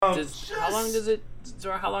How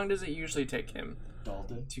long does it usually take him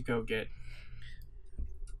Dalton to go get?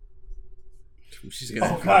 She's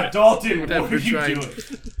gonna Dalton, what whatever are you trying- doing?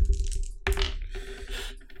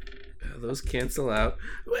 Those cancel out.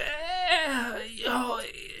 Well,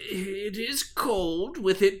 it is cold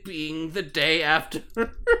with it being the day after.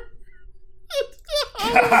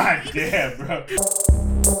 God damn, bro.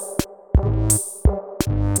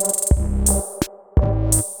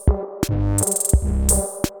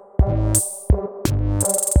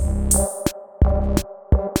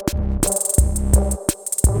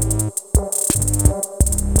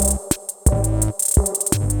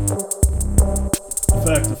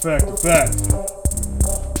 Effect.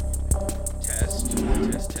 Test.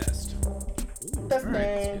 Ooh, Test. all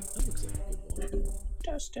right, that looks like a good one.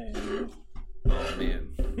 Testing. Oh man.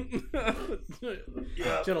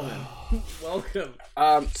 Gentlemen, welcome.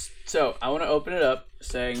 So I want to open it up,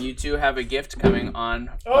 saying you two have a gift coming on.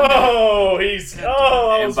 Oh,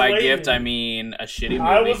 I And was by waiting. gift, I mean a shitty movie.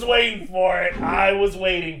 I was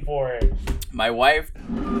waiting for it. My wife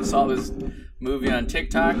saw this movie on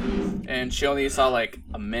TikTok, and she only saw like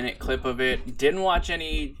a minute clip of it. Didn't watch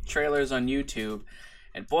any trailers on YouTube,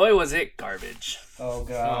 and boy, was it garbage. Oh Oh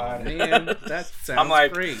God. man, that sounds I'm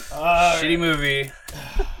like- great. Shitty movie.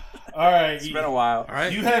 All right. It's been a while. All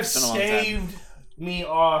right. You have been a long time. staved me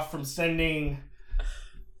off from sending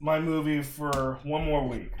my movie for one more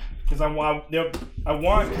week because I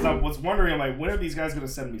was wondering, I'm like, when are these guys gonna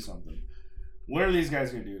send me something? When are these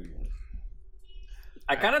guys gonna do it again?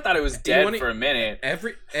 I kind of thought it was dead wanna- for a minute.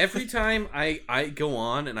 Every time I go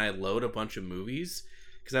on and I load a bunch of movies,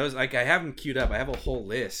 because I was like, I have them queued up. I have a whole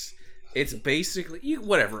list. It's basically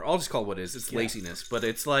whatever. I'll just call it what it is. It's laziness, but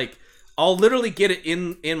it's like I'll literally get it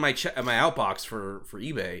in my my outbox for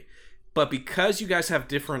eBay. But because you guys have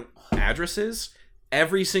different addresses,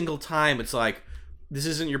 every single time it's like, this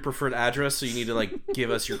isn't your preferred address, so you need to like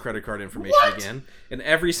give us your credit card information again. And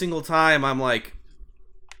every single time I'm like,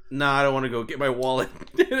 nah, I don't want to go get my wallet.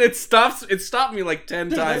 It stopped me like 10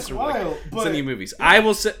 times That's from wild, like, but- sending you movies.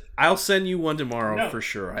 I'll send you one tomorrow No. for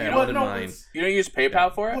sure. I You have know one what? in No, mind. it's- You don't use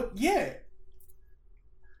PayPal for it? Well, yeah,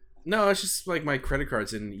 No, it's just like my credit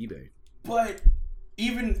card's in eBay. but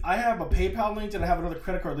even I have a PayPal linked and I have another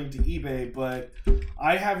credit card linked to eBay, but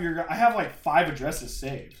I have like 5 addresses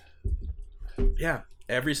saved. Yeah.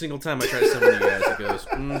 Every single time I try to send one to you guys, it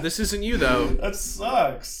goes, this isn't you though. That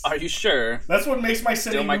sucks. Are you sure? That's what makes my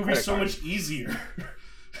sending my movies credit so card. much easier.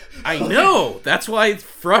 I know. That's why it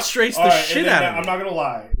frustrates the All right, shit and then out of I'm me. not gonna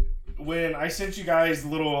lie. When I sent you guys the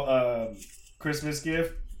little Christmas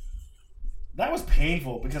gift, that was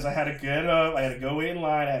painful because I had to get up, I had to go wait in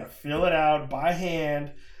line, I had to fill it out by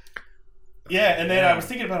hand. Yeah, and then I was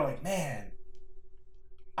thinking about it, like, man,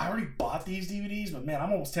 I already bought these DVDs, but man,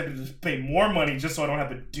 I'm almost tempted to just pay more money just so I don't have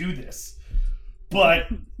to do this. But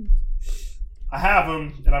I have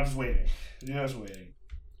them, and I'm just waiting. Just waiting.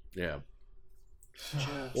 Yeah.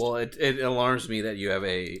 Well, it alarms me that you have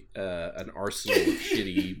an arsenal of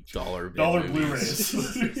shitty dollar movies.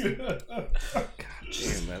 Blu-rays.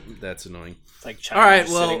 Damn, that's annoying. It's like All right,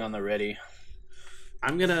 China well- sitting on the ready.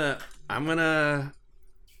 I'm gonna.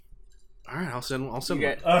 All right, I'll send one. You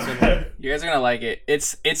guys- I'll send one. You guys are gonna like it.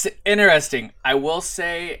 It's interesting. I will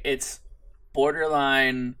say it's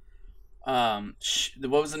borderline. What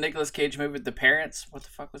was the Nicolas Cage movie with the parents? What the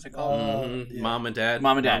fuck was it called? Mhm. Mom and Dad.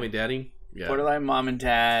 Mom and Dad. Mommy Daddy. Yeah. Borderline mom and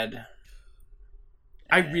dad.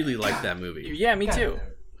 I really like that movie, Yeah, me too.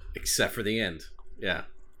 except for the end. Yeah,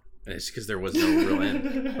 and it's because there was no real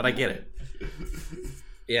end, but I get it.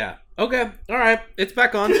 Yeah. Okay. All right. It's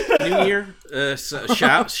back on. New year.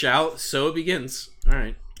 Shout. So it begins. All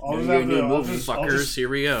right. I'll just New have year, to, new I'll movie. just, I'll Fuckers. just Here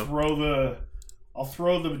we go. I'll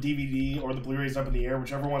throw the DVD or the Blu-rays up in the air.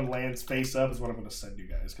 Whichever one lands face up is what I'm going to send you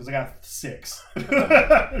guys because I got 6.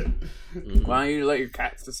 Why don't you let your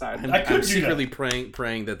cats decide? I could I'm do secretly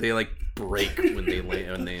praying that they like break when they lay.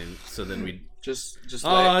 So then we. Just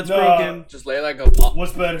Oh, lay, it's No. broken. just lay like a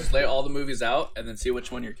What's better? just lay all the movies out and then see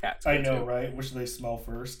which one your cats. I go know, to. right? Which do they smell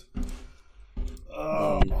first?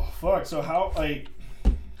 Oh, fuck. So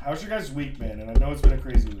how's your guys' week, man? And I know it's been a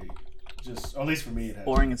crazy week. Just, at least for me, it has.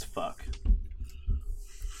 Boring as fuck.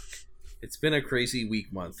 It's been a crazy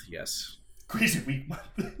week month. Yes. Crazy week month.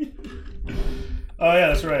 Oh yeah,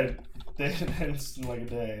 that's right. It's like a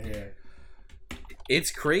day. Yeah.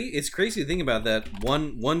 It's crazy to think about that.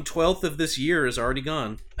 1/12 of this year is already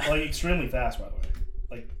gone. Like extremely fast, by the way.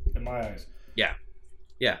 Like in my eyes. Yeah.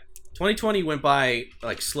 2020 went by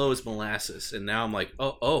like slow as molasses, and now I'm like,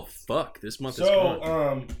 oh fuck, this month is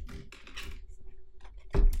gone.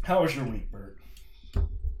 How was your week, Bert?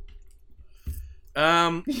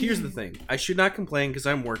 Here's the thing. I should not complain because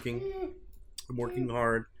I'm working. I'm working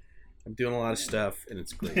hard. I'm doing a lot of stuff, and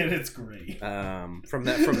it's great. And it's great. From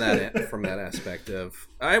that aspect of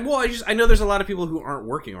I know there's a lot of people who aren't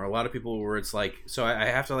working, or a lot of people where it's like, so I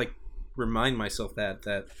have to like remind myself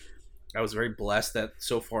that I was very blessed that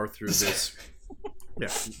so far through this. Yeah,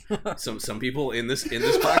 some people in this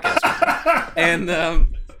podcast, and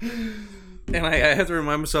I have to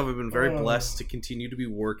remind myself I've been very blessed to continue to be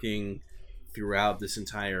working throughout this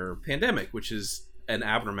entire pandemic, which is an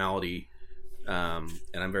abnormality, and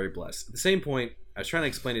I'm very blessed. At the same point, I was trying to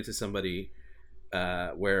explain it to somebody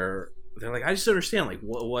where they're like, I just don't understand, like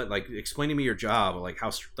what like explain to me your job, or like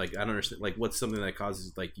how, like I don't understand, like what's something that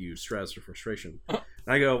causes like you stress or frustration. And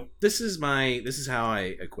I go, this is how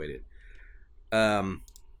I equate it.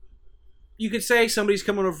 You could say somebody's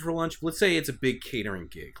coming over for lunch. Let's say it's a big catering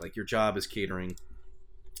gig, like your job is catering,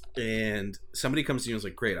 and somebody comes to you and is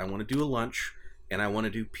like, great, I want to do a lunch and I want to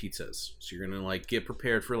do pizzas. So you're gonna like get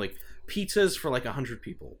prepared for like pizzas for like 100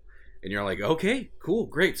 people, and you're like, okay, cool,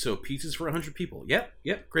 great. So pizzas for 100 people.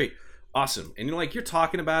 Yep, great, awesome. And you're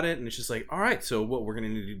talking about it, and it's just like, all right, so what we're gonna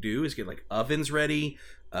need to do is get like ovens ready,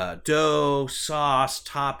 dough, sauce,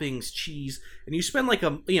 toppings, cheese, and you spend like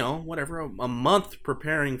a month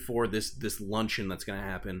preparing for this luncheon that's going to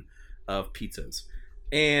happen of pizzas.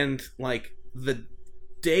 And like the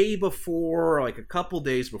day before, like a couple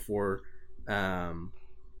days before,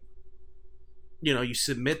 you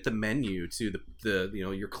submit the menu to the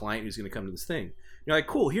your client who's going to come to this thing. You're like,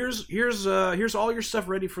 cool, here's all your stuff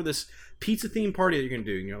ready for this pizza themed party that you're going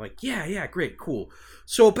to do. And you're like, yeah, great, cool.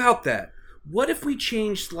 So about that, what if we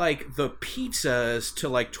changed like the pizzas to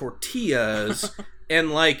like tortillas, and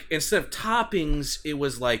like instead of toppings it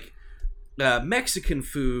was like Mexican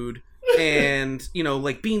food, and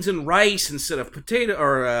like beans and rice instead of potato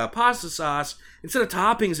or pasta sauce. Instead of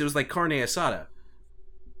toppings it was like carne asada.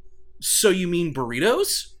 So you mean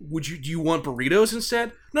burritos? Do you want burritos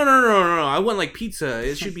instead? No. I want like pizza.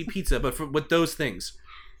 It should be pizza, but with those things.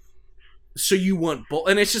 So you want both?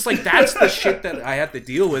 And it's just like, that's the shit that I have to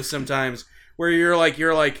deal with sometimes, where you're like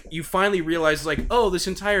you finally realize like, oh, this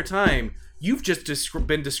entire time you've just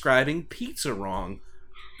been describing pizza wrong.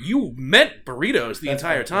 You meant burritos the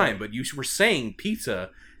entire time, but you were saying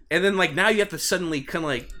pizza, and then like now you have to suddenly kind of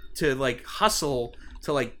like to like hustle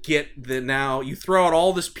to like get now you throw out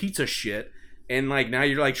all this pizza shit, and like now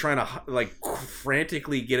you're like trying to like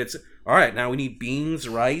frantically get it. All right, now we need beans,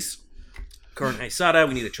 rice, carne asada.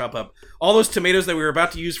 We need to chop up all those tomatoes that we were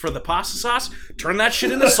about to use for the pasta sauce. Turn that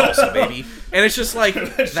shit into salsa, baby. And it's just like,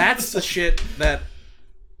 that's the shit that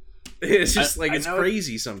it's just like, it's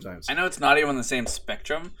crazy sometimes. I know it's not even on the same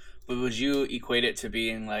spectrum, but would you equate it to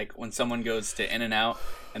being like when someone goes to In-N-Out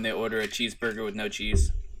and they order a cheeseburger with no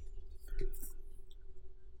cheese?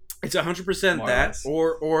 It's 100% that,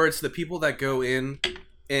 or it's the people that go in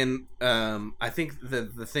and I think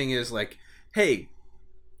the thing is like, hey,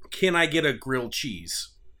 can I get a grilled cheese?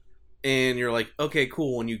 And you're like, okay,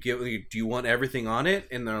 cool. When you do you want everything on it?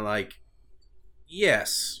 And they're like,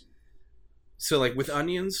 yes. So like with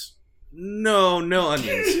onions? No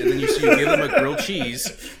onions. And then you give them a grilled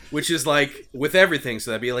cheese, which is like with everything.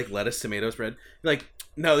 So that'd be like lettuce, tomatoes, bread. You're like,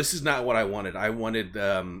 no, this is not what I wanted. I wanted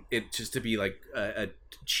it just to be like a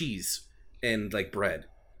cheese and like bread.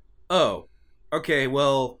 Oh, okay.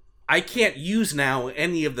 Well, I can't use now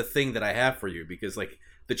any of the thing that I have for you because like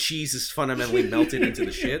the cheese is fundamentally melted into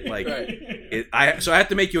the shit. Like, right. So I have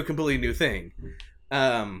to make you a completely new thing.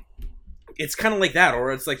 It's kind of like that,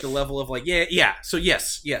 or it's like the level of like, yeah. So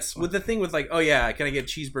yes. With the thing with like, oh yeah, can I get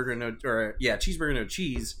cheeseburger cheeseburger no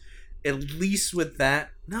cheese? At least with that,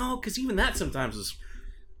 no, because even that sometimes is,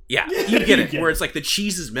 yeah, you get it. Where it's like the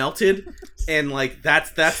cheese is melted, and like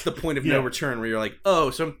that's the point of no return. Where you're like, oh,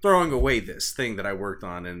 so I'm throwing away this thing that I worked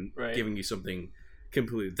on and giving you something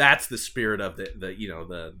completely. That's the spirit of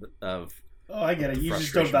of. Oh, I get it. You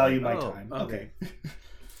just don't value my time. Okay.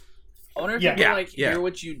 I wonder if people hear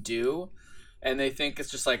what you do, and they think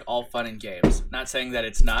it's just like all fun and games. Not saying that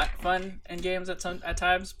it's not fun and games at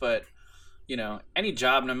times, but any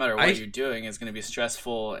job, no matter what you're doing, is going to be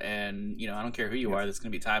stressful, and I don't care who you are. There's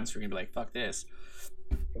going to be times where you're going to be like, "Fuck this."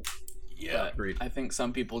 Yeah, agreed. I think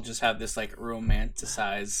some people just have this like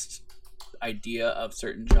romanticized idea of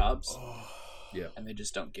certain jobs. Yeah, and they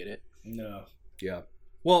just don't get it. No. Yeah.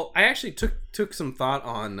 Well, I actually took some thought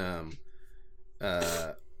on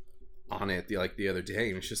it the other day,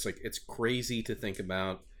 and it's just like, it's crazy to think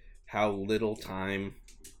about how little time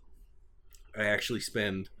I actually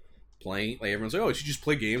spend playing. Like, everyone's like, oh, you should just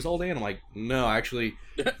play games all day, and I'm like, no, actually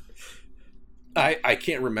I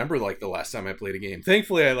can't remember like the last time I played a game.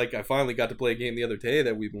 Thankfully I finally got to play a game the other day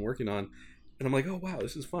that we've been working on, And I'm like, oh wow,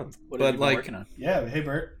 this is fun. What have you been working on? Yeah, hey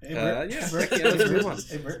Bert. Hey Bert. Let's move on.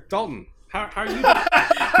 Hey Bert. Dalton, how are you?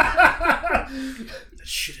 That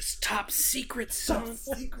shit is top secret, son. Top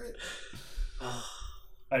secret.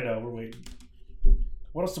 I know, we're waiting.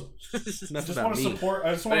 What else? I just want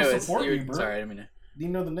to support you, Bert. Sorry, I mean. Do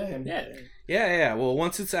you know the name? Yeah. Well,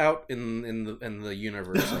 once it's out in the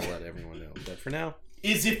universe, I'll let everyone know. But for now,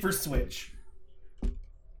 is it for Switch?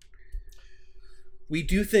 We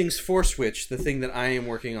do things for Switch. The thing that I am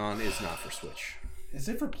working on is not for Switch. Is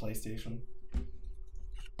it for PlayStation?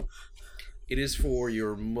 It is for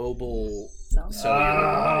your mobile. One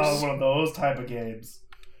of those type of games.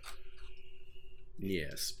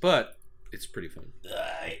 Yes, but it's pretty fun.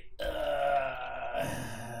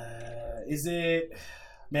 Is it?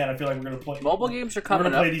 Man, I feel like we're gonna play. Mobile games are coming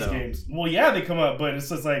up. We're gonna play these games. Well, yeah, they come up, but it's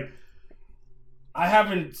just like I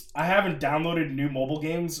haven't downloaded new mobile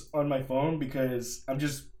games on my phone because I'm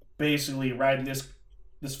just basically riding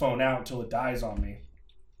this phone out until it dies on me.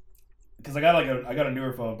 Because I got a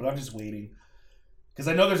newer phone, but I'm just waiting. Because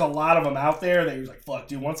I know there's a lot of them out there that you're like, fuck,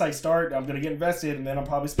 dude. Once I start, I'm gonna get invested, and then I'll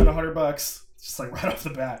probably spend $100 just like right off the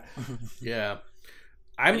bat. Yeah.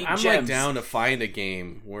 I'm like down to find a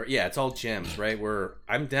game where it's all gems, right? Where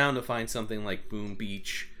I'm down to find something like Boom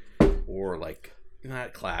Beach or like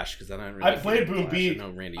not Clash because I don't really. I played Boom Beach.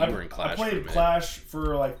 No, Randy, you were in Clash. I played Clash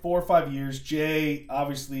for like 4 or 5 years. Jay,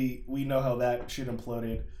 obviously, we know how that shit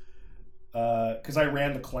imploded. Because I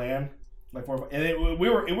ran the clan like 4 or 5, and we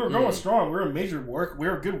were going strong. We were a major work. We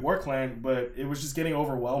were a good war clan, but it was just getting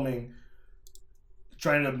overwhelming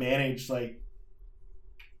trying to manage like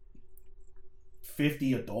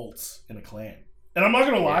 50 adults in a clan. And I'm not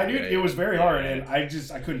gonna lie, dude, it was very hard, and I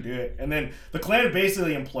couldn't do it. And then the clan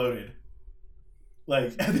basically imploded.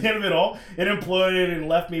 Like at the end of it all, it imploded and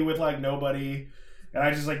left me with like nobody, and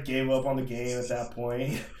I just like gave up on the game at that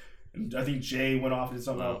point. And I think Jay went off and did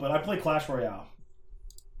something else, but I play Clash Royale.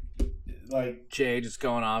 Like Jay just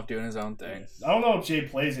going off doing his own thing. I don't know if Jay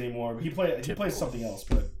plays anymore, but he plays something else.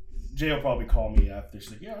 But Jay will probably call me after.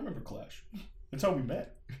 She's like, "Yeah, I remember Clash. That's how we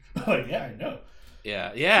met." Like, yeah, I know.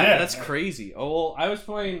 Yeah, that's crazy. Oh, well, I'm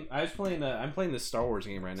playing the Star Wars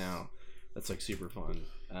game right now. That's like super fun.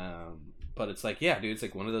 But it's like, yeah, dude, it's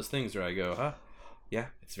like one of those things where I go, huh? Yeah,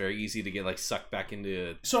 it's very easy to get like sucked back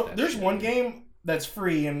into. So there's one game that's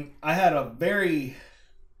free, and I had a very.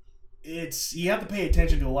 You have to pay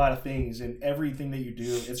attention to a lot of things and everything that you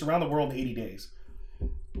do. It's around the world in 80 days.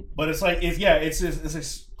 But it's like, it's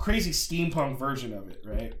this crazy steampunk version of it,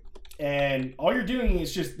 right? And all you're doing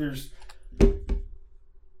is just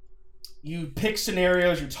you pick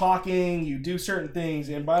scenarios, you're talking, you do certain things,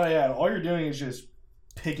 and by that, all you're doing is just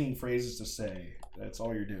picking phrases to say. That's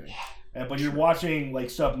all you're doing. But you're watching like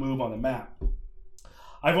stuff move on the map.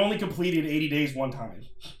 I've only completed 80 days one time.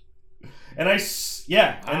 And I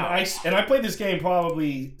played this game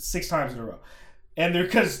probably 6 times in a row. And I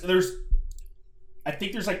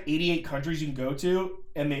think there's like 88 countries you can go to,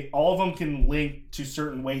 and all of them can link to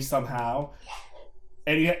certain ways somehow.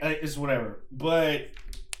 And it's whatever. But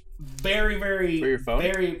very, very,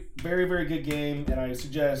 very, very, very good game, and I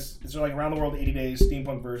suggest it's like Around the World 80 Days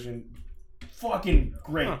steampunk version. Fucking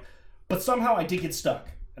great. Huh. But somehow I did get stuck,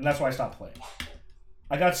 and that's why I stopped playing.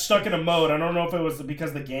 I got stuck in a mode. I don't know if it was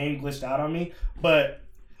because the game glitched out on me, but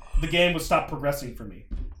the game would stop progressing for me,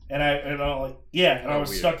 and I was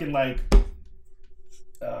weird. Stuck in like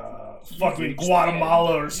fucking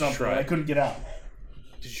Guatemala or something. I couldn't get out.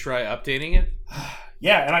 Did you try updating it?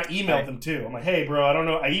 Yeah, and I emailed them too. I'm like, hey, bro, I don't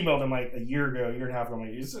know. I emailed them like a year and a half ago. I'm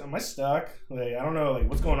like, am I stuck? Like, I don't know. Like,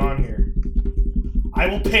 what's going on here? I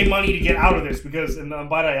will pay money to get out of this because, and I'm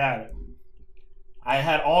glad I had it. I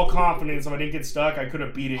had all confidence if I didn't get stuck, I could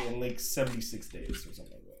have beat it in like 76 days or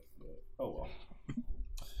something like that. But, oh well.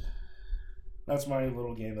 That's my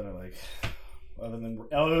little game that I like. Other than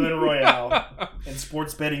Royale and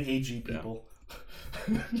sports betting AG people.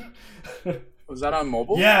 Yeah. Was that on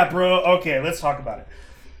mobile? Yeah, bro. Okay, let's talk about it.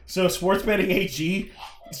 So, sports betting AG,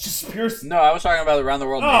 it's just pure. No, I was talking about Around the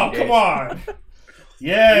World. Oh, come on.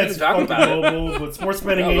 Yeah, it's fucking mobile, but sports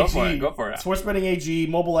betting AG. Go for it. Sports betting AG,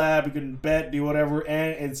 mobile app, you can bet, do whatever,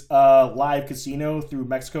 and it's live casino through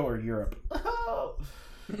Mexico or Europe.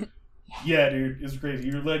 Yeah, dude, it's crazy.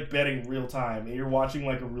 You're like betting real time, and you're watching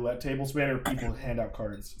like a roulette table spin, or people hand out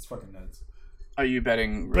cards. It's fucking nuts. Are you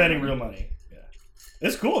betting? Real money. Yeah,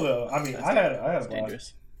 it's cool though. I mean, I had a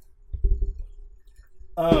blast.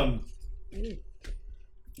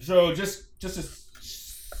 So just to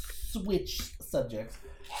switch subjects,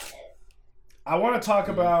 I want to talk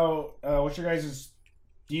about what your guys'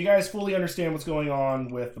 do you guys fully understand what's going on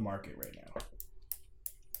with the market right now?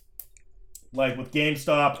 like with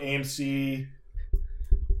GameStop, AMC,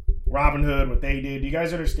 Robinhood, what they did. Do you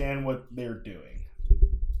guys understand what they're doing?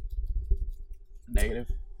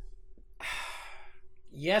 Negative.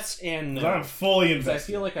 Yes and no. I'm fully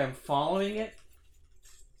invested. I feel like I'm following it.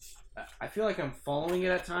 I feel like I'm following it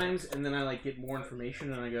at times, and then I like get more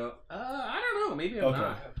information, and I go, I don't know, maybe I'm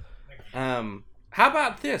not. How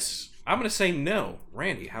about this? I'm gonna say no,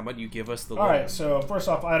 Randy. How about you give us the? All right. So first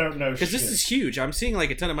off, I don't know because this is huge. I'm seeing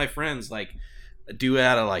like a ton of my friends like do it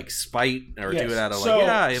out of like spite or do it out of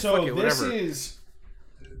fuck it, whatever. This is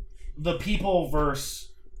the people versus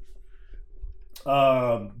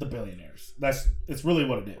the billionaires. It's really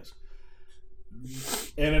what it is.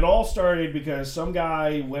 And it all started because some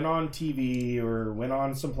guy went on TV or went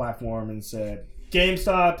on some platform and said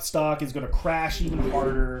GameStop stock is going to crash even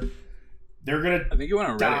harder. They're going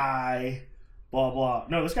to die. Blah blah.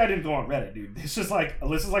 No, this guy didn't go on Reddit, dude. This is like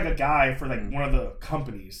a guy for like one of the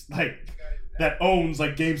companies like that owns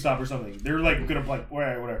like GameStop or something. They're like going to like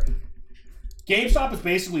whatever. GameStop is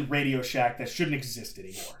basically Radio Shack that shouldn't exist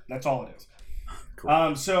anymore. That's all it is.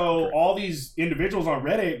 Cool. So all these individuals on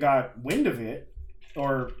Reddit got wind of it,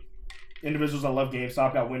 or individuals that love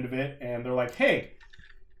GameStop got wind of it, and they're like, hey,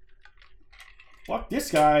 fuck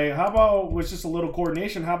this guy. How about with just a little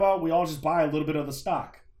coordination, how about we all just buy a little bit of the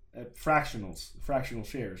stock at fractional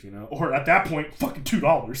shares, you know? Or at that point, fucking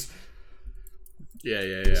 $2.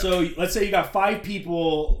 Yeah. So let's say you got 5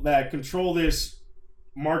 people that control this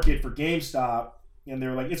market for GameStop, and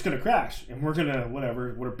they're like, it's going to crash, and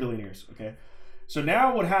we're billionaires, okay? So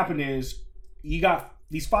now what happened is you got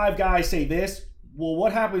these 5 guys say this. Well,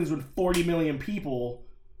 what happens when 40 million people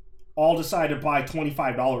all decide to buy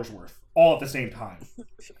 $25 worth all at the same time?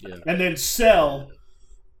 Yeah. And then sell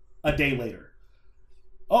a day later?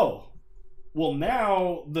 Oh, well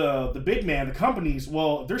now the big man, the companies,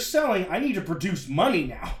 well, they're selling. I need to produce money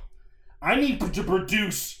now. I need to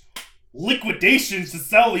produce liquidations to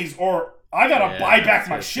sell these, or I got to buy back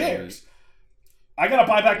my shares. I got to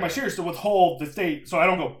buy back my shares to withhold the state so I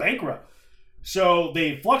don't go bankrupt. So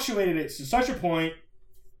they fluctuated it to such a point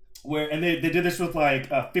where, and they did this with like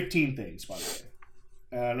 15 things, by the way.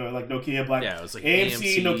 No, like Nokia, it was like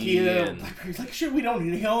AMC, Nokia, and... like shit we don't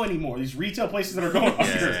know anymore. These retail places that are going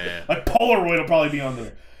under, like Polaroid will probably be on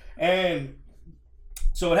there. And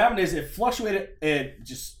so what happened is it fluctuated, it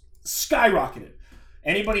just skyrocketed.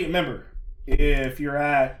 Anybody remember, if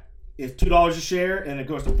it's $2 a share and it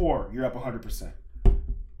goes to $4, you're up 100%.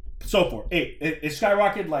 So forth. It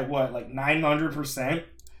skyrocketed like what, like 900%,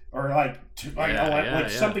 or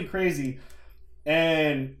something crazy.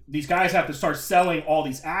 And these guys have to start selling all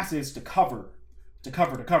these assets to cover. And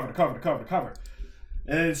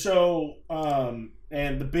so,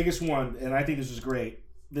 and the biggest one, and I think this is great,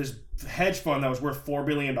 this hedge fund that was worth $4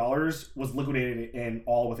 billion was liquidated in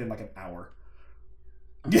all within like an hour.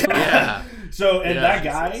 Yeah. So, and that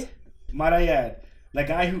guy, might I add, that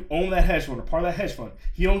guy who owned that hedge fund, or part of that hedge fund,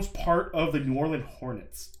 he owns part of the New Orleans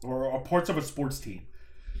Hornets, or parts of a sports team.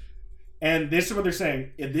 And this is what they're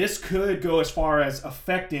saying. This could go as far as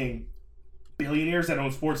affecting billionaires that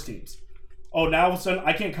own sports teams. Oh, now all of a sudden,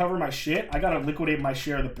 I can't cover my shit. I got to liquidate my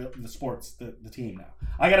share of the sports, the team now.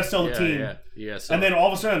 I got to sell the team. Yeah. And then all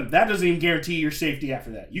of a sudden, that doesn't even guarantee your safety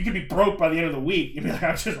after that. You could be broke by the end of the week. You'd be like,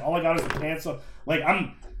 all I got is the pants. So, like,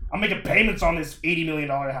 I'm making payments on this $80 million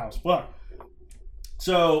house. Fuck.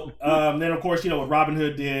 So, then, of course, what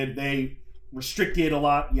Robinhood did, they restricted a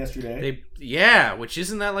lot yesterday. Which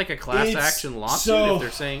isn't that like a class action lawsuit if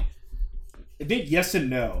they're saying? I think yes and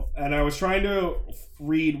no. And I was trying to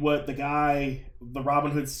read what the guy, the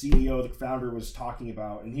Robinhood CEO, the founder, was talking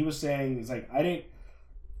about. And he was saying,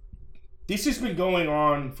 this has been going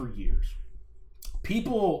on for years.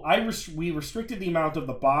 We restricted the amount of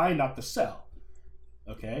the buy, not the sell.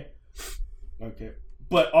 Okay.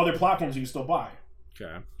 But other platforms you can still buy.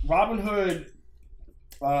 Okay. Robinhood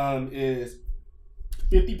is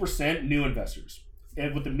 50% new investors,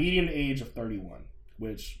 and with the median age of 31,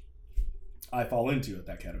 which I fall into at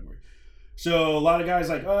that category. So a lot of guys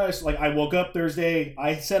like us, like I woke up Thursday,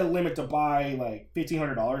 I set a limit to buy like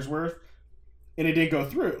 $1,500 worth, and it didn't go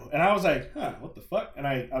through. And I was like, what the fuck? And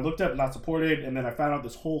I looked up not supported, and then I found out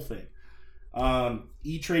this whole thing.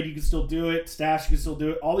 E-Trade, you can still do it. Stash, you can still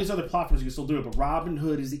do it. All these other platforms, you can still do it. But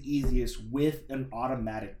Robinhood is the easiest with an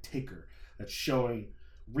automatic ticker that's showing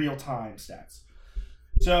real-time stats.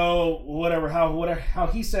 So, how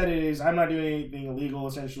he said it is, I'm not doing anything illegal,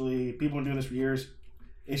 essentially. People have been doing this for years.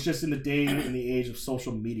 It's just in the age of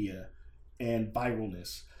social media and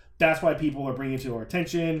viralness. That's why people are bringing it to our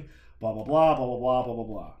attention, blah, blah, blah, blah, blah, blah, blah, blah,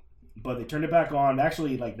 blah. But they turned it back on,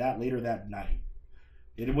 actually, like that later that night.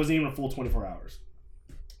 It wasn't even a full 24 hours.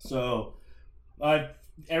 So,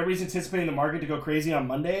 everybody's anticipating the market to go crazy on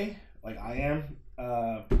Monday, like I am.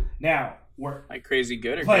 Now we're like crazy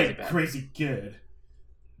good or crazy bad? Crazy good,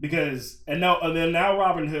 because now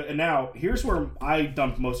Robinhood, and now here's where I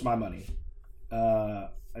dumped most of my money. I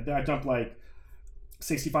dumped like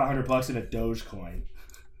 $6,500 in a Dogecoin.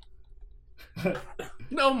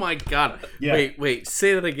 Oh my god! Yeah. Wait,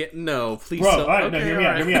 say that again. No, please. Bro, no,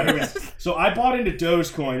 hear me out. So I bought into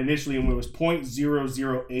Dogecoin initially when it was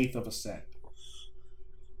 0.008 of a cent.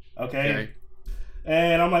 Okay.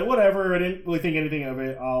 And I'm like, whatever. I didn't really think anything of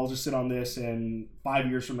it. I'll just sit on this, and 5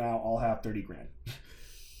 years from now, I'll have 30 grand.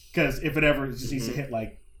 Because if it ever just needs to hit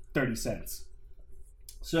like 30 cents.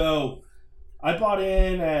 So I bought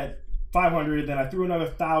in at 500, then I threw another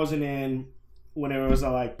 1,000 in when it was at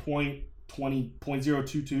like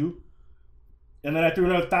 0.22, and then I threw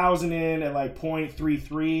another 1,000 in at like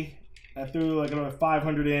 0.33. I threw like another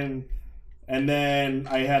 500 in, and then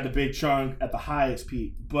I had the big chunk at the highest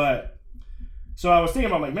peak. But so I was thinking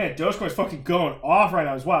about, like, man, Dogecoin's fucking going off right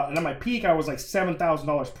now as well. And at my peak, I was like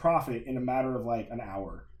 $7,000 profit in a matter of like an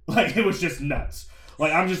hour. Like, it was just nuts.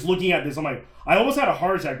 Like, I'm just looking at this. I'm like, I almost had a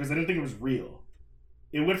heart attack because I didn't think it was real.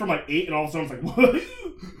 It went from like 8, and all of a sudden I was like, what?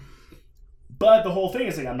 But the whole thing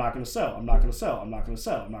is like, I'm not going to sell. I'm going to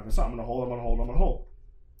hold.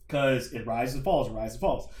 Because it rises and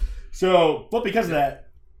falls. So, but because of that,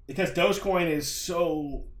 because Dogecoin is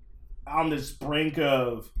so on this brink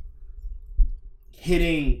of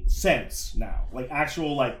hitting cents now, like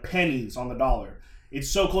actual like pennies on the dollar. It's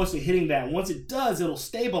so close to hitting that. Once it does, it'll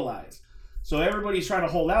stabilize. So everybody's trying to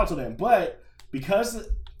hold out to them. But because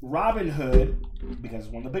Robinhood, because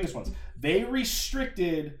it's one of the biggest ones, they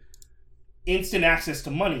restricted instant access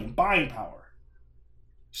to money and buying power.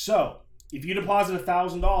 So if you deposit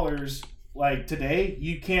 $1,000 like today,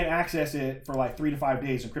 you can't access it for like 3 to 5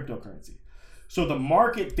 days in cryptocurrency. So the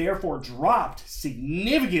market therefore dropped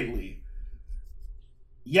significantly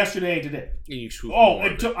yesterday and today.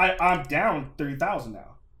 I'm down 30,000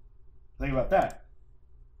 now. Think about that.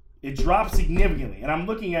 It dropped significantly, and I'm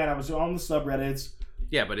looking at. I was on the subreddits.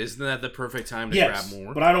 Yeah, but isn't that the perfect time to grab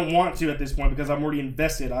more? But I don't want to at this point because I'm already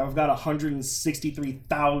invested. I've got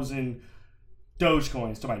 163,000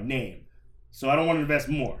 Dogecoins to my name, so I don't want to invest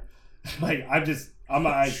more. Like because I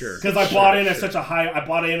bought in at such a high. I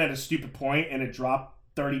bought in at a stupid point, and it dropped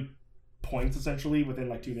 30 points essentially within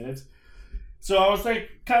like 2 minutes. So I was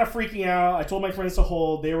like kind of freaking out. I told my friends to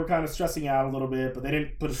hold. They were kind of stressing out a little bit, but they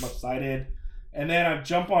didn't put as much as I did. And then I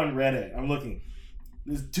jump on Reddit. I'm looking.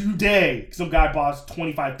 This today, some guy bought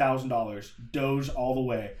 $25,000 Doge all the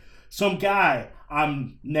way. Some guy,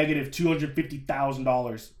 I'm negative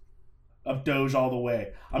 $250,000 of Doge all the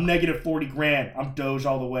way. I'm negative 40 grand. I'm Doge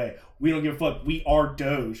all the way. We don't give a fuck. We are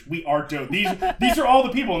Doge. We are Doge. These are all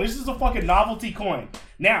the people. And this is a fucking novelty coin.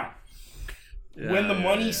 Now, when the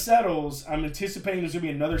money settles, I'm anticipating there's gonna be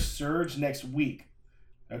another surge next week.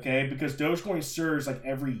 Okay, because Dogecoin surges like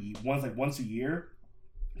once a year.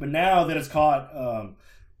 But now that it's caught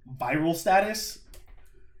viral status,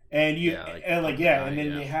 and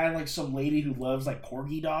they had like some lady who loves like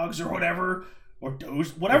corgi dogs or whatever, or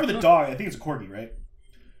Doge, whatever the dog. I think it's a corgi, right?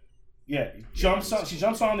 Yeah, she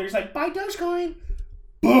jumps on there. He's like, buy Dogecoin,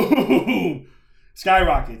 boom,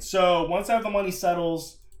 skyrockets. So once I have the money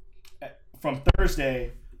settles from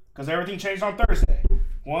Thursday, because everything changed on Thursday.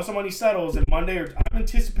 Once the money settles, and Monday, I'm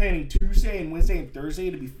anticipating Tuesday and Wednesday and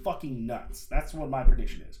Thursday to be fucking nuts. That's what my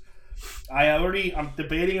prediction is. I'm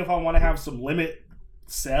debating if I want to have some limit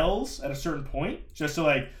sells at a certain point, just to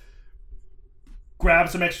like grab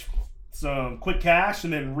some quick cash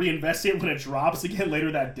and then reinvest it when it drops again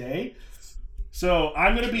later that day. So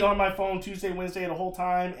I'm gonna be on my phone Tuesday, Wednesday the whole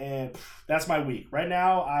time, and that's my week. Right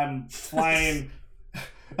now, I'm flying.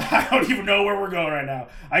 I don't even know where we're going right now.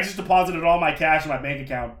 I just deposited all my cash in my bank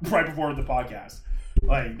account right before the podcast.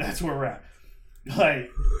 Like, that's where we're at. Like,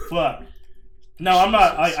 fuck. No, I'm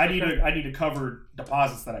not. I need to cover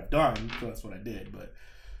deposits that I've done, so that's what I did. But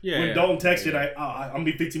when Dalton texted, I'm gonna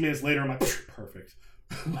be 15 minutes later. I'm like, perfect.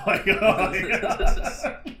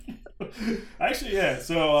 Actually, yeah.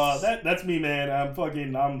 So that's me, man.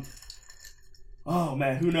 Oh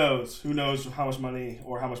man, who knows? Who knows how much money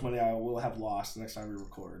I will have lost next time we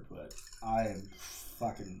record? But I am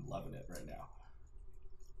fucking loving it right now.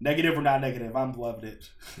 Negative or not negative, I'm loving it.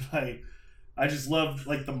 Like, I just love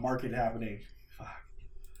like the market happening. Fuck.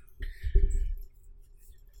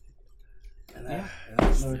 And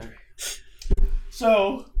that's military.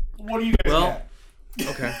 So, what do you guys got?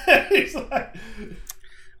 Okay.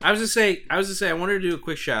 I was gonna say I wanted to do a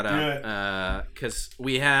quick shout out because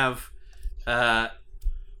we've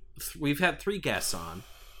had 3 guests on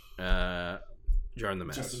during the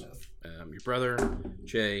mess. your brother,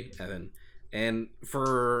 Jay, Evan, and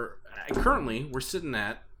for currently we're sitting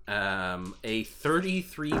at a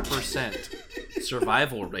 33%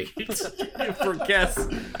 survival rate for guests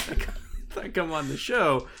that come on the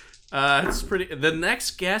show. It's pretty. The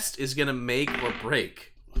next guest is gonna make or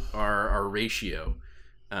break our ratio.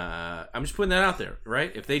 I'm just putting that out there,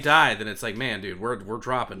 right? If they die, then it's like, man, dude, we're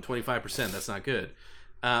dropping 25%. That's not good.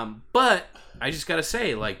 But I just gotta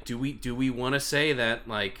say, like, do we want to say that,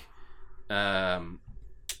 like,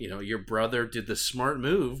 your brother did the smart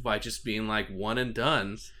move by just being like one and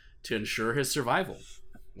done to ensure his survival,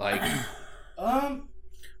 like,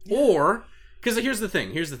 or because here's the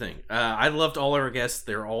thing. I loved all our guests;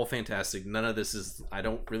 they're all fantastic. None of this is. I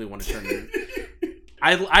don't really want to turn.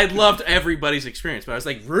 I loved everybody's experience, but I was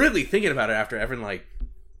like really thinking about it after Evan like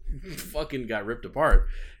fucking got ripped apart.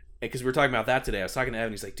 Because we were talking about that today. I was talking to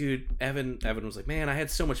Evan. He's like, dude, Evan was like, man, I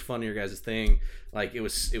had so much fun in your guys' thing. Like, it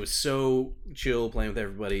was so chill playing with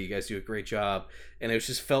everybody. You guys do a great job. And it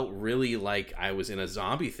just felt really like I was in a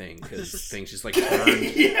zombie thing because things just like turned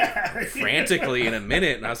frantically in a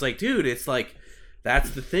minute. And I was like, dude, it's like,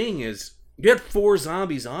 that's the thing is you had 4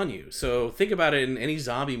 zombies on you. So think about it in any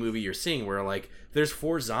zombie movie you're seeing where like there's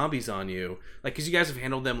 4 zombies on you. Like, because you guys have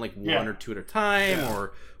handled them like 1 or 2 at a time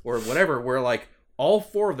or whatever, where like, all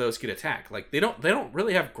 4 of those get attacked. Like they don't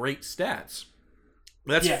really have great stats.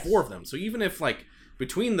 But that's 4 of them. So even if like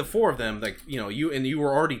between the 4 of them, like you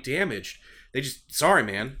were already damaged, they just sorry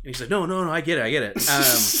man. And he's like no, I get it.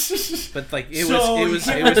 But like it was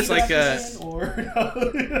like a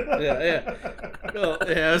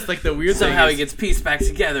it was like the weird somehow thing he gets pieced back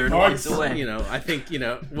together and walks away. I think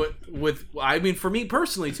I mean for me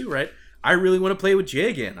personally too, right? I really want to play with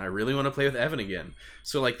Jay again. I really want to play with Evan again.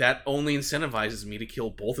 So, like, that only incentivizes me to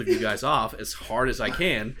kill both of you guys off as hard as I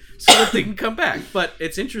can so that they can come back. But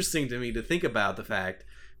it's interesting to me to think about the fact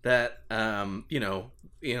that,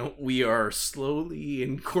 we are slowly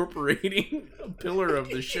incorporating a pillar of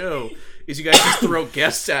the show is you guys just throw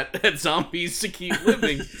guests at zombies to keep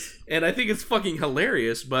living. And I think it's fucking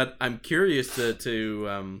hilarious, but I'm curious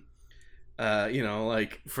to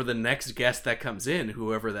like for the next guest that comes in,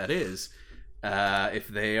 whoever that is, if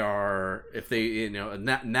they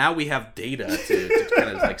now we have data to kind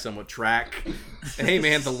of like somewhat track. Hey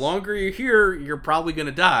man, the longer you're here, you're probably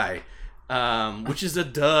gonna die, which is a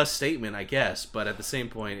duh statement, I guess. But at the same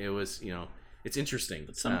point, it was it's interesting.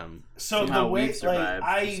 So the way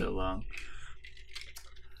survived so long.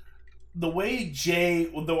 The way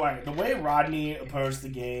Rodney approached the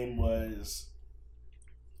game was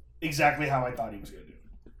exactly how I thought he was going to do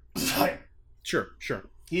it. Like, sure.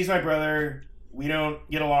 He's my brother. We don't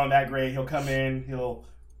get along that great. He'll come in. He'll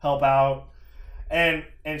help out. And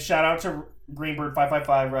shout out to Greenbird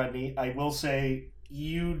 555, Rodney. I will say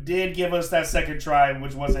you did give us that second try,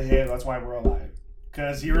 which was a hit. That's why we're alive.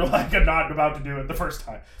 Because you were like not about to do it the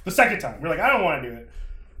second time. We're like, I don't want to do it.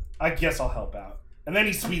 I guess I'll help out. And then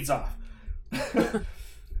he speeds off.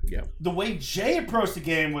 Yeah. The way Jay approached the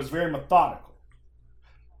game was very methodical.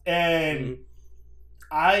 And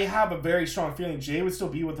I have a very strong feeling Jay would still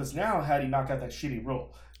be with us now had he not got that shitty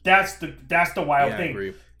roll. That's the wild thing. I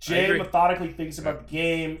agree. Jay methodically thinks about the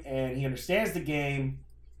game and he understands the game.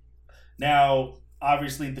 Now,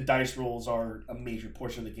 obviously, the dice rolls are a major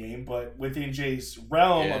portion of the game, but within Jay's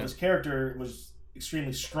realm of his character, it was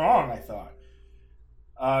extremely strong, I thought.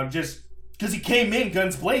 Just because he came in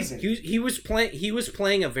guns blazing. He was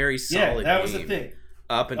playing a very solid that was game the thing.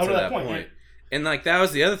 Up until that point. Yeah. And like that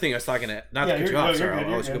was the other thing I was talking to. Not to cut you off, sorry.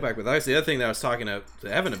 I'll just go back. But that was the other thing that I was talking to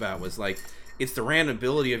Evan about was like it's the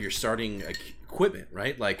randomability of your starting equipment,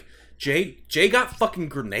 right? Like Jay got fucking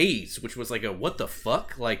grenades, which was like a what the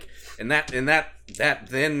fuck, like, and that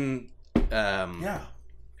then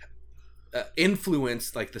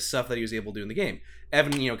influenced like the stuff that he was able to do in the game.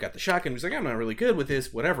 Evan, got the shotgun. He was like, I'm not really good with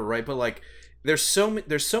this, whatever, right? But like, there's so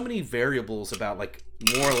many variables about like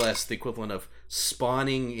more or less the equivalent of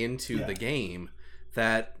spawning into the game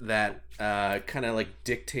that kind of like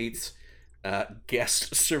dictates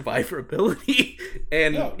guest survivability.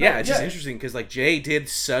 And it's just interesting because like Jay did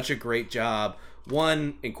such a great job,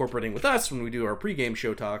 one, incorporating with us when we do our pregame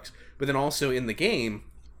show talks, but then also in the game,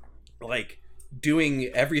 like doing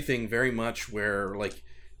everything very much where like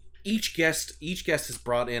each guest has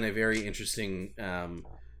brought in a very interesting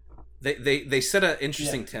they set an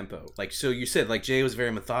interesting tempo. Like, so you said like Jay was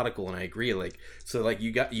very methodical, and I agree. Like, so like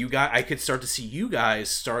you got I could start to see you guys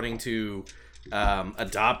starting to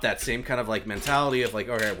adopt that same kind of like mentality of like,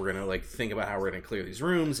 all right, we're gonna like think about how we're gonna clear these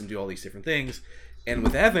rooms and do all these different things. And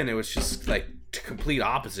with Evan, it was just like complete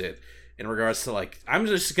opposite in regards to like I'm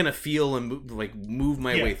just gonna feel and move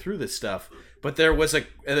my way through this stuff. but there was a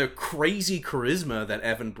crazy charisma that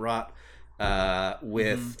Evan brought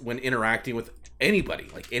when interacting with anybody,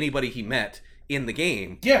 like anybody he met in the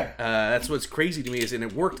game. Yeah. That's what's crazy to me and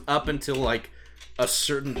it worked up until like a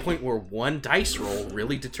certain point where one dice roll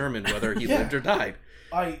really determined whether he lived or died.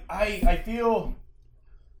 I feel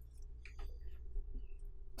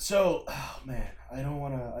so. Oh man, I don't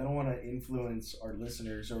want to influence our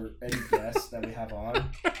listeners or any guests that we have on.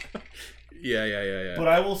 Yeah. But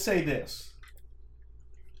I will say this.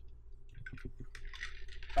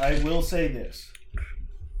 If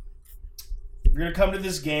you're gonna come to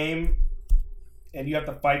this game and you have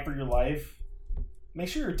to fight for your life, make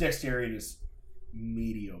sure your dexterity is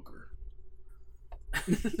mediocre.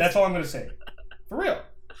 That's all I'm gonna say. For real.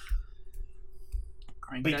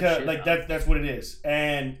 Because like that's what it is.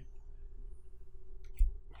 And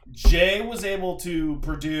Jay was able to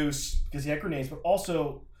produce because he had grenades, but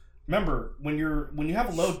also remember when you have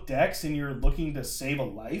a low dex and you're looking to save a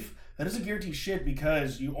life, that doesn't guarantee shit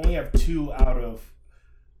because you only have 2 out of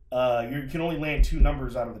you can only land 2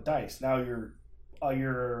 numbers out of the dice. Now you're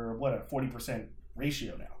what, a 40%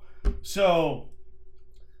 ratio now. So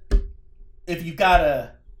if you got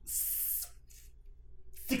a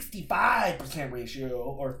 65% ratio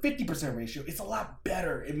or 50% ratio, it's a lot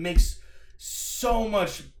better. It makes so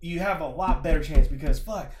much. You have a lot better chance because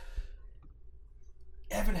fuck,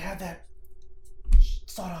 Evan had that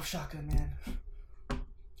sawed-off shotgun, man.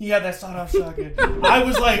 He had that sawed-off shotgun.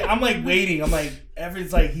 I'm waiting. I'm like,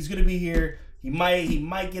 Evan's like, he's gonna be here. He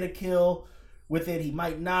might get a kill with it. He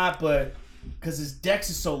might not, but because his dex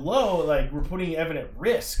is so low, like we're putting Evan at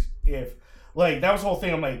risk. If like that was the whole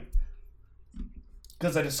thing. I'm like.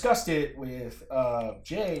 Because I discussed it with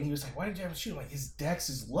Jay, and he was like, why didn't you have him shoot? I'm like, his dex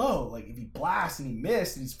is low. Like, if he blasts and he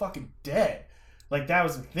missed, and he's fucking dead. Like, that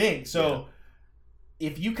was the thing. So,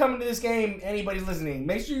 if you come into this game, anybody's listening,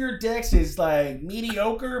 make sure your dex is, like,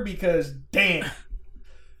 mediocre, because, damn.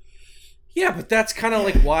 Yeah, but that's kind of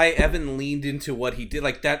like why Evan leaned into what he did.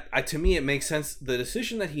 Like, that, to me, it makes sense. The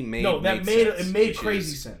decision that he made made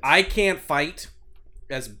crazy sense. I can't fight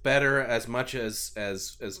as much as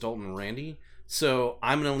Dalton and Randy. So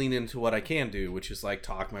I'm going to lean into what I can do, which is like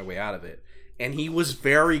talk my way out of it. And he was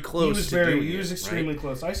very close He was extremely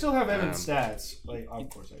close. I still have Evan's stats. Like, of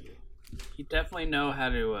course I do. He definitely know how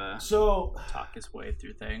to talk his way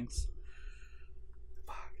through things.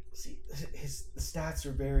 See, the stats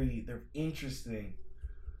are they're interesting.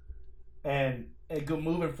 And go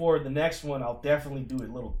moving forward, the next one, I'll definitely do it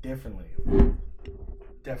a little differently.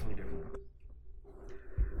 Definitely differently.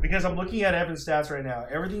 Because I'm looking at Evan's stats right now.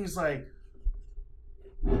 Everything's like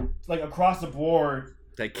across the board.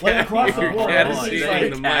 That cat, across the board. Cat is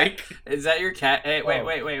eating the mic. Is that your cat? Hey,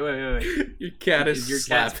 wait. Your cat is your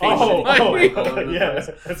cat's yeah,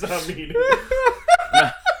 that's not me.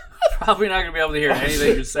 Probably not gonna be able to hear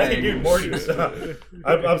anything you're saying. Dude, Morgan,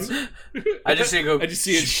 I just see it go. I just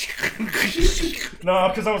see it. No,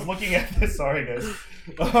 because I was looking at this. Sorry, guys.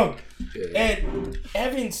 And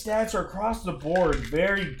Evan's stats are across the board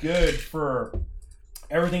very good for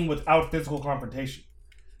everything without physical confrontation.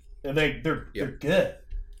 They're good.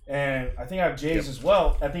 And I think I have Jay's as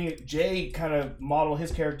well. I think Jay kind of modeled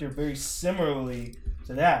his character very similarly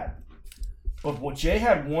to that. But Jay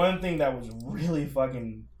had one thing that was really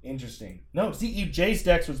fucking interesting. No, see, Jay's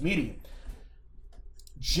dex was medium.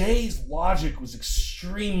 Jay's logic was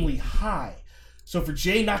extremely high. So for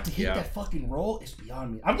Jay not to hit that fucking roll is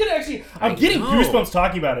beyond me. I'm getting goosebumps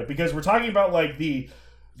talking about it because we're talking about like the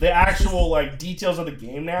actual like details of the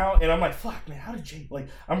game now, and I'm like, fuck, man, how did Jay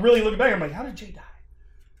I'm really looking back. I'm like, how did Jay die?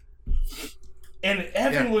 And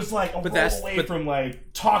Evan was like a roll away from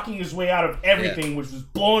like talking his way out of everything, which was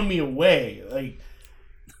blowing me away.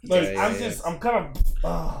 I'm kind of,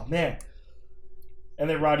 oh man. And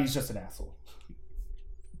then Roddy's just an asshole.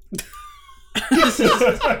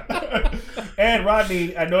 And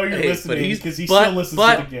Rodney, I know you're listening because he still listens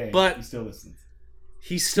to the game. But he still listens.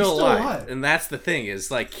 He's still alive, and that's the thing is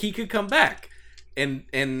like he could come back and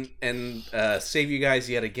save you guys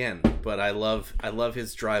yet again. But I love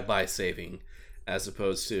his drive-by saving as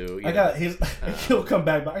opposed to he'll come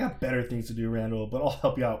back, but I got better things to do, Randall. But I'll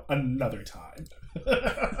help you out another time.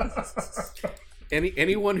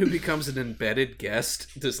 Anyone who becomes an embedded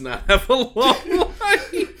guest does not have a long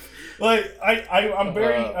life. Like I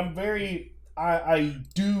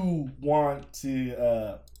do want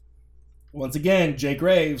to once again, Jay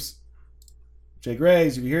Graves, if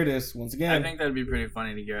you hear this, once again, I think that'd be pretty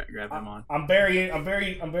funny to grab him on. I'm very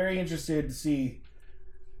interested to see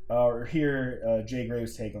or hear Jay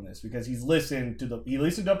Graves' take on this because he listened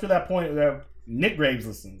up to that point that Nick Graves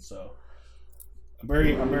listened. So I'm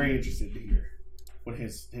very interested to hear. what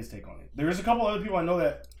his take on it. There's a couple other people I know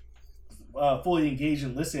that fully engage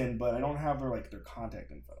and listen, but I don't have their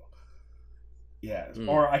contact info. Yeah,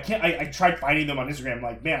 or I can't. I tried finding them on Instagram.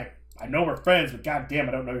 Like, man, I know we're friends, but goddamn,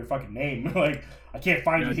 I don't know your fucking name. Like, I can't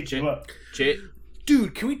find you and hit you up.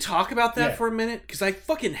 Dude, can we talk about that for a minute? Because I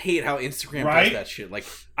fucking hate how Instagram does that shit. Like,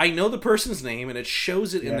 I know the person's name and it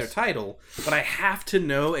shows it in their title, but I have to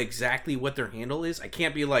know exactly what their handle is. I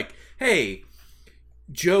can't be like, hey,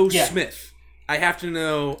 Joe Smith. I have to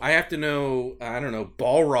know, I don't know,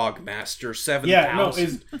 Balrog Master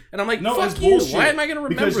 7000. And I'm like, fuck you. Bullshit. Why am I going to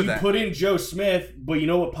remember that? Because you put in Joe Smith, but you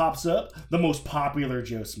know what pops up? The most popular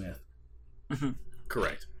Joe Smith.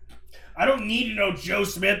 Correct. I don't need to know Joe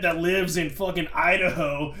Smith that lives in fucking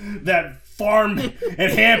Idaho that farm and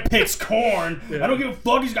handpicks corn. I don't give a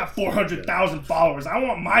fuck he's got 400,000 followers. I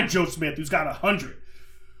want my Joe Smith who's got 100.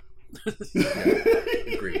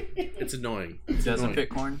 Agreed. It's annoying. He doesn't pick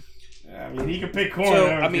corn? I mean, he can pick corn. So,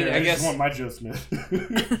 I guess... just want my Joe Smith.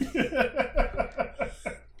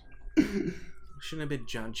 Shouldn't have been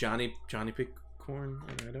Johnny pick corn?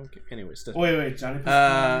 I don't care. Anyways. Wait. Johnny pick corn?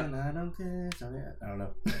 I don't care. Johnny... I don't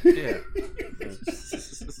know. Yeah.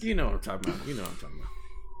 You know what I'm talking about.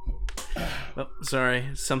 Well, sorry.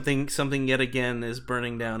 Something yet again is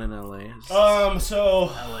burning down in LA. I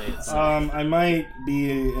might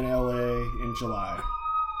be in LA in July.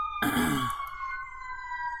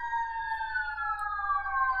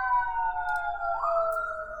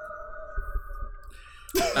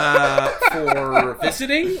 For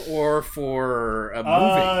visiting or for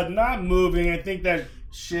moving? Not moving. I think that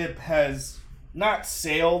ship has not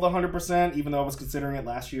sailed 100%, even though I was considering it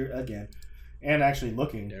last year again, and actually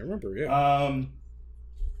looking. Yeah, I remember. Yeah.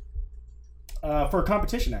 For a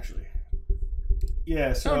competition, actually.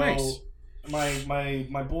 Yeah. So nice.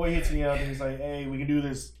 My boy hits me up and he's like, "Hey, we can do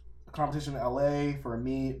this competition in LA for a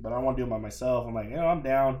meet, but I want to do it by myself." I'm like, I'm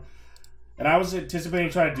down. And I was anticipating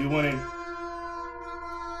trying to do one in.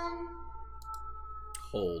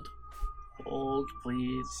 Hold,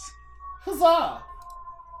 please. Huzzah!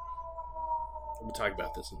 We'll talk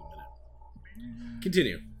about this in a minute.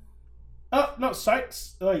 Continue. Oh no,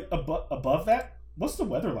 sites like above that. What's the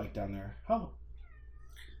weather like down there? How?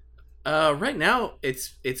 Right now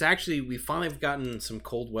it's actually we finally have gotten some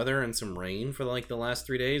cold weather and some rain for the last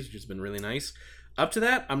 3 days, which has been really nice. Up to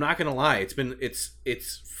that, I'm not gonna lie, it's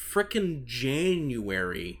frickin'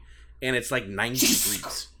 January and it's like 90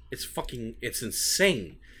 degrees. It's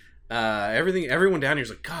insane. Everyone down here is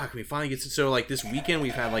like, God, can we finally get so like this weekend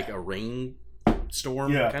we've had like a rain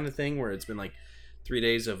storm kind of thing where it's been like 3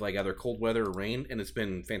 days of like either cold weather or rain, and it's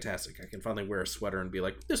been fantastic. I can finally wear a sweater and be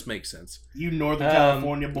like, this makes sense. You Northern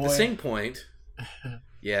California boy. At the same point,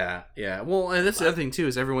 yeah. Well, and that's the other thing too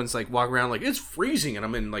is everyone's like walking around like it's freezing, and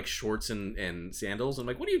I'm in like shorts and sandals. I'm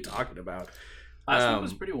like, what are you talking about? Last week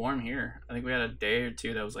was pretty warm here. I think we had a day or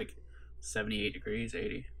two that was like 78 degrees,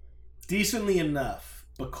 80. Decently enough,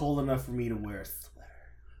 but cold enough for me to wear a sweater.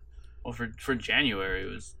 Well, for January, it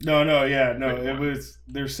was... No, it was...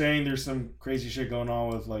 They're saying there's some crazy shit going on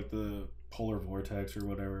with, like, the polar vortex or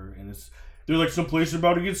whatever, and they're like, some places are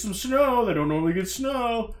about to get some snow. They don't normally get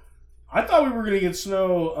snow. I thought we were going to get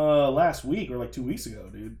snow last week or, like, 2 weeks ago,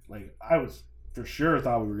 dude. Like, I was for sure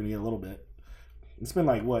thought we were going to get a little bit. It's been,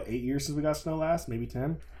 like, 8 years since we got snow last? Maybe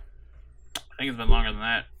 10? I think it's been longer than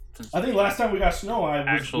that. I think last time we got snow,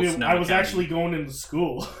 I was actually going into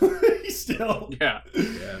school. Still. Yeah.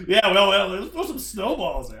 Well, let's throw some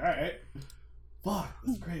snowballs there. All right. Fuck,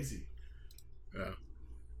 that's crazy. Yeah.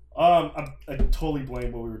 I totally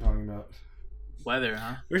blamed what we were talking about. Weather,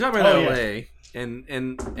 huh? We were talking about LA,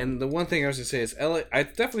 and the one thing I was gonna say is LA. I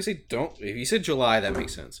definitely say don't. If you said July, that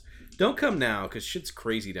makes sense. Don't come now because shit's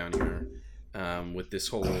crazy down here. With this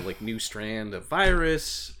whole like new strand of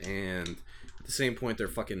virus and. At the same point, they're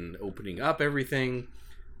fucking opening up everything.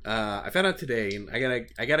 I found out today, and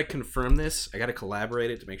I gotta confirm this. I gotta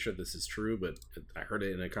collaborate it to make sure this is true. But I heard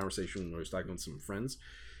it in a conversation when I was talking with some friends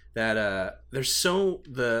that there's the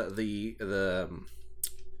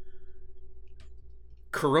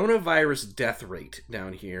coronavirus death rate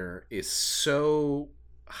down here is so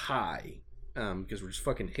high because we're just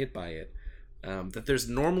fucking hit by it that there's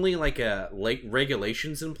normally like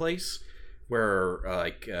regulations in place. Where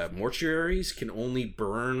mortuaries can only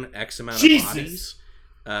burn X amount of bodies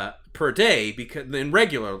per day because in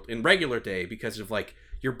regular day because of like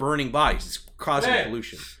you're burning bodies, it's causing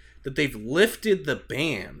pollution. That they've lifted the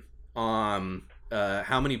ban on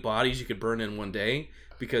how many bodies you could burn in one day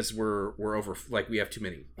because we're over like we have too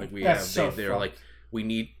many. Like we have they're like we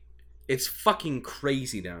need. It's fucking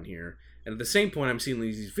crazy down here. And at the same point, I'm seeing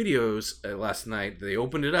these videos last night. They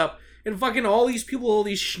opened it up, and fucking all these people, all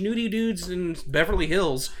these snooty dudes in Beverly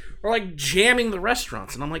Hills, are like jamming the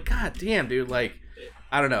restaurants. And I'm like, God damn, dude! Like,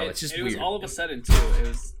 I don't know. It's just weird. It was all of a sudden too. It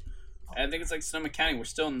was. I think it's like Sonoma County. We're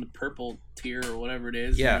still in the purple tier or whatever it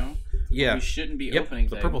is. Yeah. You know? Yeah. We shouldn't be opening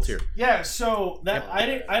the things. purple tier. Yeah, so that I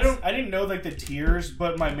didn't know like the tiers,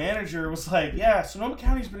 but my manager was like, yeah, Sonoma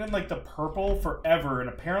County's been in like the purple forever, and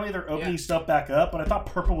apparently they're opening stuff back up, but I thought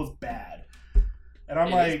purple was bad. And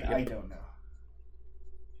I'm like, I don't know.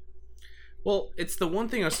 Well, it's the one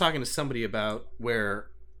thing I was talking to somebody about where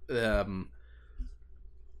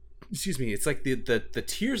excuse me, it's like the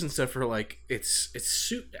tiers and stuff are like it's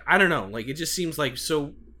I don't know, like it just seems like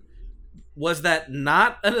so. Was that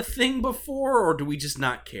not a thing before, or do we just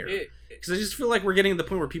not care? Because I just feel like we're getting to the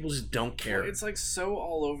point where people just don't care. Well, it's like so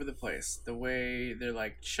all over the place. The way they're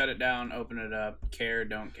like, shut it down, open it up, care,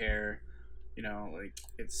 don't care. You know, like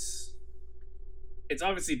it's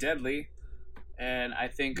obviously deadly, and I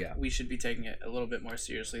think we should be taking it a little bit more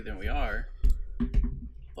seriously than we are.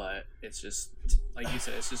 But it's just, like you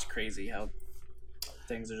said, it's just crazy how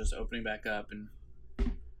things are just opening back up and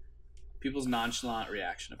people's nonchalant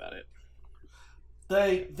reaction about it.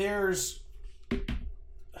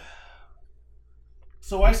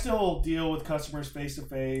 So I still deal with customers face to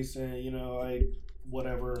face, and you know,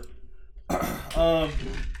 whatever.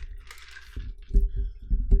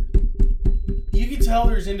 You can tell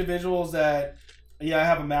there's individuals that, I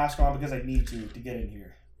have a mask on because I need to get in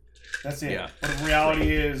here. That's it. Yeah. But the reality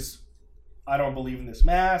is, I don't believe in this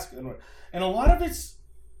mask, and a lot of it's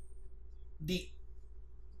I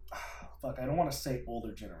don't want to say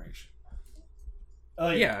older generation.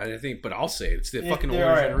 I think, but I'll say it. It's the fucking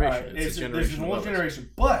older generation. It's a generation. There's an older generation,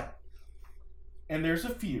 and there's a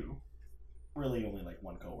few, really only like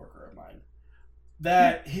one coworker of mine,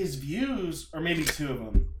 that his views, or maybe two of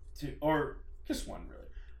them, or just one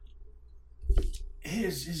really,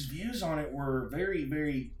 his views on it were very,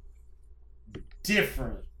 very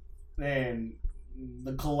different than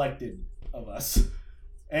the collected of us.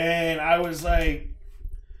 And I was like,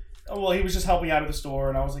 oh, well, he was just helping out at the store,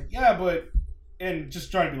 and I was like, yeah, but. And just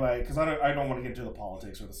trying to be like, because I don't want to get into the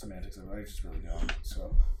politics or the semantics of it. I just really don't.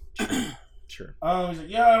 So, sure. He's like,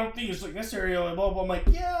 yeah, I don't think it's like necessary. Blah, blah, blah. I'm like,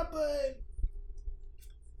 yeah, but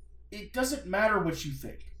it doesn't matter what you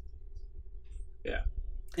think. Yeah.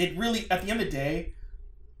 It really, at the end of the day,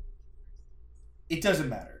 it doesn't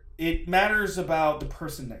matter. It matters about the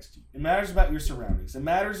person next to you. It matters about your surroundings. It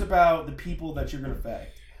matters about the people that you're going to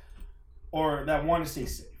affect or that want to stay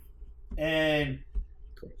safe. And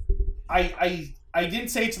I didn't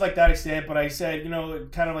say it to like that extent, but I said, you know,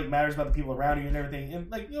 it kind of like matters about the people around you and everything.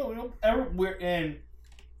 And like, we're in,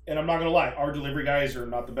 and I'm not gonna lie, our delivery guys are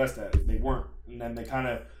not the best at it. They weren't, and then they kind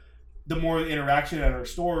of, the more interaction at our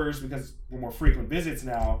stores because we're more frequent visits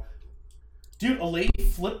now. Dude, a lady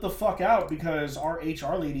flipped the fuck out because our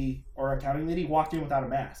HR lady or accounting lady walked in without a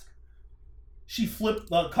mask. She flipped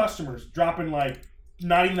the customers, dropping like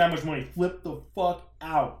not even that much money. Flipped the fuck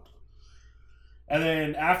out. And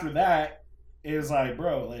then after that, it was like,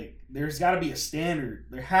 bro, like, there's got to be a standard.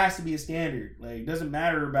 There has to be a standard. Like, it doesn't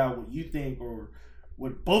matter about what you think or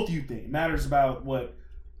what both you think. It matters about what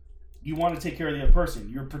you want to take care of the other person.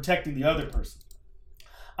 You're protecting the other person.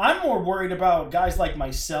 I'm more worried about guys like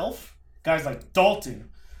myself, guys like Dalton,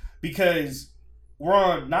 because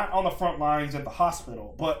we're not on the front lines at the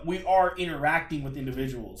hospital, but we are interacting with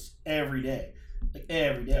individuals every day. Like,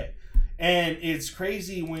 every day. And it's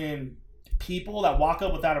crazy when people that walk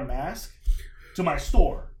up without a mask to my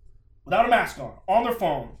store, without a mask on their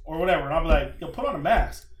phone or whatever, and I'll be like, yo, put on a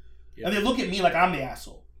mask. Yep. And they look at me like I'm the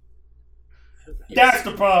asshole. Yes. That's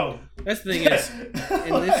the problem. That's the thing is,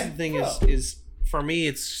 and this thing is for me,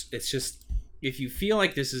 it's just, if you feel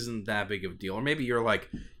like this isn't that big of a deal, or maybe you're like,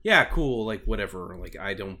 yeah, cool, like whatever, like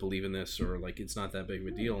I don't believe in this, or like it's not that big of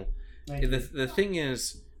a deal. The thing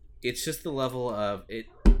is, it's just the level of it.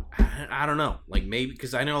 I don't know, like maybe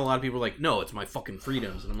because I know a lot of people are like, no, it's my fucking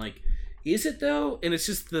freedoms, and I'm like, is it though? And it's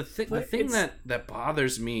just the thing that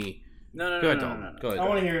bothers me. No. Go ahead, Dalton. Go ahead. I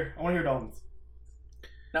want to hear Dalton's.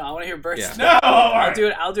 No, I want to hear Bert's. Yeah. No,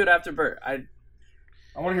 I'll do it after Bert. I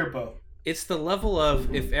want to hear both. It's the level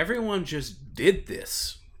of, if everyone just did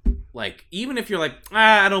this, like, even if you're like,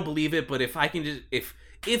 I don't believe it, but if I can just,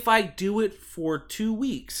 if I do it for 2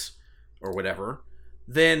 weeks or whatever,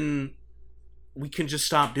 then we can just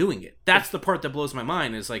stop doing it. That's the part that blows my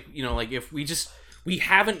mind, is like, you know, like if we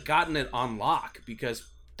haven't gotten it on lock because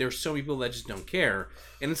there's so many people that just don't care.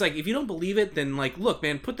 And it's like, if you don't believe it, then like, look,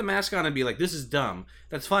 man, put the mask on and be like, this is dumb.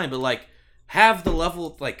 That's fine. But like, have the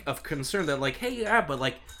level like of concern that like, hey, yeah, but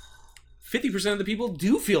like, 50% of the people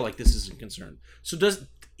do feel like this isn't concerned. So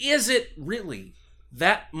is it really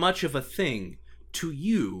that much of a thing to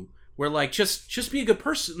you where like just be a good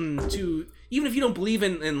person to, even if you don't believe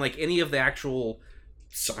in like any of the actual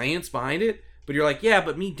science behind it, but you're like, yeah,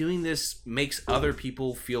 but me doing this makes other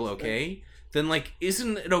people feel okay, then like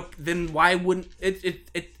isn't it okay, then why wouldn't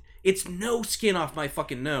it's no skin off my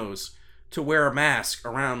fucking nose to wear a mask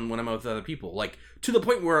around when I'm with other people, like to the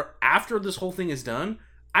point where after this whole thing is done,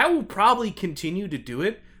 I will probably continue to do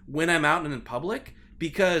it when I'm out and in public,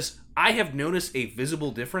 because I have noticed a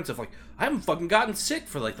visible difference of like, I haven't fucking gotten sick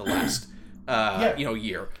for like the last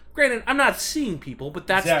year. Granted, I'm not seeing people, but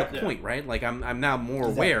that's the point, right? Like I'm now more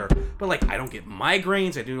aware, but like I don't get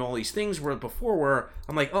migraines, I do all these things where before where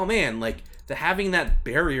I'm like, oh man, like having that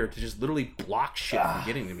barrier to just literally block shit from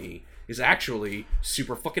getting to me is actually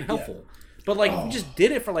super fucking helpful. But like if we just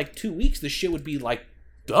did it for like 2 weeks, this shit would be like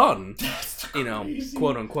done,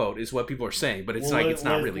 quote unquote, is what people are saying, but it's it's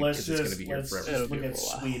not really, because it's going to be here forever. Let's look at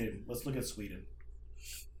Sweden. Let's look at Sweden.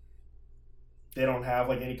 They don't have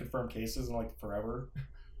like any confirmed cases in like forever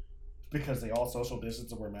because they all social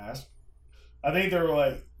distance and wear masks. I think they were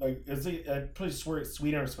like I probably swear it's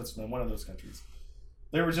Sweden or Switzerland, one of those countries.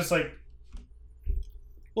 They were just like,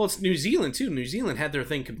 well, it's New Zealand too. New Zealand had their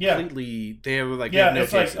thing completely. Yeah. They were like, yeah, no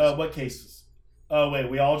it's cases. Like what cases? Oh wait,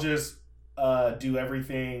 we all just do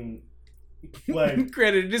everything like.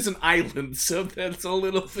 Granted, it is an island, so that's a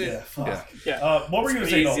little bit. Yeah, fuck. Yeah. What were you gonna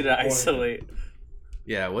say? Easy to isolate.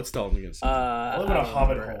 Yeah, what's Dalton gonna say? I live in a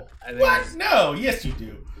hobbit hole. What? No, yes you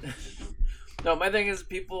do. No, my thing is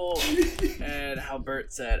people and how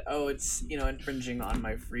Bert said, "Oh, it's infringing on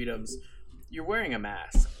my freedoms." You're wearing a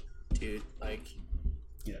mask, dude. Like,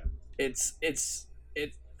 yeah, it's.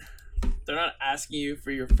 They're not asking you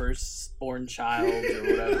for your firstborn child or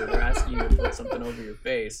whatever. They're asking you to put something over your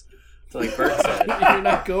face. So like Bert said, you're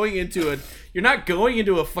not going into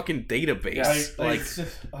a fucking database.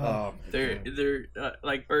 They're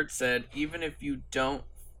like Bert said, even if you don't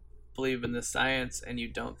believe in the science and you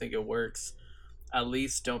don't think it works, at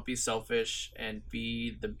least don't be selfish and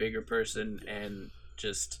be the bigger person and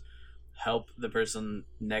just help the person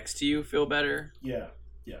next to you feel better. Yeah.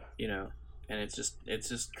 And it's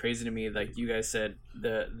just crazy to me, like you guys said,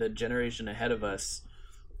 the generation ahead of us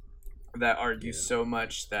that argue so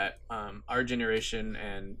much that our generation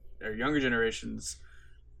and our younger generations,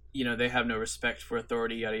 they have no respect for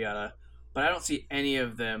authority, yada yada. But I don't see any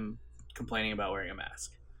of them complaining about wearing a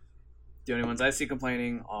mask. The only ones I see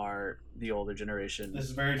complaining are the older generation. This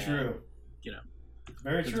is very true.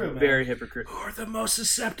 Very true, man. Very hypocritical. Who are the most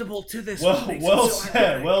susceptible to this? Well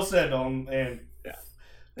said, Dalton. And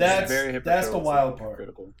that's the wild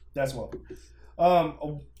part. That's wild.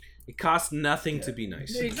 It costs nothing to be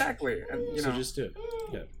nice. Yeah, exactly. So just do it.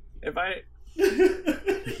 Yeah. If I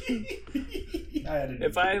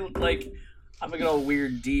like, I'm gonna get all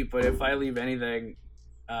weird deep, but if I leave anything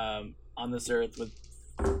on this earth with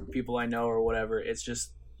people I know or whatever, it's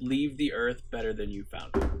just leave the earth better than you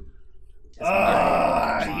found it. You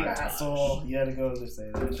asshole. You had to go just say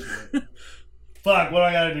that shit. Fuck, what do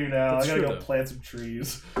I gotta do now? I gotta go plant some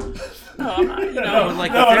trees. No, I'm not, I'm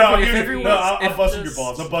busting your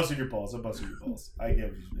balls. I get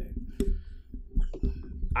what you mean.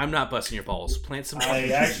 I'm not busting your balls. Plant some trees. I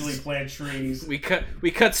actually plant trees. We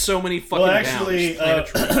cut so many fucking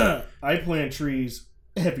down. I plant trees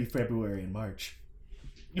every February and March.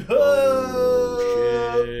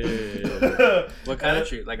 Oh shit. What kind of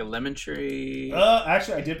tree? Like a lemon tree?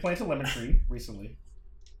 Actually I did plant a lemon tree recently.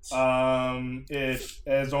 It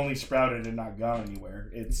has only sprouted and not gone anywhere.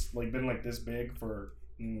 It's like been like this big for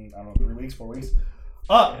I don't know, 3 weeks, 4 weeks.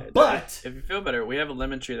 But if you feel better, we have a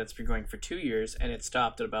lemon tree that's been growing for 2 years and it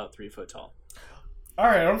stopped at about 3 foot tall. All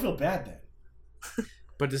right, I don't feel bad then.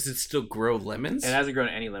 But does it still grow lemons? It hasn't grown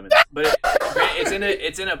any lemons, but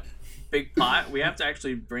it's in a big pot. We have to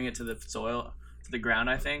actually bring it to the soil, to the ground,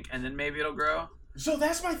 I think, and then maybe it'll grow. So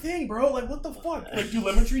that's my thing, bro. Like, what the fuck? Like, do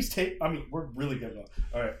lemon trees take? I mean, we're really good.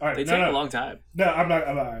 All right. They take a long time. No, I'm not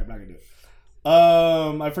gonna do it.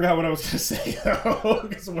 I forgot what I was gonna say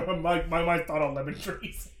because my mind thought on lemon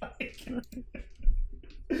trees.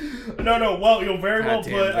 No. Well, you'll very well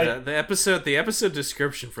put. The episode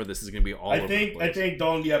description for this is gonna be all. I think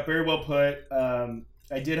Dalton. Yeah, very well put.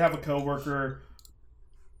 I did have a coworker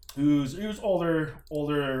he was older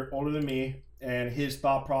than me. And his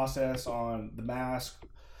thought process on the mask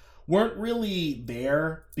weren't really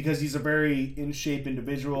there because he's a very in shape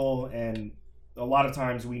individual, and a lot of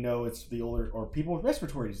times we know it's the older or people with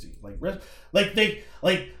respiratory disease, like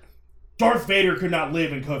Darth Vader could not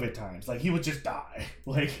live in COVID times, like he would just die.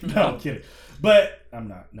 Like, no, I'm kidding, but I'm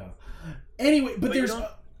not. No. Anyway, but there's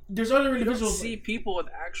there's other individuals. You don't see people with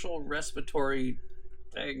actual respiratory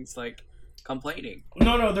things like complaining.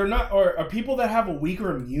 No, they're not. Or people that have a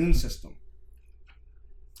weaker immune system.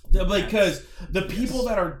 Because the people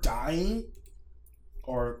that are dying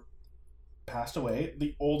or passed away,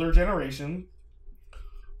 the older generation,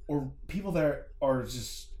 or people that are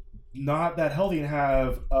just not that healthy and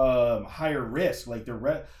have higher risk, like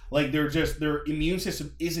they're just their immune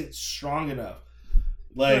system isn't strong enough.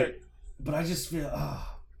 Right. But I just feel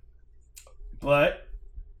but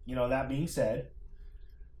that being said,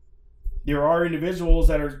 there are individuals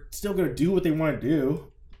that are still going to do what they want to do.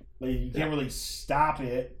 Like, you can't really stop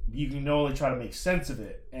it. You can only try to make sense of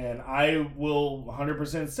it. And I will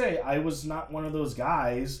 100% say I was not one of those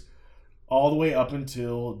guys all the way up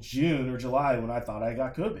until June or July when I thought I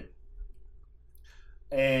got COVID.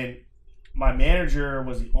 And my manager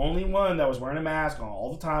was the only one that was wearing a mask on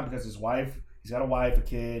all the time because he's got a wife, a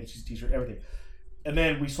kid, she's a teacher, everything. And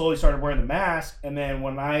then we slowly started wearing the mask. And then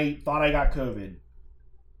when I thought I got COVID,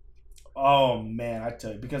 oh man, I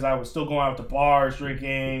tell you, because I was still going out to bars,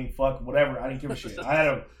 drinking, fuck, whatever. I didn't give a shit.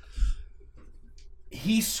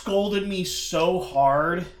 He scolded me so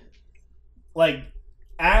hard, like,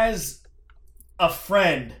 as a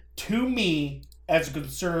friend to me, as a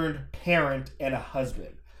concerned parent and a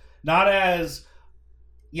husband. Not as,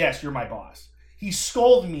 yes, you're my boss. He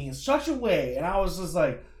scolded me in such a way, and I was just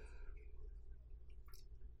like,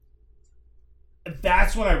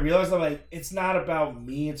 that's when I realized, I'm like, it's not about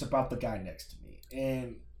me, it's about the guy next to me.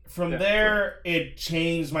 And from there, it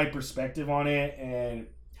changed my perspective on it, and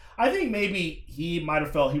I think maybe he might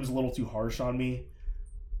have felt he was a little too harsh on me.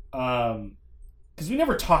 Because we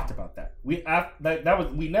never talked about that. We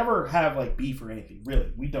never have like beef or anything,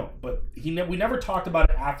 really. We don't. But we never talked about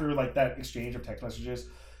it after like that exchange of text messages,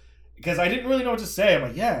 because I didn't really know what to say. I'm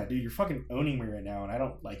like, yeah, dude, you're fucking owning me right now, and I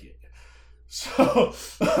don't like it. So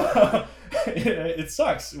it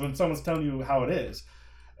sucks when someone's telling you how it is.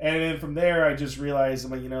 And then from there, I just realized,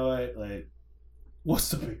 I'm like, you know what? Like,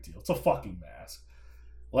 what's the big deal? It's a fucking mask.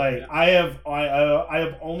 Like, I have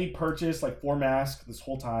only purchased like 4 masks this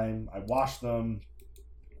whole time. I wash them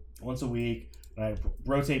once a week, and I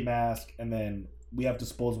rotate mask, and then we have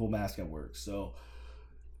disposable masks at work. So,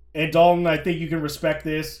 and Dalton, I think you can respect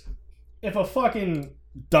this. If a fucking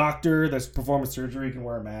doctor that's performing surgery can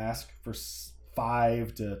wear a mask for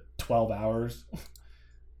 5 to 12 hours,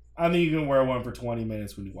 I think you can wear one for 20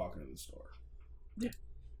 minutes when you walk into the store. Yeah.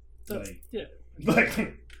 Like,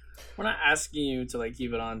 we're not asking you to like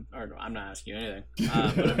keep it on, or no, I'm not asking you anything.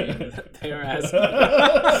 But I mean, they are asking.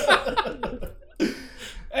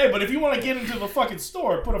 Hey, but if you want to get into the fucking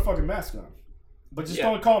store, put a fucking mask on. But just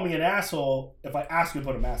don't call me an asshole if I ask you to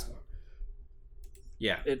put a mask on.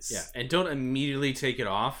 Yeah, and don't immediately take it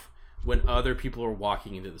off when other people are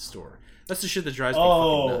walking into the store. That's the shit that drives me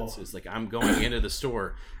fucking nuts. It's like, I'm going into the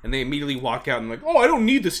store, and they immediately walk out and like, oh, I don't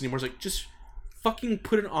need this anymore. It's like, just fucking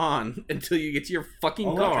put it on until you get to your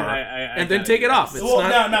fucking car, and then take it off. It's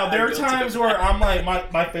now there are times where I'm like,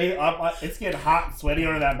 my face, it's getting hot and sweaty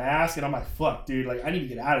under that mask, and I'm like, fuck, dude, like, I need to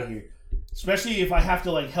get out of here. Especially if I have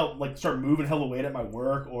to like help, like, start moving hella weight at my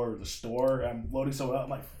work or the store. I'm loading someone up. I'm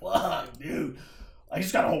like, fuck, dude, I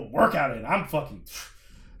just got a whole workout in. I'm fucking.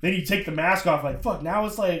 Then you take the mask off, like, fuck, now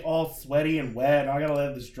it's like all sweaty and wet. Now I gotta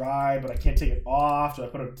let this dry, but I can't take it off, so I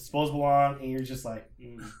put a disposable on, and you're just like,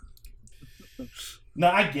 No,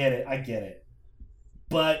 I get it.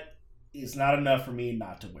 But it's not enough for me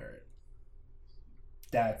not to wear it.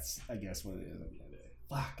 That's, I guess, what it is at the end of the day.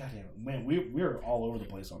 Fuck, goddamn it. Man, we're all over the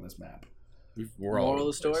place on this map. We're all over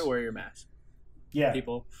the story, wear your mask. Yeah.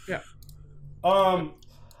 People. Yeah.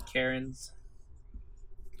 Karens.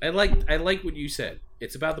 I like what you said.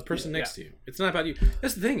 It's about the person next to you. It's not about you.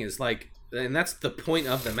 That's the thing is, like, and that's the point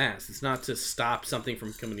of the mask. It's not to stop something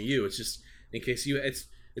from coming to you. It's just in case you.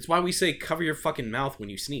 It's why we say cover your fucking mouth when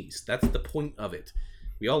you sneeze. That's the point of it.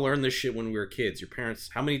 We all learned this shit when we were kids. Your parents.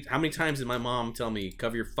 How many times did my mom tell me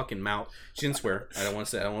cover your fucking mouth? She didn't swear. I don't want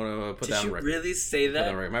to say. I don't want to put that on record. Did you really say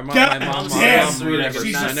that? Right. My mom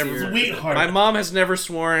has never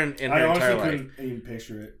sworn in her entire life. I honestly couldn't even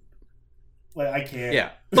picture it. Like, I can't. Yeah,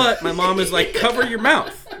 but my mom is like, cover your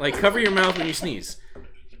mouth. Like, cover your mouth when you sneeze.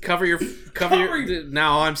 Cover your.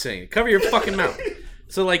 Now I'm saying it. Cover your fucking mouth.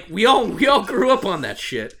 So like we all grew up on that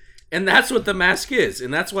shit, and that's what the mask is,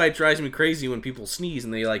 and that's why it drives me crazy when people sneeze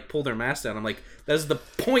and they like pull their mask down. I'm like, that's the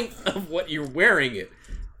point of what you're wearing it.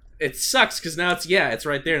 It sucks because now it's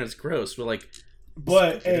right there and it's gross.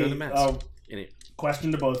 But hey,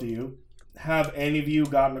 question to both of you: have any of you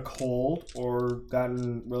gotten a cold or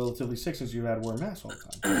gotten relatively sick since you had to wear a mask all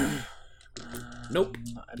the time? Nope,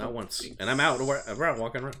 not once. And I'm out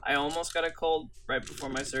walking around. I almost got a cold right before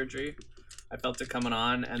my surgery. I felt it coming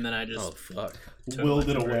on, and then I just willed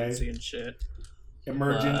it away and shit.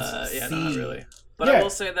 Emergency. Yeah, not really. But I will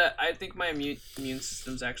say that I think my immune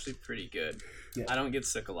system's actually pretty good. Yeah. I don't get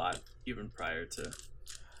sick a lot, even prior to,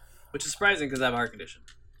 which is surprising because I have a heart condition.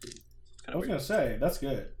 I was gonna say that's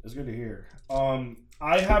good. It's good to hear.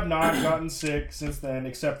 I have not gotten sick since then,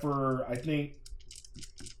 except for I think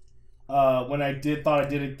when I thought I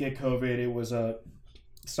did get COVID, it was a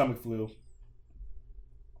stomach flu,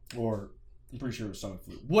 or I'm pretty sure it was stomach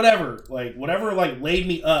flu. Whatever laid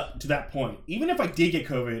me up to that point. Even if I did get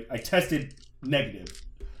COVID, I tested negative.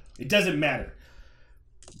 It doesn't matter.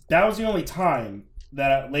 That was the only time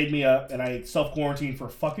that laid me up, and I self-quarantined for a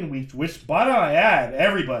fucking week, which, by the way, I add,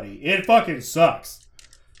 everybody, it fucking sucks.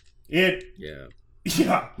 Yeah.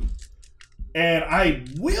 And I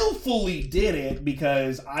willfully did it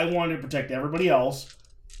because I wanted to protect everybody else,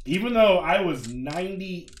 even though I was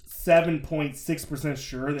 97.6%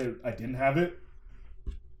 sure that I didn't have it.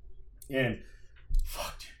 And,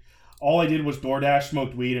 fuck, dude. All I did was DoorDash,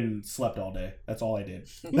 smoked weed, and slept all day. That's all I did.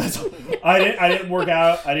 I didn't work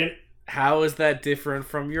out. How is that different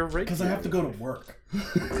from your regular? Because I have to go to work.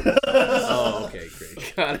 Oh, okay,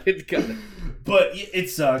 great. Got it. But it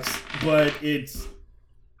sucks. But it's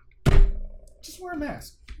just wear a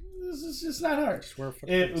mask. It's just not hard.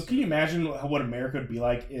 Can you imagine what America would be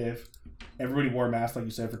like if everybody wore a mask, like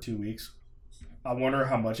you said, for 2 weeks? I wonder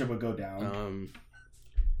how much it would go down.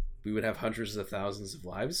 We would have hundreds of thousands of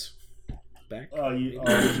lives back. You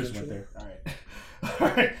just went there. All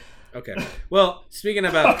right. Okay. Well, speaking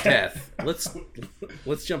about death, let's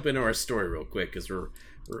jump into our story real quick because we're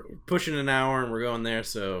pushing an hour and we're going there.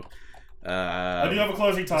 So I do have a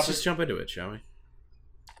closing topic. Let's just jump into it, shall we?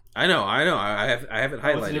 I know. I have it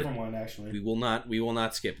highlighted. It's a different one, actually. We will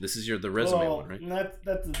not skip. This is the resume one, right?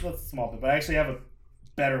 That's a small bit, but I actually have a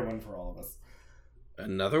better one for all of us.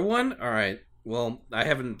 Another one? All right. Well, I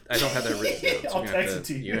don't have that written down. So I'll text it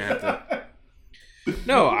to you. You're gonna have to.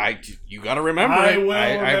 No, you gotta remember it.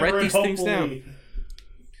 I write these things down.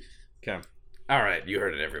 Okay. All right, you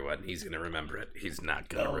heard it, everyone. He's gonna remember it. He's not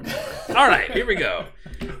gonna remember it. All right, here we go.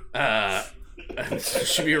 This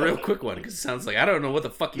should be a real quick one because it sounds like I don't know what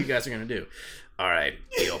the fuck you guys are gonna do. All right,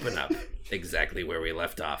 we open up exactly where we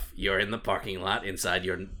left off. You're in the parking lot inside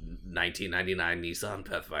your 1999 Nissan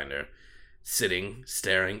Pathfinder,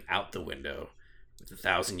 staring out the window with a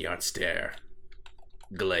 1,000-yard stare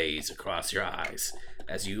glaze across your eyes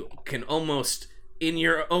as you can almost, in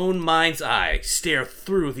your own mind's eye, stare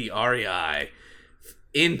through the REI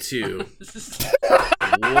into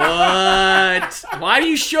what? Why do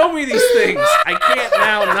you show me these things? I can't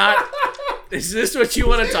now not. Is this what you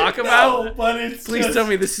want to talk about? No, but it's Please tell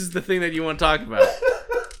me this is the thing that you want to talk about.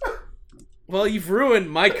 Well, you've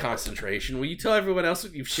ruined my concentration. Will you tell everyone else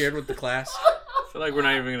what you've shared with the class? I feel like we're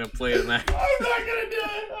not even going to play in that. I'm not going to do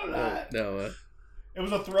it. I'm not. No. It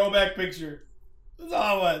was a throwback picture. That's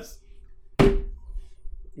all it was.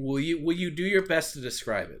 Will you do your best to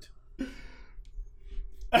describe it?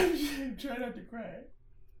 I'm trying not to cry.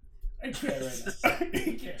 I can't right now.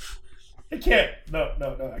 I can't. No,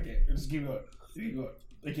 I can't. Just keep going.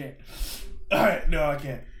 I can't. All right, no, I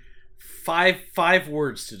can't. Five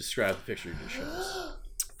words to describe the picture you just showed us.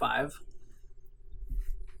 5.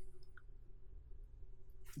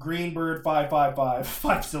 Greenbird 555.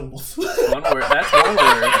 5 syllables. One word. That's one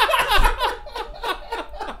word.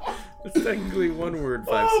 It's technically one word,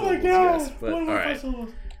 5 syllables. Oh my god! Yes, but all right,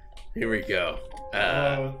 here we go.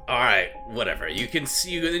 All right, whatever. You can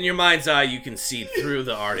see in your mind's eye. You can see through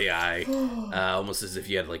the REI, almost as if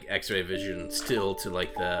you had like X-ray vision still to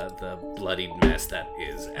like the bloodied mess that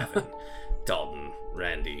is Evan, Dalton,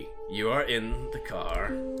 Randy. You are in the car.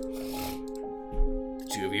 The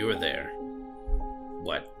 2 of you are there.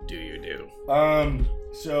 What do you do?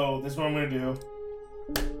 So this is what I'm gonna do.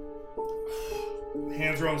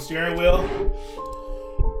 Hands are on the steering wheel.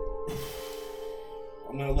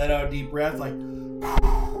 I'm gonna let out a deep breath, like.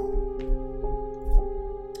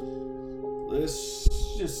 Let's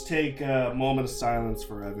just take a moment of silence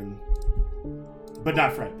for Evan, but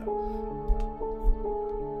not Frank though.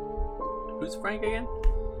 Who's Frank again?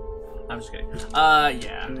 I'm just kidding.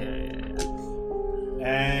 Yeah.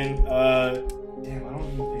 And damn, I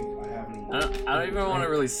don't even think I have any. I don't even want to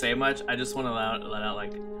really say much. I just want to let out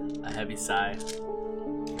like a heavy sigh.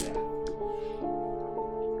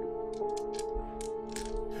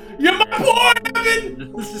 You're my boy,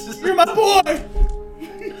 Evan! You're my boy!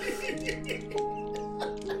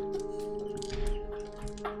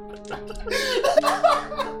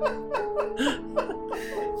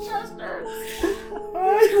 Chester! I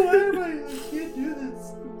can't do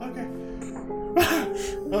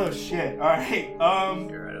right.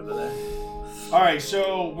 You're right over there. All right,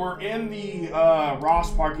 so we're in the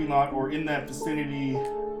Ross parking lot, or in that vicinity.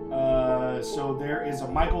 So there is a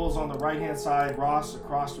Michael's on the right-hand side, Ross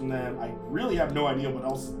across from them. I really have no idea what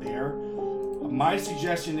else is there. My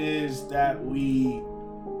suggestion is that we...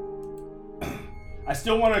 I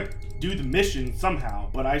still want to do the mission somehow,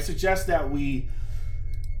 but I suggest that we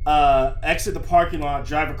exit the parking lot,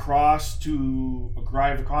 drive across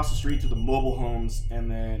the street to the mobile homes, and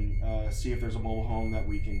then see if there's a mobile home that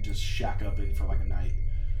we can just shack up in for like a night.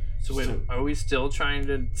 So wait, are we still trying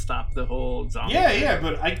to stop the whole zombie? Yeah,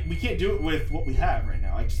 but we can't do it with what we have right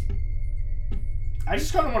now. I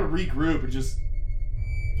just kind of want to regroup and just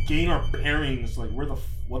gain our bearings. Like,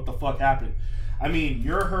 what the fuck happened? I mean,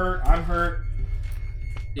 you're hurt, I'm hurt.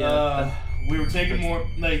 Yeah. We were taking more,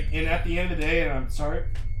 like, and at the end of the day, and I'm sorry,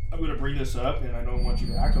 I'm gonna bring this up, and I don't want you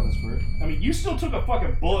to act on this for it. I mean, you still took a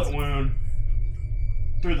fucking bullet wound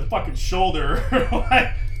through the fucking shoulder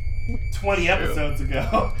like 20 episodes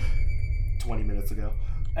ago. 20 minutes ago.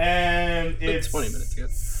 And it's 20 minutes ago.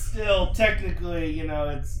 Still technically,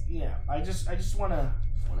 it's I just wanna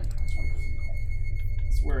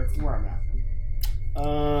it's where I'm at.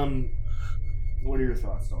 What are your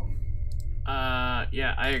thoughts, Dalton?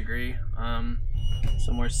 Yeah, I agree.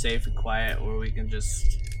 Somewhere safe and quiet where we can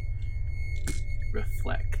just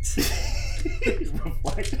reflect. Somewhere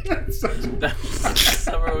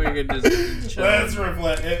we can just chill. Let's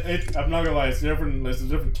reflect. I'm not gonna lie, it's different. It's a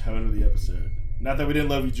different tone of the episode. Not that we didn't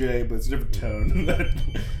love you, Jay, but it's a different tone that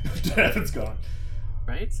Evan's gone.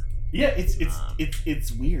 Right? Yeah,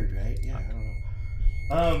 it's weird, right? Yeah, I don't know.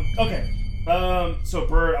 Okay. So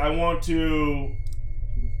Bert, I want to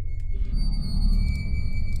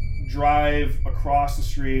drive across the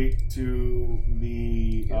street to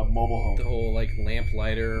the mobile home. The whole like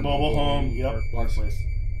lamplighter mobile home. Yep, park place.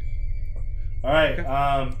 All right.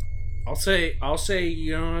 Okay. I'll say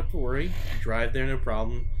you don't have to worry. Drive there, no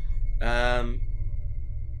problem.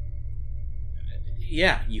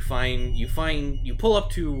 Yeah, you pull up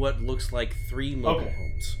to what looks like 3 mobile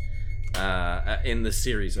homes in the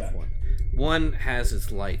series of one. One has its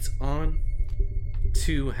lights on.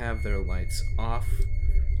 2 have their lights off.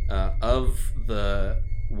 Of the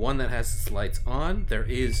one that has its lights on, there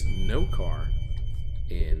is no car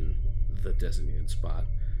in the designated spot.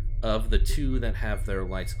 Of the 2 that have their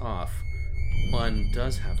lights off, one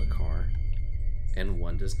does have a car, and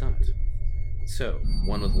one does not. So,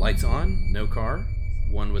 one with lights on, no car.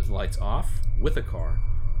 One with lights off, with a car.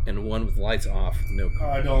 And one with lights off, no car.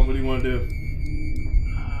 Alright, Dalton, what do you want to do?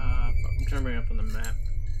 I'm trying to bring it up on the map.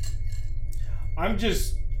 I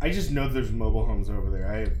just know there's mobile homes over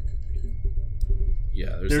there.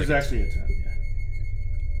 There's like actually a ton, yeah.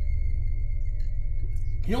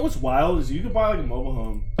 You know what's wild is you could buy like a mobile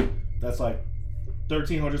home that's like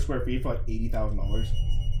 1,300 square feet for like $80,000,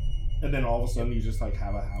 and then all of a sudden you just like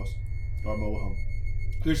have a house or a mobile home.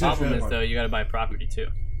 The problem is though, you got to buy property too.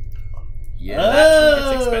 Yeah, that's when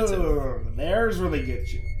it gets expensive. There's where they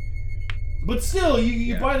get you. But still,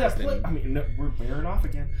 you buy that place. I mean, no, we're bearing off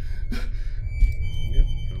again. Yep.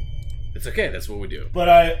 It's okay. That's what we do. But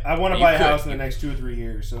I want to buy a house in the next 2 or 3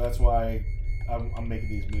 years, so that's why I'm making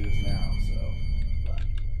these moves now. So,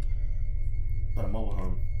 but a mobile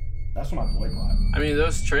home. That's what my boy bought. I mean,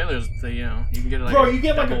 those trailers, you can get like you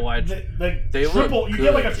get double wide. They triple. You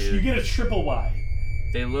get like you get a triple wide.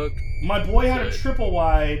 They look. My boy had a triple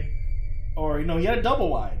wide, or he had a double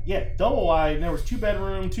wide. Yeah, double wide. And there was 2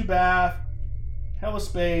 bedroom, 2 bath, hella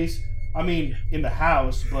space. I mean, in the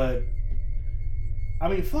house, but I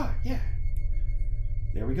mean, fuck yeah.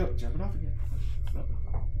 There we go, jumping off again.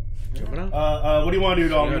 Jumping off. What do you want to do,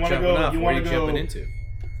 Dalton? You want to go? You want to go? Jumping into?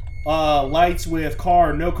 Lights with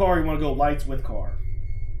car, no car. You want to go lights with car?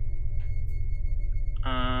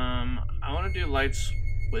 I want to do lights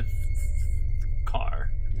with car.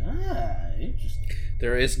 Interesting.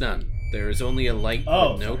 There is none. There is only a light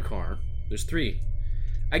with no car. There's 3.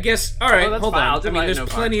 I guess. All right, hold on. I mean, there's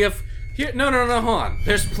plenty of here. No, hold on.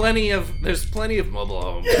 There's plenty of mobile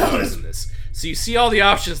homes in this. So you see all the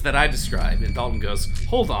options that I described, and Dalton goes,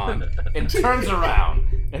 "Hold on," and turns around,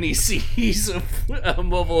 and he sees a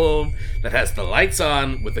mobile home that has the lights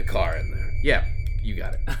on with the car in there. Yeah, you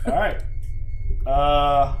got it. All right.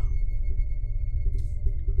 All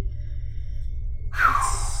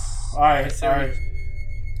right.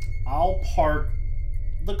 I'll park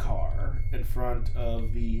the car in front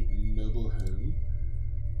of the mobile home,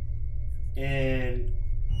 and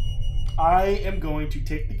I am going to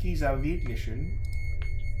take the keys out of the ignition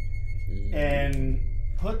and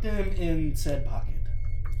put them in said pocket.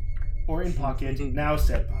 Or in pocket, now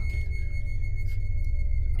said pocket.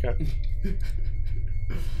 Okay.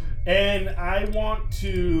 And I want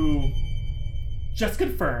to just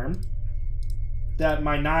confirm that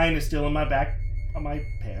my 9 is still in my back of my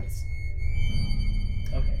pants.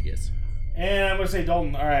 Okay. Yes. And I'm going to say,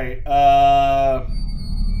 Dalton, all right,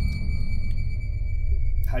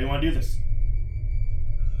 how you want to do this?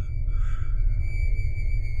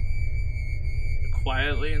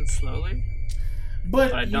 Quietly and slowly.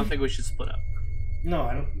 But I don't think we should split up. No,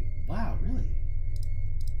 I don't. Wow, really?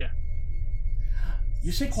 Yeah.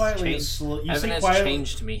 You say quietly and slowly. Evan has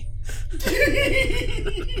changed me.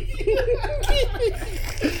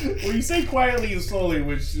 Well, you say quietly and slowly,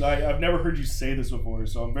 which I've never heard you say this before,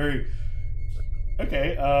 so I'm very...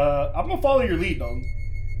 Okay, I'm gonna follow your lead, Dalton.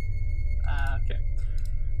 Okay.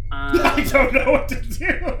 I don't know what to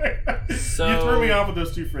do. So, you threw me off with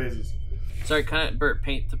those two phrases. Sorry, kind of, Bert,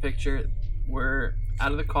 paint the picture. We're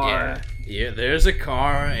out of the car. Yeah, there's a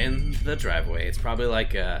car in the driveway. It's probably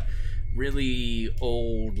like a really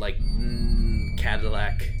old, like,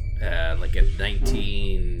 Cadillac, like a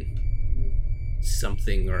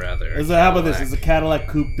 19-something or other. How about this? It's a Cadillac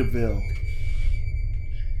Coupe de Ville.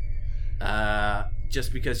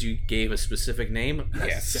 Just because you gave a specific name?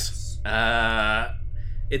 Yes.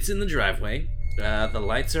 It's in the driveway. The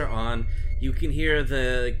lights are on. You can hear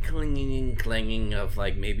the clanging of,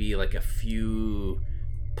 like, maybe, like, a few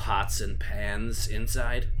pots and pans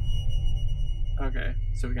inside. Okay,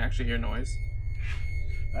 so we can actually hear noise.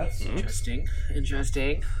 That's interesting.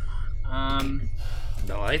 Interesting. The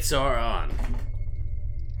lights are on.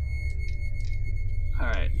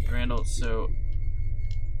 Alright, Randall, so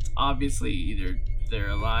obviously either they're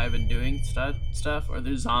alive and doing stuff, or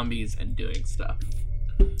they're zombies and doing stuff.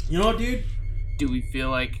 You know what, dude? Do we feel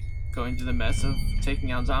like going through the mess of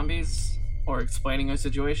taking out zombies, or explaining our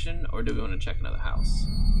situation, or do we want to check another house?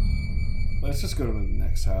 Let's just go to the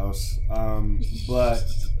next house. But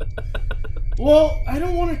well, I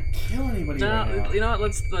don't want to kill anybody right now. You know what?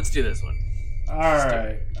 Let's do this one. All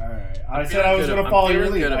right. I said I was going to follow your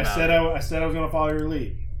lead. I said I was going to follow your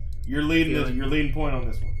lead. You're leading your leading point on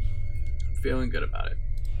this one. I'm feeling good about it.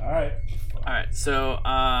 All right. So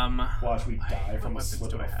watch me die from a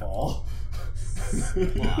slip and a fall.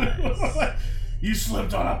 You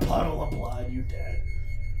slipped on a puddle of blood. You dead.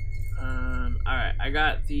 Alright, I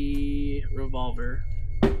got the revolver.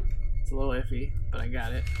 It's a little iffy, but I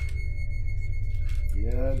got it.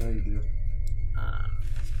 Yeah, I know you do.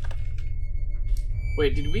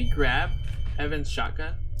 Wait, did we grab Evan's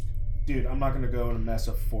shotgun? Dude, I'm not gonna go in a mess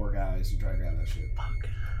of 4 guys to try to grab that shit. Fuck.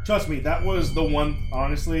 Trust me, that was the one.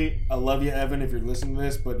 Honestly, I love you, Evan, if you're listening to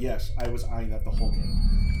this, but yes, I was eyeing that the whole game.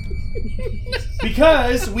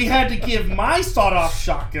 Because we had to give my sawed-off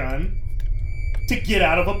shotgun to get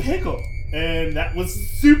out of a pickle. And that was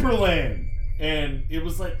super lame. And it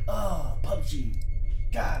was like, oh, PUBG.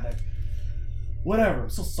 God, whatever. I'm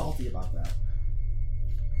so salty about that.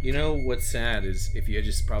 You know what's sad is if you had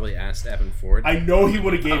just probably asked Evan Ford. I know he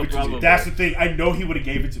would have gave it to me. That's the thing. I know he would have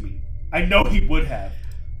gave it to me. I know he would have.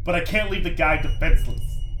 But I can't leave the guy defenseless.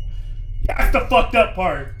 That's the fucked up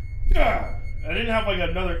part. I didn't have like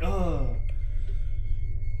another. I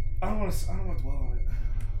don't want to dwell on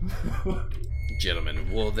it.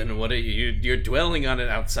 Gentlemen, well then what are you're dwelling on it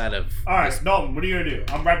outside of... Alright, Dalton, what are you going to do?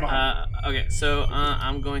 I'm right behind you. Okay, so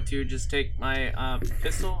I'm going to just take my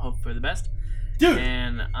pistol, hope for the best. Dude,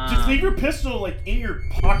 and just leave your pistol like in your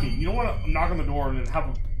pocket. You don't want to knock on the door and then have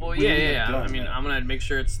a... Well, yeah. Gun, I mean, I'm going to make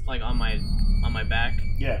sure it's like on my back.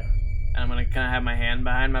 Yeah. And I'm going to kind of have my hand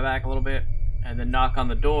behind my back a little bit and then knock on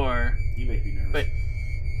the door. You make me nervous. But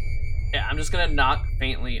yeah, I'm just going to knock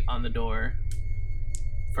faintly on the door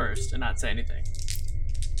first and not say anything.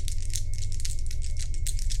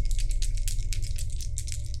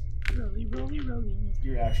 Rolly.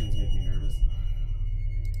 Your actions make me nervous.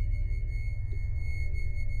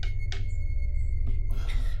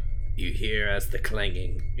 You hear as the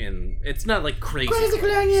clanging, and it's not like crazy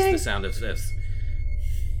clanging. It's the sound of this.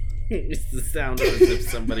 It's the sound of as if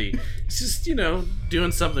somebody is just,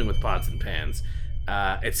 doing something with pots and pans.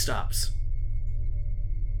 It stops.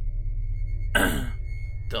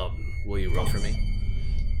 Dalton, will you roll for me?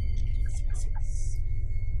 Yes.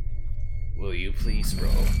 Will you please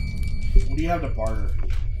roll? What do you have to barter?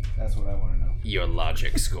 That's what I want to know. Your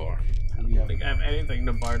logic score. I don't think I have anything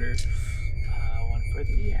to barter. One for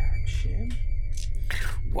the action.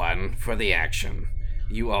 1 for the action.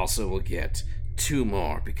 You also will get 2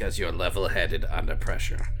 more because you're level-headed under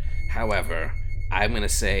pressure. However, I'm going to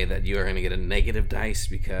say that you're going to get a negative dice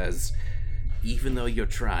because even though you're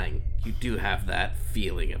trying, you do have that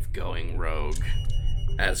feeling of going rogue,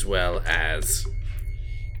 as well as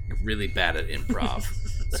you're really bad at improv.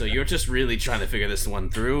 So you're just really trying to figure this one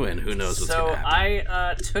through, and who knows what's going to happen. So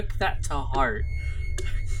I took that to heart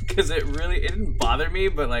because it didn't bother me,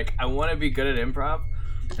 but like I want to be good at improv,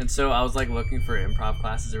 and so I was like looking for improv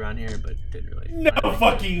classes around here, but didn't really. No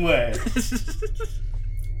fucking way.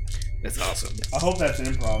 That's awesome. I hope that's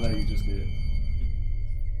improv that you just did.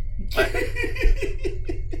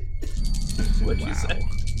 What'd you say?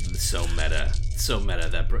 So meta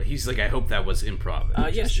that bro. He's like, I hope that was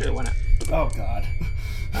improv. Yeah, sure, why not? Oh god.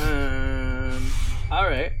 All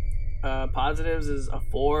right. Positives is a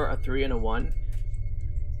 4, a 3, and a 1.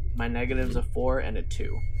 My negatives a 4 and a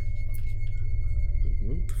 2.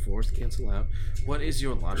 The 4s cancel out. What is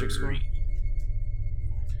your logic score?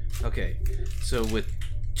 Okay, so with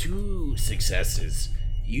 2 successes,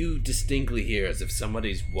 you distinctly hear as if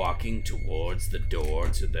somebody's walking towards the door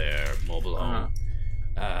to their mobile home.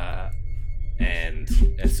 And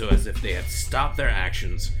so as if they have stopped their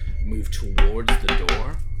actions, moved towards the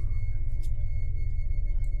door,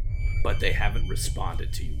 but they haven't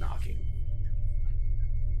responded to you knocking.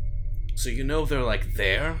 So you know they're like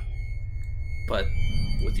there, but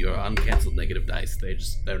with your uncanceled negative dice,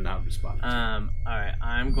 they're not responding. Alright,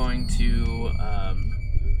 I'm going to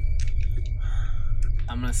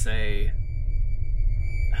I'm gonna say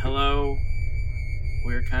hello.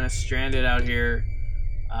 We're kind of stranded out here.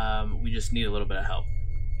 We just need a little bit of help.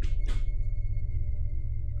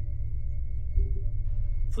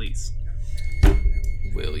 Please.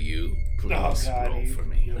 Will you please roll for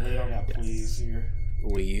me? You lay on that please here.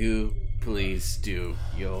 Will you please do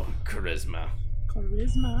your charisma?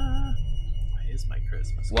 Charisma. Why is my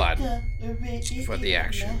charisma? What? For the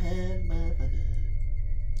action.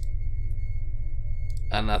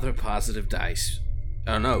 Another positive dice.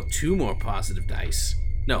 Oh no, 2 more positive dice.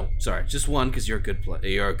 No, sorry, just 1 because you're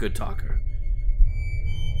a good talker.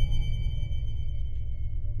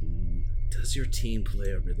 Does your team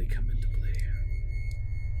player really come into play here?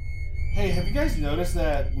 Hey, have you guys noticed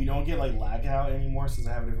that we don't get like lag out anymore since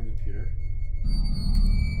I have a different computer?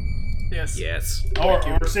 Yes.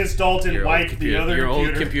 Or since Dalton wiped the other computer. Your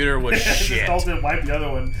old computer was shit. Since Dalton wiped the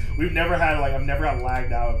other one, I've never got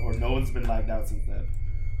lagged out, or no one's been lagged out since then.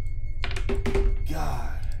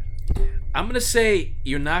 God. I'm going to say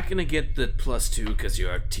you're not going to get the +2 because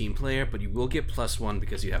you're a team player, but you will get +1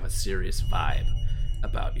 because you have a serious vibe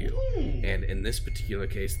about you. And in this particular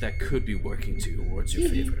case, that could be working towards your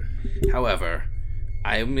favor. However,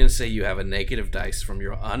 I'm going to say you have a negative dice from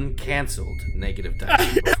your uncancelled negative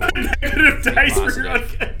dice. Negative dice for your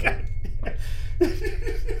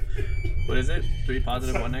What is it? 3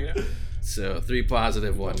 positive, 1 negative? So 3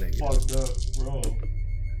 positive, 1 negative. Fucked up, bro.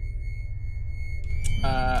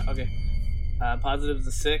 Okay. Positive's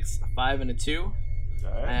a 6, a 5, and a 2.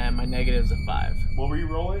 Right. And my negative's a 5. What were you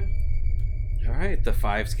rolling? Alright, the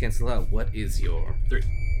 5s cancel out. What is your 3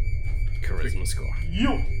 charisma score?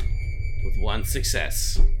 You. With 1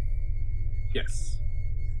 success. Yes.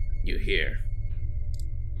 You hear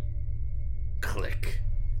click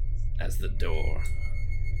as the door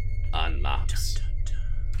unlocks.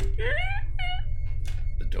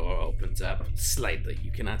 The door opens up slightly.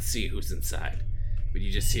 You cannot see who's inside, but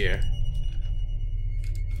you just hear,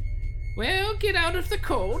 well, get out of the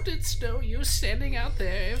cold. It's no use standing out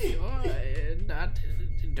there if you're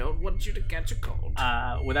don't want you to catch a cold.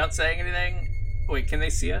 Without saying anything, wait, can they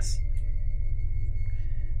see us?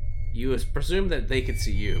 You presume that they could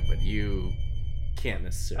see you, but you can't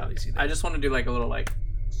necessarily see them. I just want to do like a little like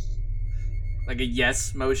a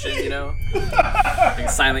yes motion, you know? Like a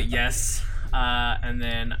silent yes. And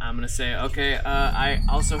then I'm gonna say, okay, I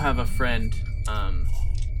also have a friend.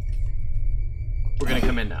 We're gonna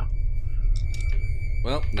come in now.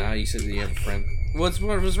 Well, now you said that you have a friend. Was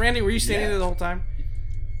Randy, were you standing there the whole time?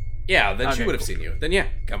 Yeah, then she would have seen you. Then yeah,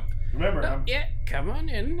 come. Remember, yeah, come on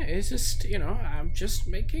in. It's just, I'm just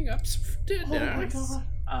making up some dinner. Oh my god.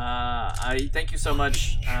 I thank you so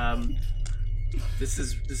much. This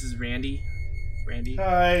is Randy. Randy.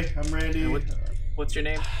 Hi, I'm Randy. What's your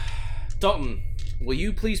name? Dalton. Will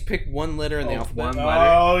you please pick 1 letter in the alphabet? 1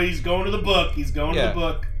 letter. Oh, he's going to the book. He's going to the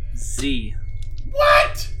book. Z.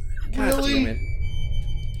 What? God Really? damn it.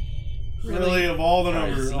 Really, of all the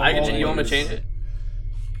numbers. You want me to change it?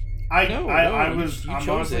 I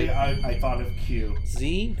chose it. I thought of Q.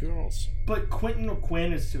 Z girls. But Quentin or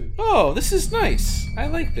Quinn is too. Oh, this is nice. I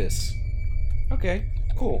like this. Okay,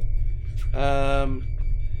 cool. All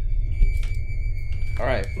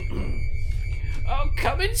right. Oh,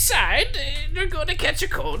 come inside. You're going to catch a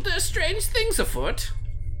cold. Strange things afoot.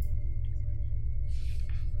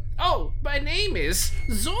 Oh, my name is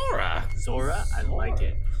Zora. Zora? I like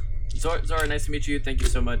it. Zora, nice to meet you. Thank you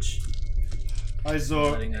so much. Hi,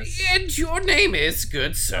 Zor. And your name is,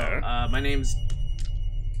 good sir? My name's...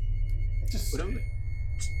 Just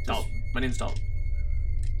Dalton. My name's Dalton.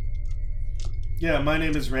 Yeah, my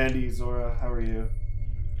name is Randy. Zora, how are you?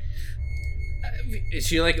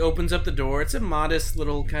 She like opens up the door. It's a modest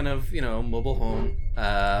little kind of mobile home,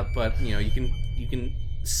 but you can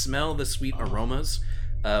smell the sweet aromas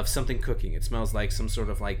of something cooking. It smells like some sort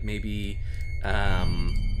of like maybe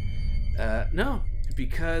no,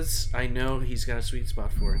 because I know he's got a sweet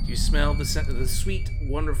spot for it. You smell the sweet,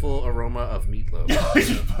 wonderful aroma of meatloaf.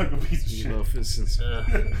 You fucking piece of Meatloaf shit. is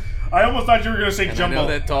I almost thought you were gonna say and jumbo. I know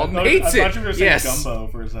that Dalton I hates thought you were gonna say Yes. gumbo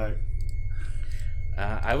for a sec.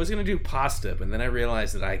 I was gonna do pasta, but then I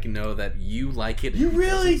realized that I can know that you like it. You and he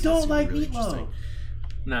really doesn't, so don't it's like really meatloaf. interesting.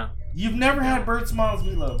 No. You've never had Bert Smiles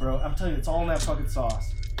meatloaf, bro. I'm telling you, it's all in that fucking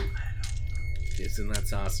sauce. It's in that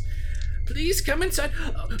sauce. Please come inside.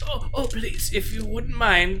 Oh, please, if you wouldn't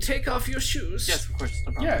mind, take off your shoes. Yes, of course.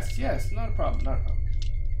 No problem. Yes, not a problem, not a problem.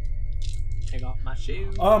 Take off my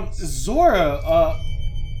shoes. Zora,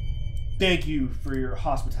 thank you for your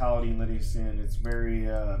hospitality and letting us in. It's very,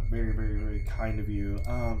 very, very, very kind of you.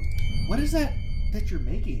 What is that you're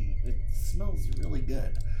making? It smells really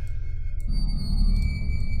good.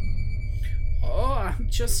 Oh, I'm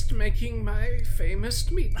just making my famous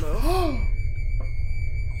meatloaf.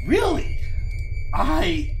 Really?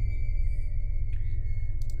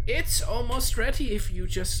 It's almost ready if you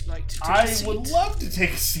just like to take a seat. I would love to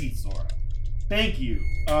take a seat, Zora. Thank you.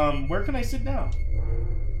 Where can I sit down?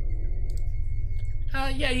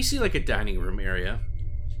 Yeah, you see like a dining room area.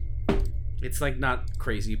 It's like not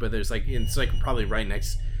crazy, but there's like it's like probably right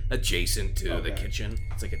next, adjacent to the kitchen.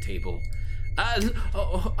 It's like a table.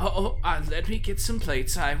 Let me get some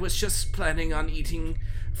plates. I was just planning on eating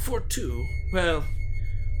for two. Well,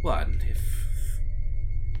 one if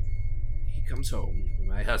he comes home.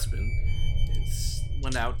 My husband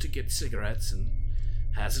went out to get cigarettes and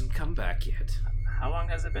hasn't come back yet. How long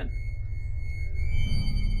has it been?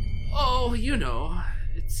 Oh,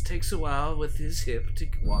 it takes a while with his hip to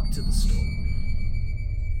walk to the store.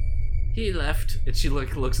 He left, and she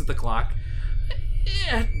looks at the clock.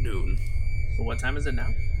 At noon. Well, what time is it now?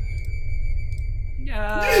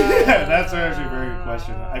 That's actually a very good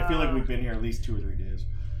question. I feel like we've been here at least 2 or 3 days.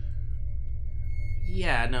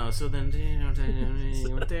 Yeah, no, so then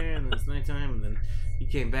you went there, and then it's nighttime, and then you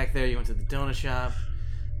came back there, you went to the donut shop.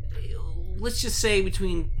 Let's just say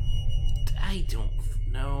between... I don't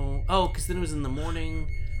know. Oh, because then it was in the morning,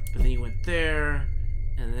 but then you went there,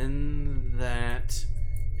 and then that,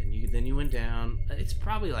 and then you went down. It's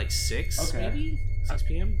probably like 6, maybe? 6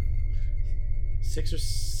 p.m.? 6 or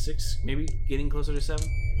 6, maybe getting closer to 7?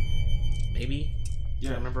 Maybe?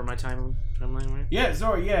 Yeah. Do I remember my timeline right? Yeah,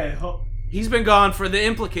 Zora, yeah. He's been gone for the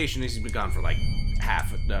implication is he's been gone for like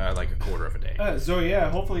like a quarter of a day. Zora, yeah,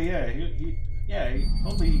 hopefully,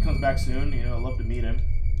 hopefully he comes back soon. I'd love to meet him.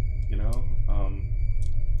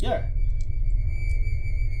 Yeah.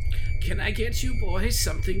 Can I get you boys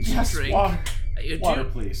something to drink? Water,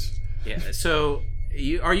 please. Yeah. So,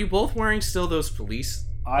 are you both wearing still those police?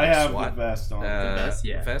 I have the vest on.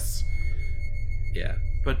 Vests. Yeah.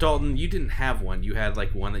 But Dalton, you didn't have one. You had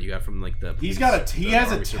like one that you got from like the. He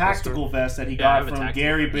has a tactical vest that he got from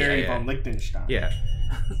Gary Barry von Liechtenstein. Yeah.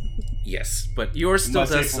 Yes, but yours still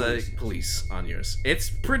does police on yours.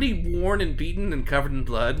 It's pretty worn and beaten and covered in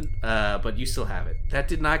blood, but you still have it. That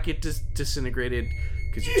did not get disintegrated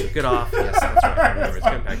because you took it off. Yes, that's right. I remember. It's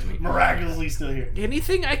coming back to me. Miraculously still here.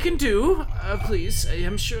 Anything I can do, please.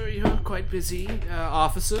 I'm sure you're quite busy,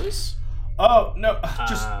 officers. Oh no,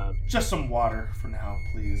 just some water for now,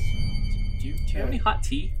 please. Do you have any hot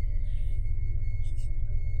tea?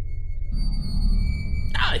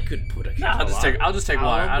 I could put a. I'll just take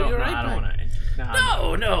water. I don't want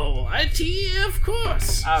to. No, tea, of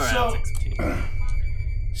course. All right, I'll take some tea.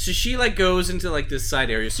 So she like goes into like this side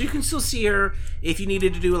area, so you can still see her. If you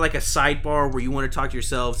needed to do like a sidebar where you want to talk to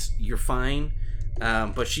yourselves, you're fine.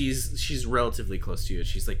 But she's relatively close to you.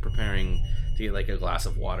 She's like preparing to get like a glass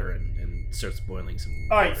of water and starts boiling some.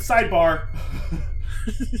 All right, sidebar.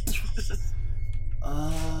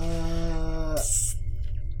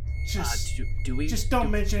 Just don't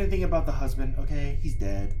mention anything about the husband, okay? He's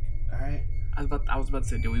dead. All right. I was about to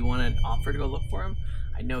say, do we want to offer to go look for him?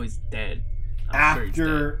 I know he's dead.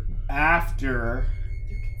 After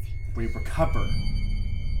we recover.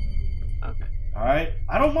 Okay. All right.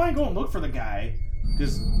 I don't mind going look for the guy,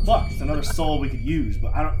 because fuck, it's another soul we could use.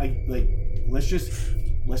 But let's just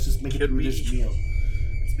make it through this meal.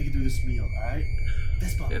 Let's make it through this meal. All right.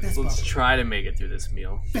 Let's try to make it through this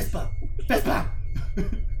meal. Fist bump. Fist bump.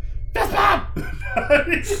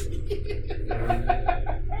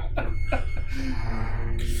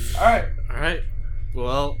 right.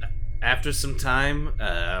 Well, after some time,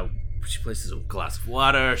 she places a glass of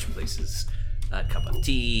water. She places a cup of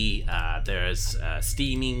tea. There's a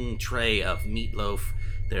steaming tray of meatloaf.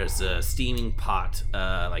 There's a steaming pot,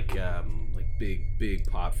 like big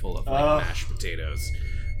pot full of mashed potatoes.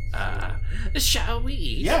 Shall we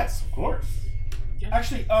eat? Yes, of course. Yeah.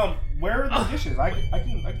 Actually, where are the dishes? I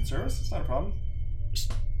can service. It's not a problem.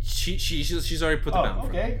 She's already put them down.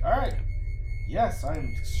 Okay, all right. Yes, I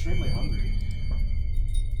am extremely hungry.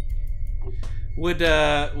 Would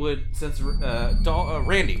since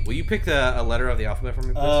Randy, will you pick a letter of the alphabet for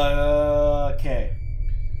me, please? K.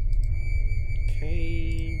 K, A,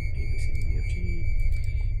 B, C, D, F, G.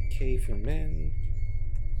 K for men.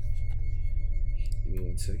 Give me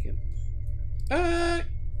 1 second.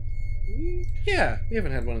 Yeah, we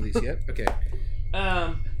haven't had one of these yet. Okay.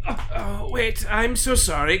 Wait, I'm so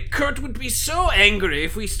sorry. Kurt would be so angry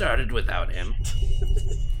if we started without him.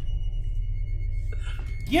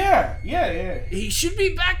 Yeah. He should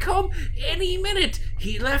be back home any minute.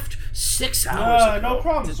 He left 6 hours ago. No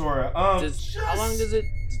problem, Zora. How long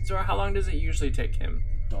does it usually take him,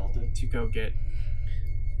 Dalton, to go get?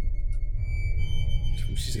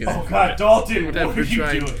 Oh God, Dalton! What are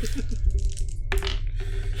you doing?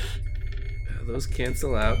 Those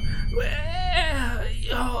cancel out.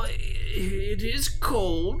 Well, it is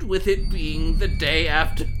cold with it being the day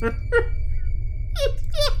after.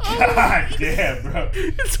 God damn, bro.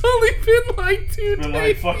 It's only been like 2 days. Been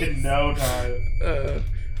like fucking no time.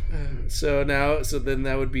 So then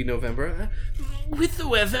that would be November. With the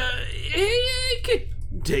weather, it could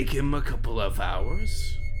take him a couple of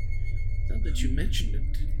hours. Now that you mentioned it,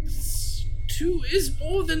 2 is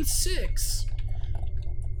more than 6.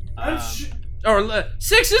 I'm sure. Or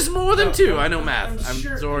 6 is more than 2. I know math.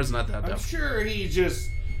 Sure, Zora's not that dumb. I'm sure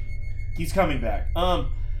he's coming back.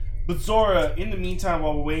 But Zora, in the meantime,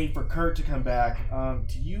 while we're waiting for Kurt to come back,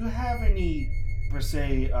 do you have any, per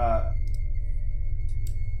se,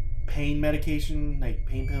 pain medication, like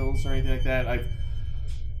pain pills or anything like that?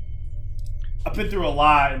 I've been through a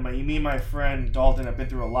lot, and me and my friend Dalton have been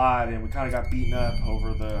through a lot, and we kind of got beaten up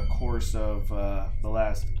over the course of the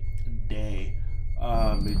last day.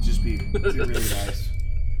 It'd just be really nice.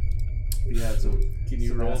 Yeah, so can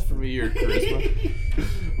you roll for me your charisma?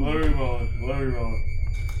 What are we rolling?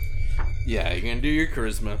 Yeah, you're gonna do your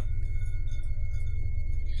charisma.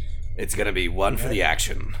 It's gonna be 1 for the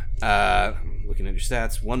action. Looking at your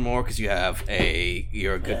stats, 1 more because you're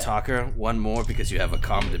a good talker, 1 more because you have a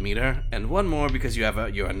calm demeanor, and 1 more because you're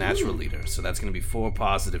a natural leader. So that's gonna be 4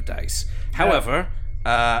 positive dice. However,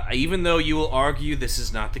 even though you will argue this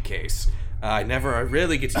is not the case, I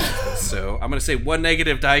rarely get to use this, so I'm gonna say 1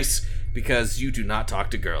 negative dice because you do not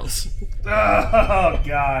talk to girls. Oh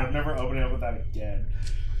God, I'm never opening up with that again.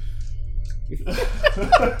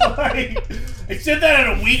 I said that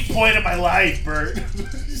at a weak point in my life, Bert.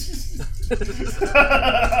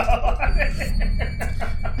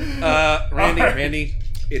 Randy,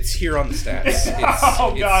 it's here on the stats.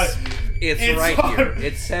 It's right here.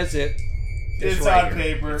 It says it. It's right on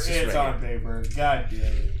paper. It's on paper. God damn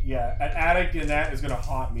it. Yeah, an addict in that is gonna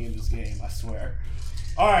haunt me in this game, I swear.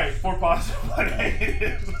 Alright, 4 positive, 1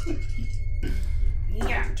 negative.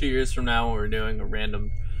 Yeah. 2 years from now when we're doing a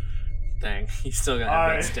random thing, he's still gonna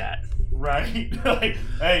have that stat. Right? Like,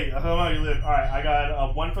 hey, how long you live? Alright, I got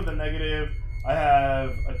a 1 for the negative. I have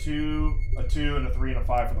a 2, and a 3, and a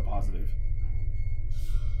 5 for the positive.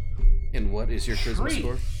 And what is your charisma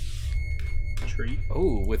score? Treat.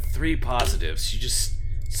 Oh, with 3 positives, she just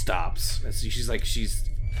stops. She's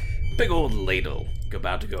big old ladle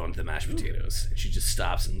about to go into the mashed potatoes, and she just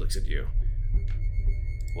stops and looks at you.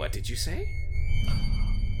 What did you say?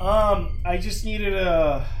 I just needed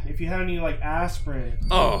if you have any, like, aspirin.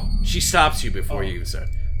 Oh, she stops you before you even start.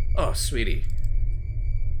 Oh, sweetie.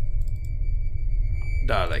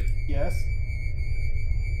 Darling. Yes?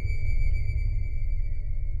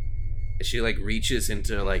 She, like, reaches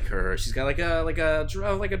into, like, she's got, like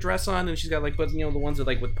a dress on, and she's got, like, but, you know, the ones that,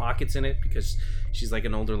 like, with pockets in it, because she's, like,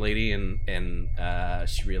 an older lady, and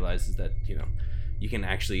she realizes that, you know, you can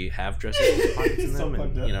actually have dresses with pockets in them,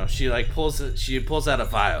 and, you know, she pulls out a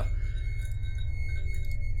vial.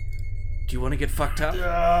 Do you want to get fucked up?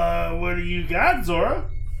 What do you got, Zora?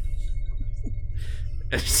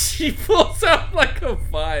 And she pulls out, like, a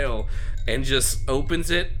vial, and just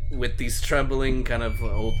opens it with these trembling kind of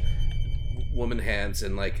old woman hands,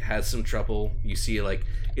 and, like, has some trouble. You see, like,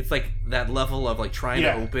 it's like that level of, like, trying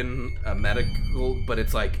to open a medical, but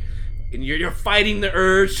it's like, and you're fighting the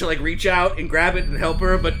urge to, like, reach out and grab it and help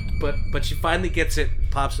her, but she finally gets it,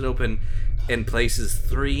 pops it open, and places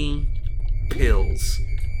 3 pills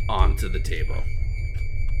onto the table.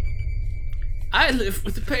 I live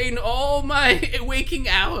with pain all my waking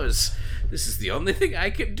hours. This is the only thing I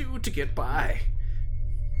can do to get by.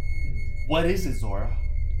 What is it, Zora?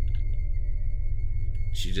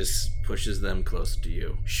 She just pushes them closer to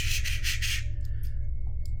you. Shh.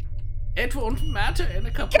 It won't matter in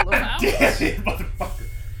a couple of hours. Damn it, motherfucker.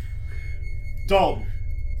 Dalton.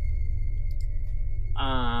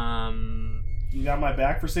 You got my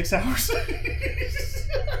back for 6 hours?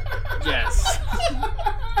 Yes.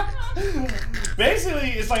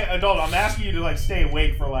 Basically, it's like, adult, I'm asking you to like stay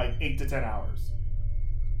awake for like 8 to 10 hours.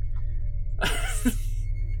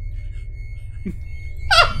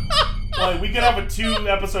 Like, we could have a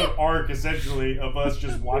 2-episode arc, essentially, of us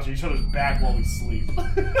just watching each other's back while we sleep.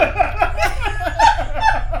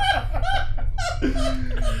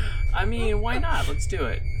 I mean, why not? Let's do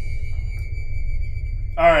it.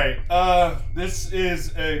 Alright, this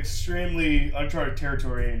is extremely uncharted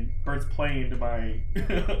territory, and Bert's playing into my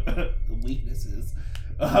weaknesses.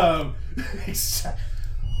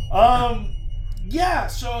 Yeah,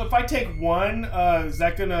 so if I take one, is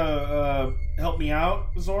that gonna help me out,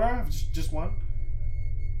 Zora? Just one?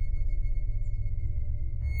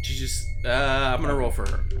 She just, I'm gonna roll for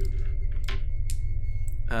her.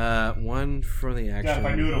 One for the action. Yeah, if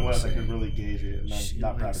I knew what it was, I could really gauge it, and I'm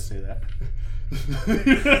not proud to say that.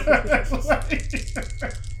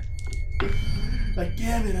 Like,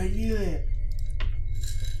 damn it, I knew it.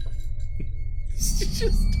 She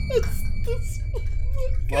just does this.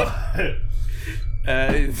 What?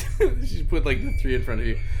 She put like the 3 in front of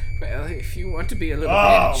you. Well, if you want to be a little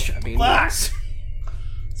bitch, I mean,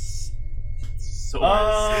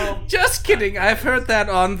 just kidding. I've heard that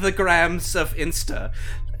on the grams of Insta.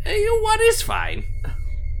 What is fine?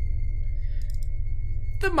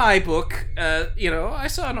 My book, I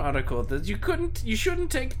saw an article that you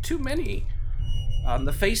shouldn't take too many on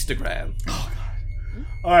the Faceagram. Oh, God.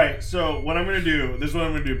 Alright, so what I'm gonna do, this is what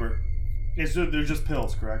I'm gonna do, Bert. They're just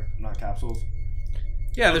pills, correct? Not capsules?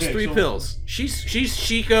 Yeah, there's 3 pills.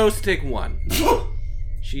 She goes to take 1.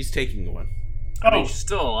 She's taking 1. I mean, she's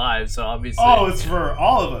still alive, so obviously. Oh, it's for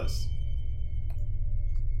all of us.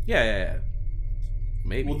 Yeah.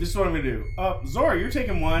 Maybe. Well, this is what I'm gonna do. Zora, you're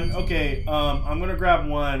taking 1. Okay, I'm gonna grab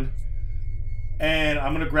 1, and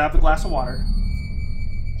I'm gonna grab the glass of water,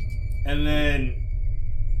 and then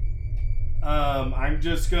I'm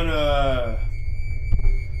just gonna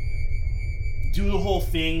do the whole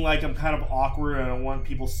thing like I'm kind of awkward and I don't want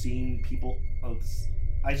people seeing people.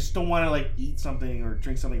 I just don't want to like eat something or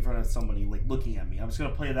drink something in front of somebody like looking at me. I'm just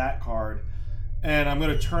gonna play that card, and I'm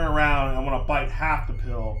gonna turn around and I'm gonna bite half the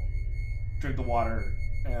pill, drink the water,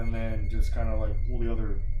 and then just kind of like hold the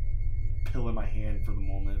other pill in my hand for the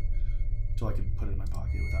moment until I can put it in my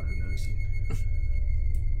pocket without her noticing.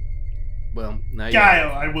 Well, now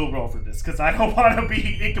I will roll for this because I don't want to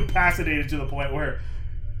be incapacitated to the point where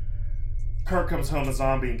Kirk comes home a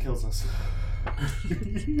zombie and kills us.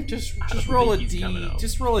 just roll a D.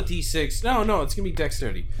 Just roll a D6. No, it's gonna be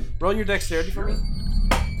dexterity. Roll your dexterity for me.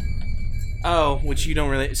 Oh, which you don't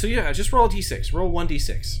really. So yeah, just roll a D6. Roll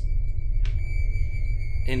 1d6,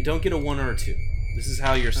 and don't get a 1 or a 2. This is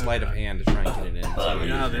how your sleight of hand to try and get it in. So you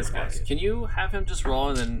know how this goes. Can you have him just roll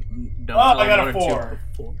and then don't? I got a 4.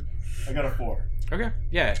 I got a 4. Okay,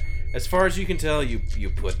 yeah. As far as you can tell, you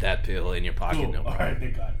put that pill in your pocket. Cool. No problem. All right,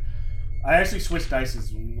 thank God. I actually switched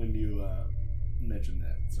dices when you mentioned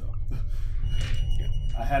that, so yeah.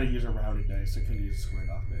 I had to use a rounded dice. I couldn't use a squared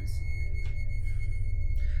off dice.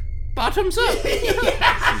 Bottoms up.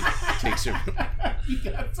 Yeah. She takes her. You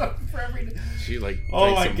got something for every. She like.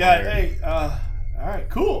 Oh my God! Water. Hey, all right,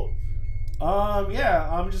 cool. Yeah,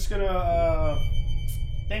 I'm just gonna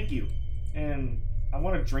thank you, and I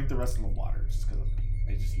want to drink the rest of the water just because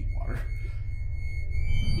I just eat water.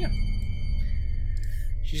 Yeah.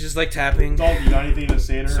 She's just like tapping. Dalton, you got anything to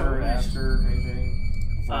say to her or ask her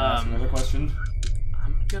anything? Before I ask another question?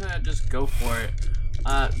 I'm gonna just go for it.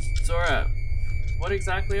 Zora, what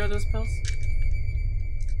exactly are those pills?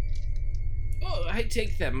 Oh, I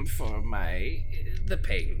take them for the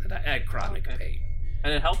pain that I chronic pain.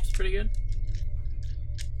 And it helps pretty good?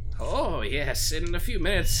 Oh, yes. In a few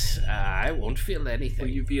minutes, I won't feel anything.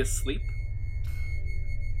 Will you be asleep?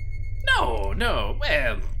 No.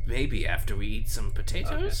 Well, maybe after we eat some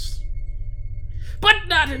potatoes. Okay. But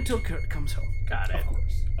not until Kurt comes home. Got it. Of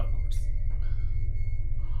course.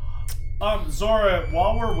 Zora,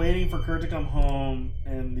 while we're waiting for Kurt to come home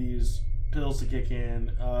and these pills to kick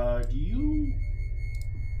in, do you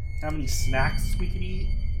have any snacks we could eat?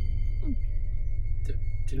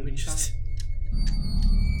 Didn't we just...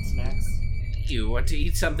 Snacks? You want to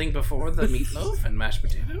eat something before the meatloaf and mashed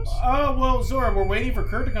potatoes? Well, Zora, we're waiting for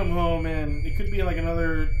Kurt to come home, and it could be like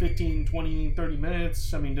another 15, 20, 30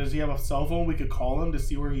 minutes. I mean, does he have a cell phone? We could call him to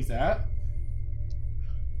see where he's at.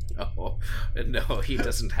 Oh, no, he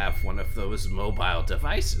doesn't have one of those mobile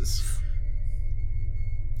devices.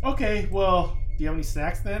 Okay, well, do you have any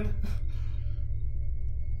snacks then?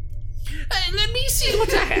 Let me see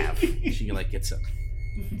what I have. She gets up.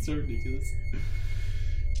 It's so ridiculous.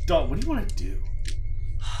 Dog, what do you want to do?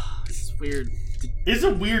 This is weird. It's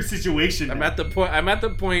a weird situation. I'm at the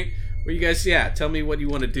point where you guys, tell me what you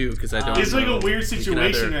want to do, because I don't. It's know. like a weird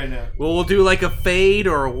situation right now. Well, we'll do like a fade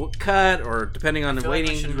or a cut, or depending on the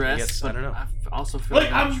waiting. Like we should rest, I don't know. I also feel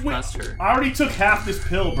like I should trust her. I already took half this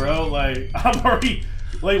pill, bro. Like, I'm already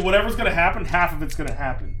whatever's gonna happen, half of it's gonna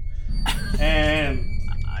happen. And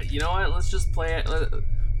you know what? Let's just play it.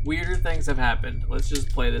 Weirder things have happened. Let's just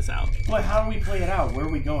play this out. But how do we play it out? Where are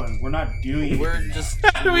we going? We're not doing. We're just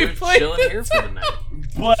we're chilling here for the night.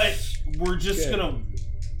 But we're just gonna.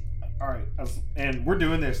 All right, and we're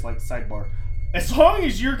doing this like sidebar. As long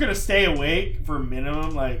as you're gonna stay awake for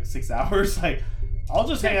minimum 6 hours, I'll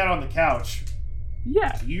just hang out on the couch.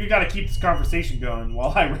 Yeah. You gotta keep this conversation going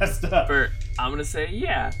while I rest up. Bert, I'm gonna say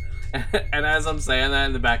yeah. And as I'm saying that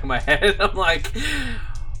in the back of my head, I'm like,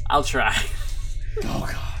 I'll try. Oh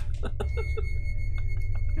god.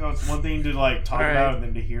 It's one thing to talk about and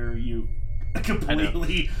then to hear you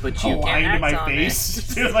completely align to my face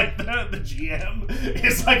to the GM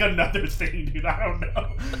is another thing, dude. I don't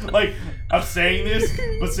know. I'm saying this,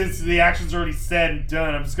 but since the action's already said and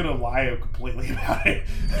done, I'm just gonna lie completely about it.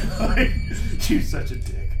 You're such a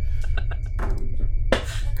dick.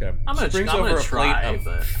 Okay. I'm gonna try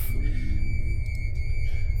of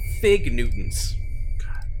Fig Newtons.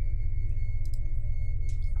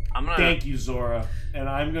 Thank you, Zora. And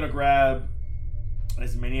I'm gonna grab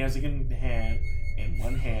as many as I can in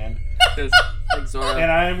one hand. Like Zora. And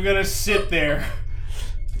I'm gonna sit there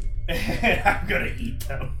and I'm gonna eat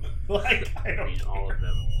them. I don't eat all of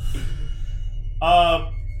them.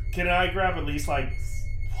 Can I grab at least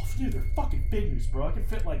dude, they're fucking Fig Newts, bro. I can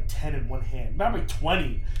fit 10 in one hand. Maybe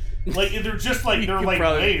 20. They're just they're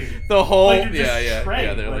layered. The whole they're just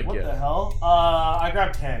straight. They're what the hell? I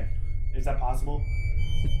grabbed 10. Is that possible?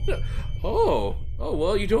 Oh,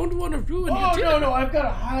 well, you don't want to ruin your dinner. No, I've got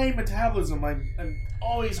a high metabolism. I'm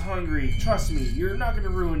always hungry. Trust me, you're not going to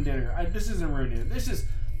ruin dinner. This isn't ruin dinner. This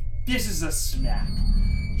is a snack.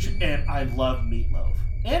 And I love meatloaf.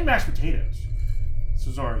 And mashed potatoes.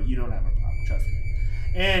 So, Zora, you don't have a problem. Trust me.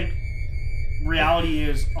 And reality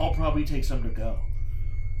is, I'll probably take some to go.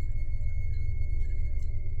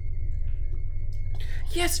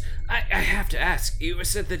 Yes, I have to ask. You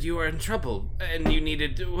said that you were in trouble, and you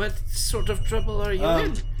needed... What sort of trouble are you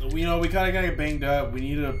in? We kind of got to get banged up. We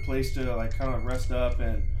needed a place to, kind of rest up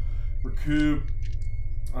and recoup.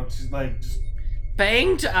 Just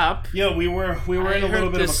Banged up? Yeah, we were in a little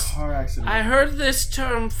bit of a car accident. I heard this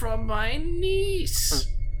term from my niece.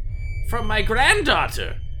 From my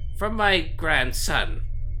granddaughter. From my grandson.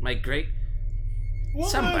 My great...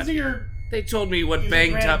 Somebody. They told me what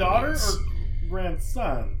banged up means. Or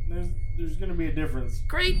grandson? There's gonna be a difference.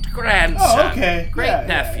 Great grandson. Oh, okay. Great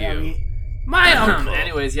nephew. My uncle.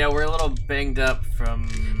 Anyways, we're a little banged up from...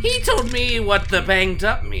 He told me what the banged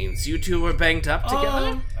up means. You two were banged up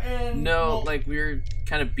together? No, we were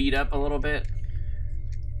kind of beat up a little bit.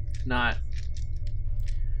 Not...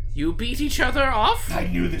 You beat each other off? I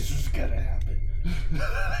knew this was gonna happen.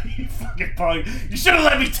 You fucking punk. You should have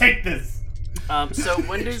let me take this. So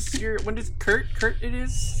when does Kurt it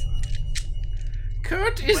is?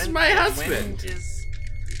 Kurt is my husband.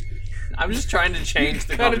 I'm just trying to change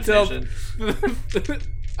the conversation.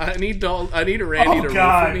 I need Randy to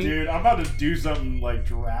roll for me. Dude, I'm about to do something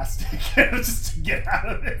drastic just to get out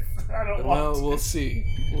of this. I don't want to. We'll see.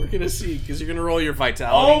 We're gonna see because you're gonna roll your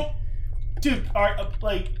vitality. Oh, dude,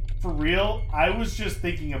 for real? I was just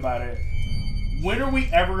thinking about it. When are we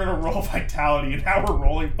ever gonna roll vitality? And now we're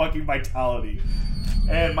rolling fucking vitality,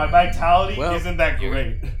 and my vitality isn't that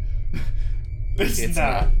great. It's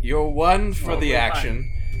not. You're one for the action.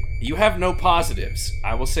 Fine. You have no positives.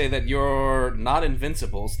 I will say that you're not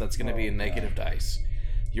invincible, so that's going to be a negative dice.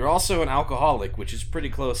 You're also an alcoholic, which is pretty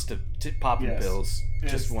close to popping pills.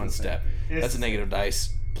 Just one step. That's a negative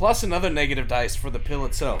dice. Plus another negative dice for the pill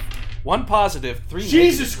itself. One positive, 3 negatives.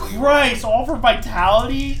 Jesus Christ! All for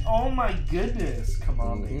vitality? Oh my goodness. Come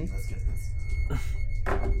on, baby. Let's get this.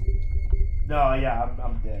 No, yeah,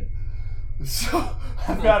 I'm dead. So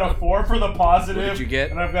I've got a 4 for the positive. What did you get?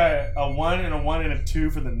 And I've got a 1 and a 1 and a 2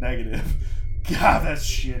 for the negative. God, that's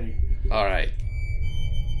shitty. All right.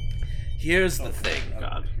 Here's the thing.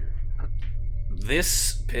 God.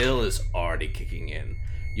 this pill is already kicking in.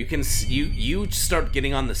 You can you start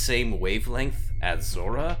getting on the same wavelength as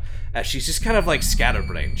Zora, as she's just kind of like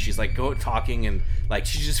scatterbrained. She's like talking and like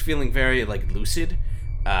she's just feeling very like lucid,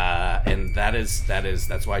 and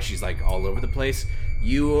that's why she's like all over the place.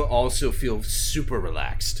 You also feel super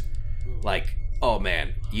relaxed, like oh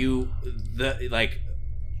man,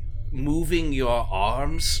 moving your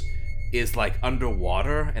arms is like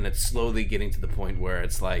underwater, and it's slowly getting to the point where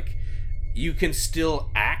it's like you can still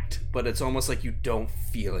act, but it's almost like you don't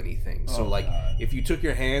feel anything. So like if you took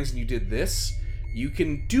your hands and you did this, you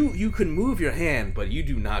can move your hand, but you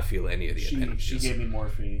do not feel any of the energies. She gave me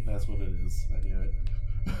morphine. That's what it is. I knew it.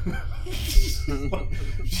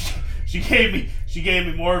 she gave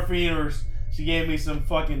me morphine, or she gave me some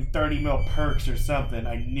fucking 30 mil perks or something.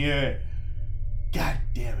 I knew it. God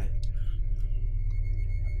damn it.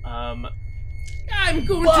 I'm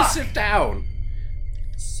going to sit down.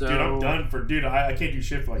 So... Dude, I'm done for... Dude, I can't do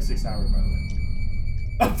shit for like 6 hours, by the way.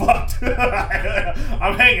 I'm fucked.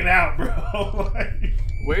 I'm hanging out, bro.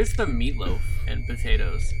 Where's the meatloaf and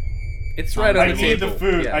potatoes? It's right on the table. I need the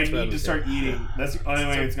food. Yeah, I need to start eating. That's the only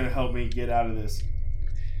way it's going to help me get out of this.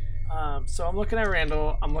 So I'm looking at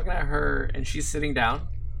Randall. I'm looking at her, and she's sitting down.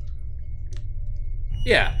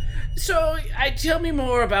 Yeah. So, tell me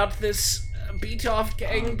more about this beat-off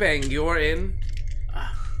gangbang you're in.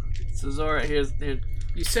 So Zora, here's.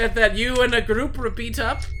 You said that you and a group were beat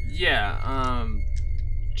up? Yeah,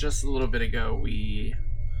 just a little bit ago, we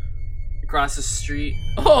crossed the street.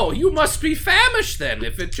 Oh, you must be famished then,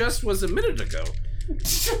 if it just was a minute ago.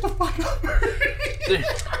 Shut the fuck up.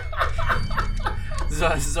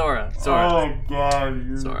 Zora. Oh,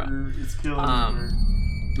 God. Zora. It's killing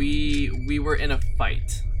me. We were in a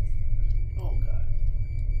fight. Oh, God.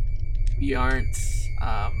 We aren't,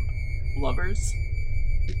 lovers.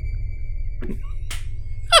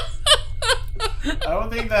 I don't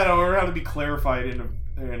think that ever had to be clarified in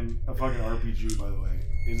a fucking RPG, by the way.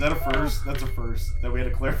 Is that a first? That's a first. That we had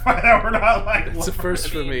to clarify that we're not like... That's a first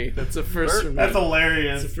for me. That's a first for me. That's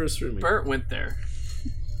hilarious. That's a first for me. Bert went there.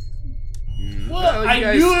 Well, I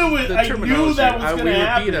knew it was... I knew that was going to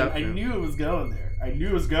happen. I knew it was going there. I knew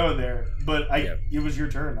it was going there. But it was your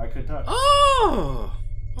turn. I couldn't touch. Oh.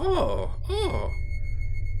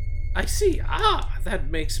 I see. That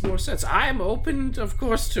makes more sense. I'm open, of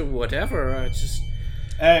course, to whatever.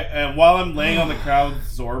 And while I'm laying on the crowd,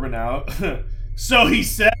 zorbing out, so he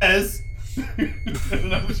says.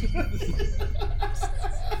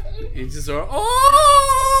 He just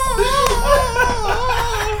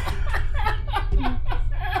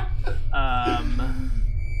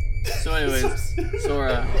So, anyways,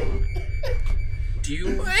 Zora, do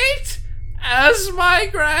you wait? As my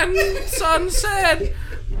grandson said.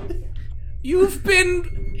 You've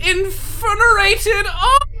been incinerated.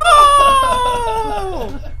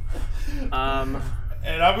 Oh!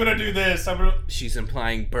 And I'm gonna do this. She's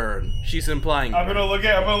implying burn. She's implying. I'm gonna look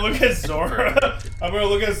at Zora. I'm gonna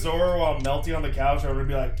look at Zora while melting on the couch. I'm gonna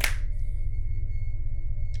be like.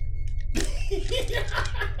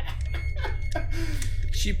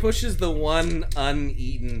 She pushes the one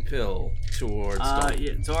uneaten pill towards.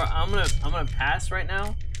 Yeah, Zora, I'm gonna pass right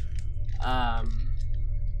now.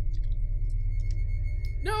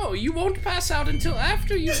 No, you won't pass out until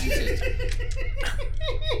after you eat it.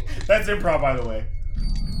 That's improv, by the way.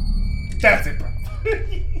 That's improv.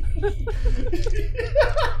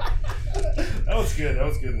 That was good. That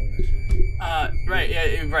was a good one. Right.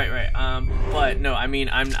 Yeah. Right. But no, I mean,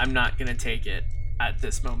 I'm not gonna take it at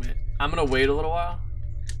this moment. I'm gonna wait a little while.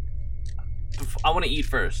 I want to eat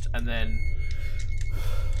first, and then.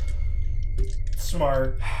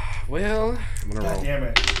 Smart. Well, I'm gonna roll. God damn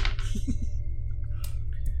it.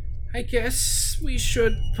 I guess we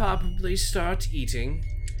should probably start eating,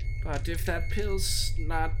 but if that pill's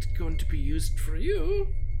not going to be used for you...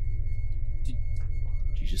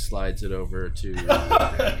 She just slides it over to...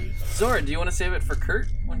 Zora, do you want to save it for Kurt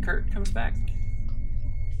when Kurt comes back?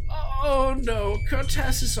 Oh no, Kurt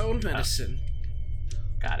has his own medicine.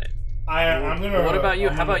 Got it. I'm gonna... What about you?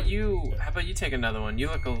 How about you take another one? You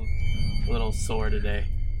look a little sore today.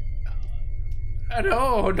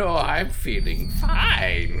 No, I'm feeling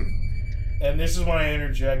fine. And this is when I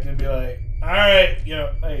interject and be like, alright,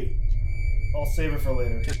 hey, I'll save it for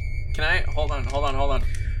later. Can I? Hold on.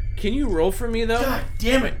 Can you roll for me, though? God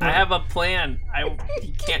damn it. I have a plan.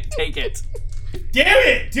 He can't take it. Damn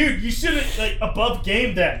it! Dude, you should have, above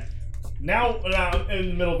game that. Now, in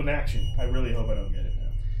the middle of an action. I really hope I don't get it now.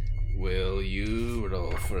 Will you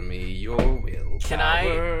roll for me your will? Can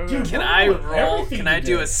I roll? Can I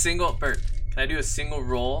do a single... Bert, can I do a single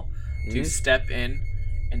roll to step in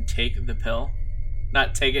and take the pill?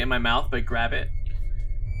 Not take it in my mouth, but grab it?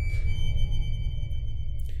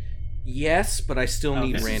 Yes, but I still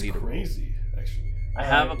need this Randy is to roll. crazy, actually. I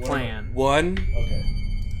have a plan. One Okay.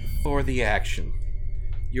 for the action.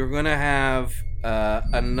 You're going to have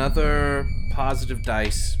another positive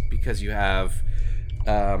dice because you have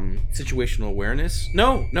situational awareness.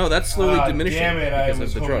 No, that's slowly diminishing Damn it, I because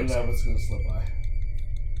was of the hoping drugs. that was going to slip by.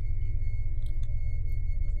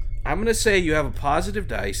 I'm going to say you have a positive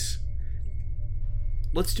dice.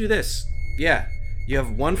 Let's do this. Yeah. You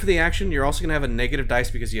have one for the action. You're also going to have a negative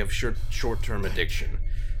dice because you have short-term addiction.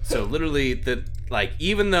 So literally,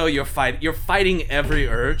 even though you're fighting every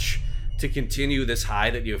urge to continue this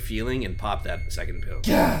high that you're feeling and pop that second pill.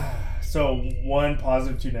 Yeah. So 1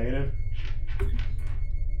 positive, 2 negative?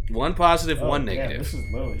 1 positive, 1 damn, negative. this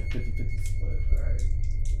is literally a 50-50 split. Alright.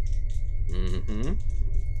 Mm-hmm.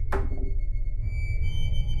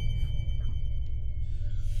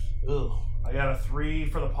 Ugh. I got a 3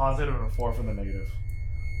 for the positive and a 4 for the negative.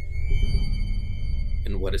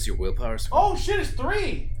 And what is your willpower score? Oh shit, it's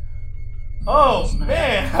 3! Oh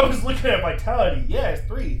man, I was looking at vitality. Yeah, it's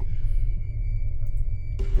 3.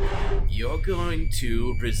 You're going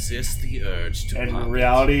to resist the urge to And pop in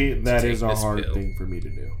reality, it, that to is take a this hard pill. thing for me to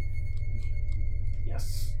do.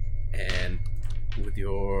 Yes. And with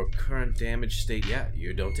your current damage state, yeah,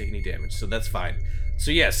 you don't take any damage, so that's fine. So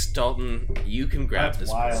yes, Dalton, you can grab That's this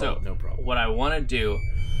wild. pill, So no problem. what I want to do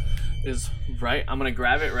is I'm gonna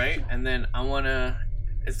grab it, right, and then I wanna.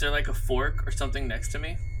 Is there like a fork or something next to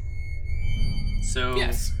me? So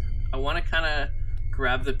Yes. I want to kind of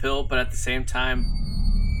grab the pill, but at the same time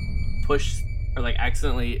push or like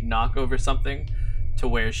accidentally knock over something to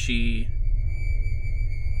where she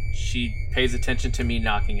pays attention to me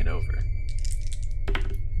knocking it over.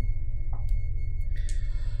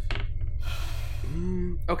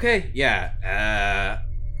 Okay, yeah.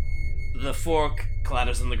 The fork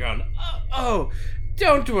clatters on the ground. Oh,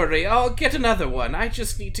 don't worry, I'll get another one. I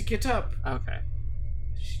just need to get up. Okay.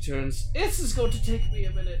 She turns. This is going to take me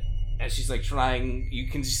a minute. And she's like trying. You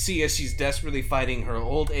can see as she's desperately fighting her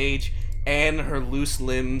old age and her loose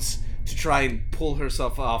limbs to try and pull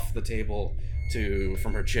herself off the table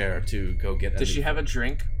from her chair to go get. Does she have a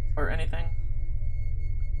drink or anything?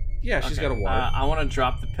 Yeah, she's Okay. got a water. I want to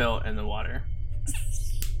drop the pill in the water.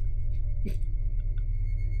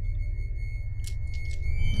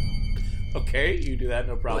 Okay, you do that,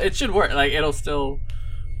 no problem. It should work. Like it'll still.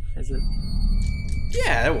 Is it?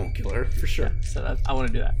 Yeah, that won't kill her for sure. So I want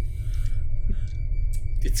to do that.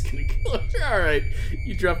 It's gonna kill her. All right,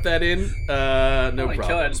 you drop that in. No I don't problem. wanna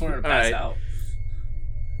kill her. I just want her to All pass right. out.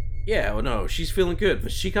 Yeah, well, no, she's feeling good,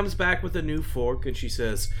 but she comes back with a new fork and she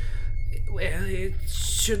says, "Well, it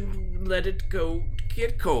shouldn't let it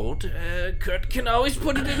get cold. Kurt can always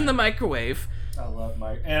put it in the microwave." I love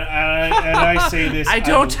and I say this. I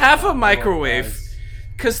don't have a love microwave. guys.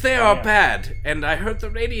 Because they are Yeah. bad, and I heard the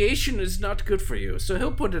radiation is not good for you, so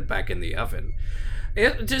he'll put it back in the oven.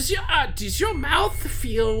 Does your mouth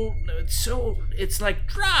feel so? It's like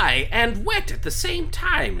dry and wet at the same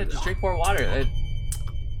time. Yeah, just drink more water.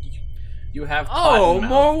 You have Oh, cotton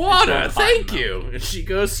more mouth. water! It's called Thank cotton you. And she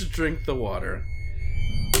goes to drink the water.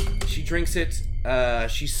 She drinks it.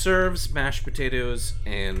 She serves mashed potatoes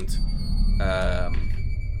and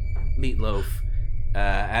meatloaf.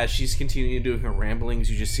 As she's continuing doing her ramblings,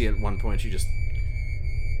 you just see at one point she just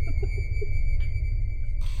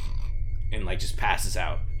and like just passes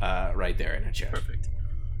out right there in her chair. Perfect.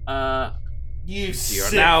 You So you're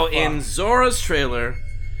sick now fuck. in Zora's trailer.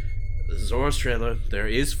 Zora's trailer. There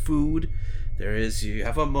is food. You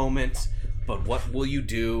have a moment, but what will you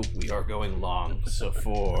do? We are going long. So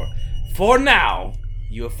for now,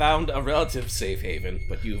 you have found a relative safe haven,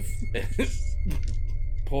 but you've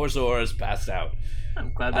poor Zora's passed out.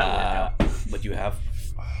 I'm glad that worked out. But you have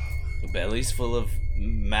bellies full of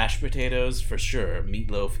mashed potatoes for sure,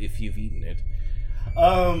 meatloaf if you've eaten it.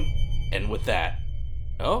 And with that,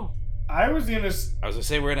 I was gonna. I was gonna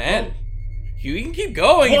say we're gonna end. You can keep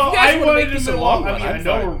going. Well, if you guys I want to wanted make this to a long one, I mean, I'm I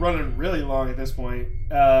know fine. we're running really long at this point.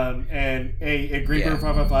 And a Greenberg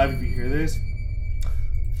 555, if you hear this,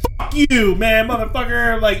 fuck you, man,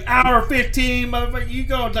 motherfucker. Like hour 15, motherfucker. You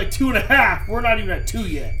go to like 2.5. We're not even at 2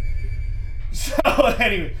 yet. So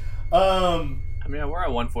anyway, I mean, we're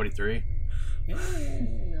at 143. yeah,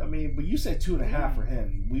 I mean, but you said 2.5 for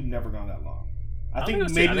him. We've never gone that long. I think it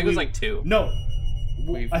was maybe two. I think it was like 2. No.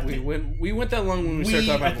 We went that long when we started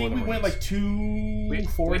talking about I think we Lord of the went like Rings.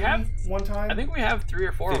 240 We have- one time. I think we have 3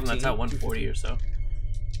 or 4 of them that's 15? at 140 or so.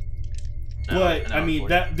 No, But an I hour mean 40.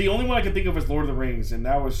 that the only one I can think of is Lord of the Rings, and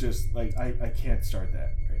that was just like I can't start that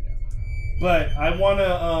right now. But I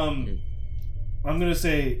wanna I'm gonna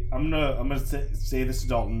say this to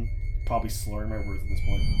Dalton. Probably slurring my words at this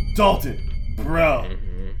point. Dalton, bro.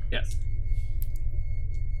 Yes.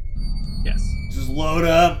 Yes. Just load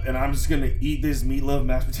up, and I'm just gonna eat this meatloaf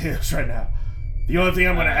mashed potatoes right now. The only thing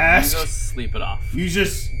I'm gonna ask, you go sleep it off. you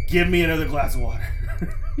just give me another glass of water.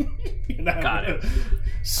 Got it.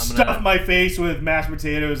 Stuff my face with mashed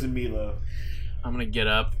potatoes and meatloaf. I'm gonna get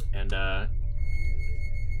up and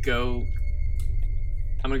go.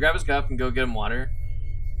 I'm gonna grab his cup and go get him water.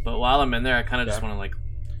 But while I'm in there, I kind of just want to like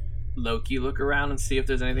low-key look around and see if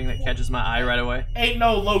there's anything that catches my eye right away. Ain't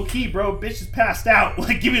no low-key, bro. Bitch is passed out.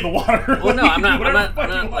 Like, give me the water. Well, no, I'm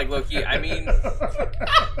not like low-key. I mean...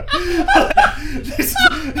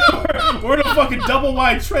 we're in a fucking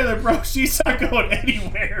double-wide trailer, bro. She's not going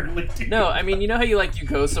anywhere. No, I mean, you know how you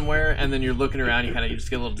go somewhere and then you're looking around, you just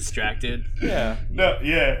get a little distracted? Yeah. No,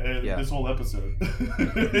 yeah. This whole episode.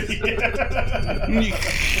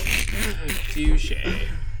 Touche.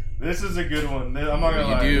 This is a good one. I'm not gonna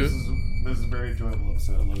lie. This is a very enjoyable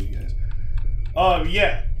episode. I love you guys.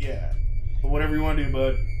 Yeah. Whatever you want to do,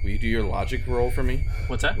 bud. Will you do your logic roll for me?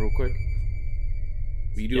 What's that? Real quick.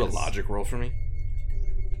 Will you do a logic roll for me?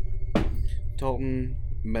 Dalton,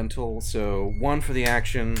 mental. So 1 for the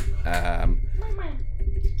action.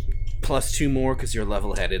 Plus 2 more because you're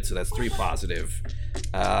level-headed. So that's 3 positive.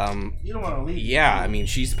 You don't want to leave. Yeah, I mean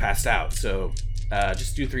she's passed out. So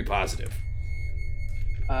just do 3 positive.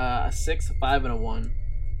 A 6, a 5, and a 1.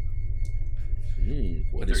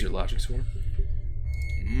 What is your logic score?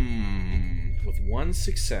 With 1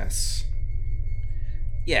 success.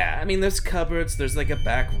 Yeah, I mean, there's cupboards, there's like a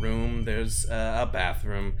back room, there's a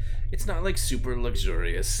bathroom. It's not like super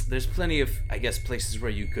luxurious. There's plenty of, I guess, places where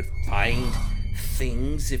you could find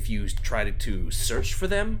things if you tried to search for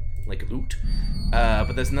them, like loot.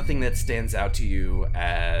 But there's nothing that stands out to you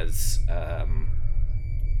as...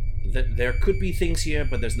 there could be things here,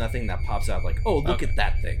 but there's nothing that pops out like, oh, look at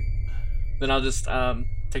that thing. Then I'll just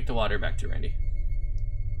take the water back to Randy.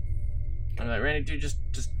 I'm like, Randy, dude, just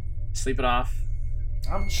sleep it off.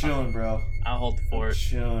 I'm chilling, bro. I'll hold the fort. I'm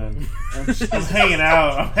chilling. I'm hanging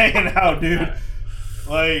out. I'm hanging out, dude.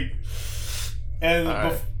 Like, and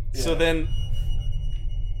right. So then,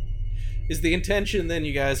 is the intention then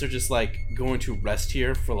you guys are just like going to rest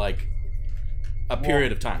here for like a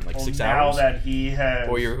period of time, like 6 hours? Now that he has...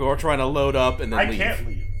 Or you're trying to load up and then leave? I can't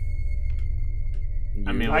leave.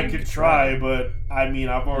 I mean, I could try, but I mean,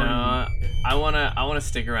 I've already... No, I wanna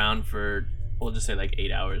stick around for, we'll just say like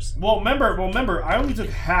 8 hours. Well, remember, I only took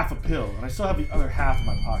half a pill, and I still have the other half in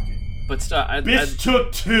my pocket. But still, Bitch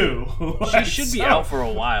took 2. She should be out for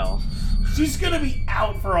a while. She's gonna be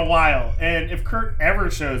out for a while, and if Kurt ever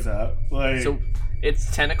shows up, like... So, it's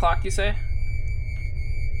 10 o'clock, you say?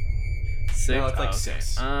 6? No, it's like okay.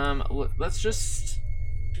 6. Let's just...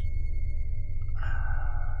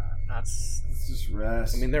 Let's just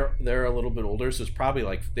rest. I mean, they're a little bit older, so it's probably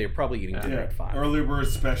like they're probably eating dinner at 5. Early bird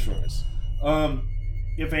specials.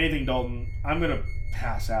 If anything, Dalton, I'm gonna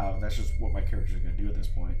pass out. That's just what my character's gonna do at this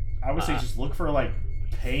point. I would say just look for like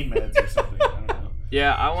pain meds or something. I don't know.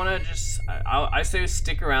 Yeah, I want to just. I say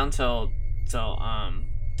stick around till dawn,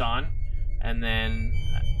 and then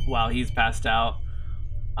while he's passed out,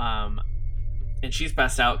 and she's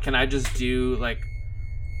passed out, can I just do like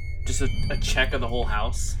just a check of the whole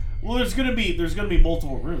house? Well, there's gonna be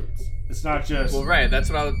multiple rooms. It's not just. Well, right.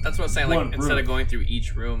 That's what I was saying. Like instead room. of going through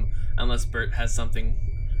each room, unless Bert has something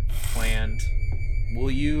planned.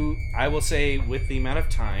 I will say with the amount of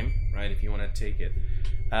time, right? If you want to take it,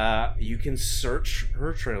 you can search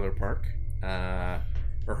her trailer park,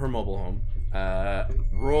 or her mobile home.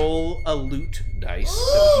 Roll a loot dice,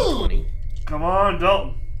 so D20. Come on,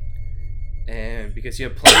 Dalton. And because you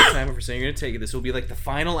have plenty of time, if we're saying you're gonna take it, this will be like the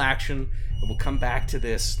final action. And we'll come back to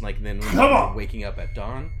this, like then we're waking up at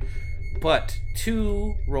dawn. But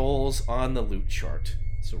 2 rolls on the loot chart.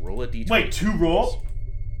 So roll a D20. Wait, 2 rolls?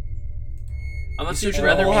 Unless you'd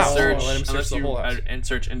rather me search, and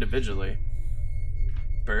search individually.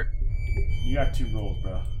 Bert? You got 2 rolls,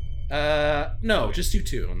 bro. No, okay. Just do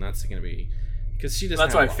 2, and that's gonna be because she doesn't.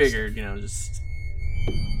 That's what I figured. Just.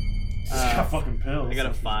 She's got fucking pills. I got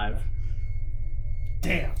a 5.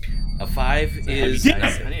 Damn. A 5 is.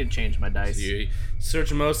 I need to change my dice. So you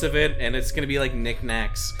search most of it, and it's gonna be like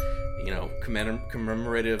knickknacks,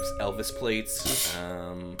 commemorative Elvis plates,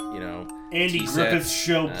 Andy Griffith's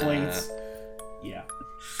show plates. Yeah.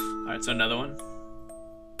 All right, so another one.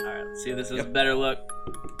 All right, let's see if this is a better look.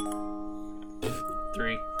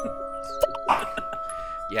 3.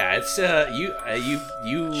 Yeah, it's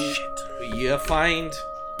you find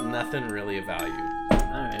nothing really of value.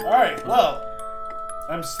 All right. Well,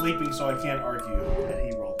 I'm sleeping, so I can't argue that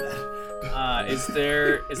he rolled that. Is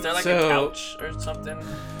there like a couch or something?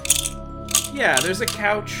 Yeah, there's a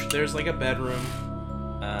couch. There's like a bedroom.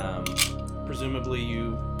 Presumably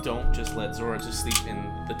you don't just let Zora just sleep in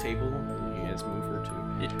the table. You guys move her to.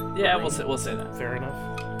 Yeah, we'll say that. Fair enough.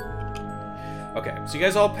 Okay, so you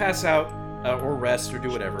guys all pass out or rest or do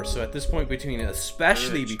whatever. So at this point,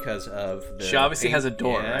 especially because of the. She obviously has a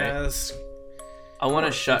door, right? I want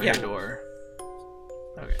to shut her door.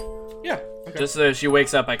 Okay. Yeah. Okay. Just so she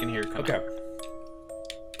wakes up, I can hear her come out.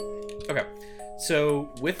 Okay. So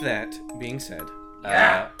with that being said,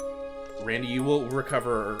 Randy, you will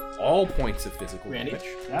recover all points of physical damage.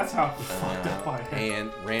 That's how fucked up I am.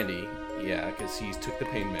 And Randy, because he took the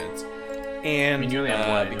pain meds. And you only have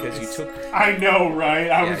one. because you took. I know, right?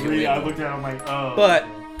 I looked at it, I'm like, oh. But.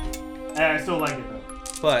 And I still like it though.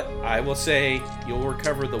 But I will say you'll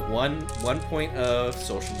recover the one point of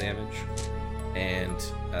social damage, and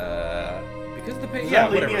because the pain. Yeah,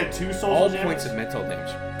 whatever. At 2 social all damage? points of mental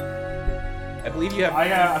damage. I believe you have.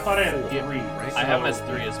 I thought I had 3. Right? I have them as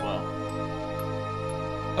 3 as well.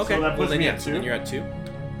 Okay. So that puts me at 2. So then you're at 2.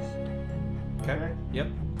 Okay. Yep.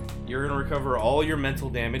 You're gonna recover all your mental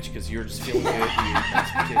damage because you're just feeling good.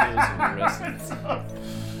 Mashed potatoes and the rest.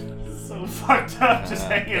 It's so fucked up, just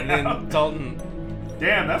hanging out. And then Dalton.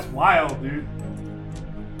 Damn, that's wild, dude.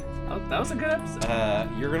 Oh, that was a good episode.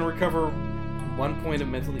 You're gonna recover 1 point of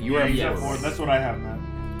mental. You are at 4. That's what I have,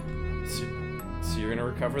 man. So you're gonna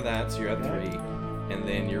recover that. So you're at 3, and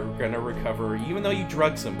then you're gonna recover. Even though you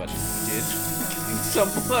drugged somebody, you did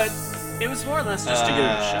somewhat. It was more or less just to get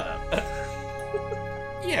her to shut up.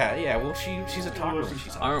 Yeah. Well, she's a talker.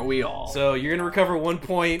 Aren't we all? So you're gonna recover 1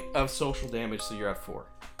 point of social damage. So you're at 4.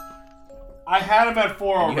 I had him at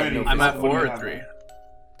 4 already. No, I'm at 4 or 3.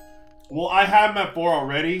 Well, I had him at 4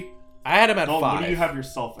 already. I had him at 5. What do you have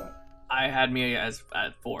yourself at? I had me at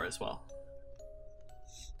 4 as well.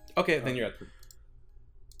 Okay, then you're at 3.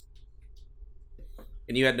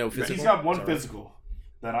 And you had no physical. He's got 1 physical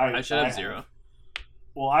that I should have 0.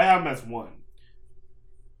 Well, I have him as 1.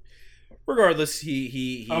 Regardless,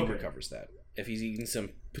 he recovers that. If he's eating some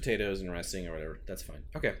potatoes and resting or whatever, that's fine.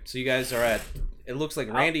 Okay, so you guys are at. It looks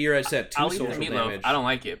like Randy, you're at 2 social damage. I don't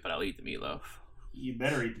like it, but I'll eat the meatloaf. You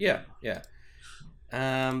better eat. Yeah.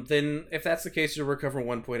 Then if that's the case, you'll recover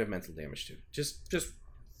 1 point of mental damage too. Just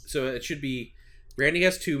so it should be. Randy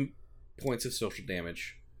has 2 points of social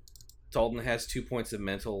damage. Dalton has 2 points of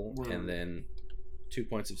mental, and then 2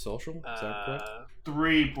 points of social. Is that correct?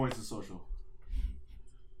 3 points of social.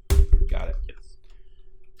 Got it. Yes.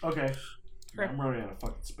 Okay. I'm running out of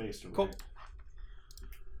fucking space to Cool.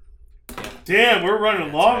 Damn, we're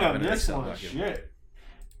running long on this one. Shit.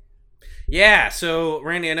 Yeah, so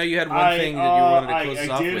Randy, I know you had one thing that you wanted to close us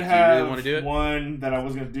off with. Do you really want to do it? One that I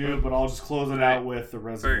was going to do, but I'll just close it out with the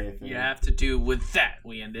resume thing. You have to do with that.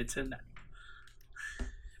 We ended tonight.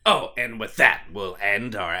 Oh, and with that, we'll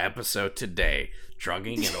end our episode today.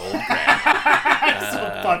 Drugging an old grandma. That's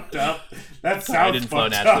so fucked up. That sounds I didn't flow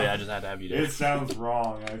naturally. I just had to have you do it. It sounds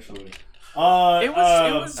wrong, actually. It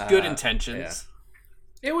was good intentions.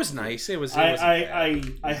 Yeah. It was nice.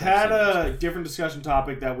 I had a different discussion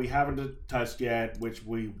topic that we haven't touched yet, which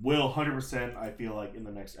we will 100%. I feel like in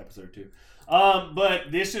the next episode too.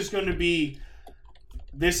 But this is going to be.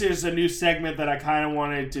 This is a new segment that I kind of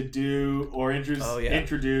wanted to do or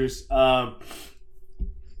introduce.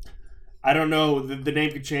 I don't know. The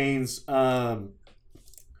name could change.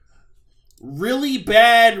 Really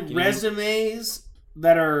bad resumes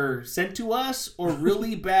that are sent to us, or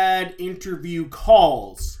really bad interview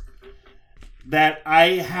calls that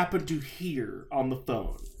I happen to hear on the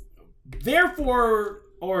phone. Therefore,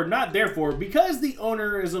 or not therefore, because the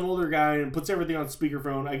owner is an older guy and puts everything on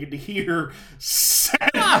speakerphone, I get to hear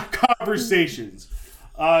conversations.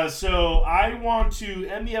 So I want to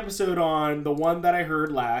end the episode on the one that I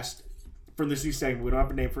heard last from this new segment. We don't have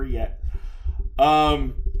a name for it yet.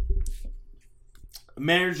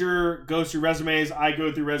 Manager goes through resumes. I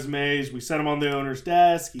go through resumes. We set them on the owner's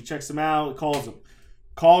desk. He checks them out. Calls them.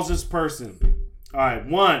 Calls this person. All right,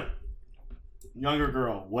 1. Younger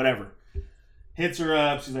girl. Whatever. Hits her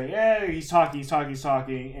up. She's like, yeah, he's talking.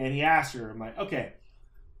 And he asks her. I'm like, okay.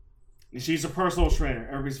 And she's a personal trainer.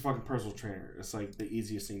 Everybody's a fucking personal trainer. It's like the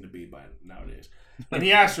easiest thing to be by nowadays. And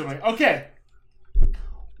he asks her, I'm like, okay,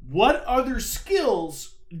 what other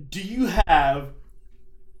skills do you have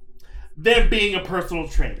than being a personal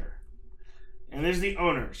trainer? And there's the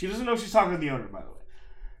owner. She doesn't know she's talking to the owner, by the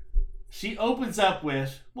way. She opens up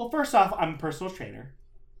with, well, first off, I'm a personal trainer.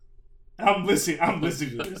 And I'm listening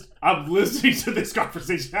to this. I'm listening to this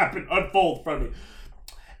conversation unfold in front of me.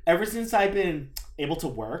 Ever since I've been able to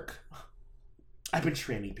work, I've been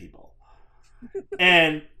training people.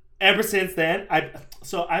 And ever since then,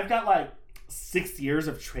 I've got like 6 years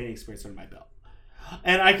of training experience under my belt,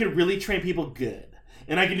 and I could really train people good.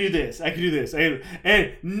 And I can do this. I can do this.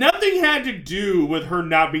 And nothing had to do with her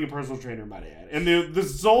not being a personal trainer, might add. And the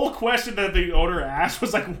sole question that the owner asked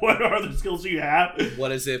was like, "What are the skills you have?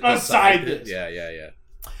 What is it aside this?" Yeah.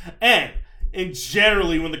 And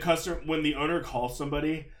generally, when the owner calls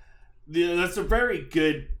somebody, that's a very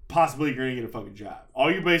good possibility you're gonna get a fucking job.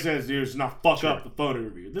 All you basically have to do is not fuck up the phone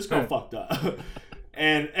interview. This girl fucked up,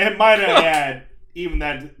 and might add, even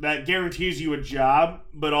that guarantees you a job,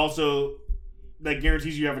 but also that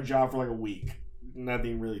guarantees you have a job for like a week.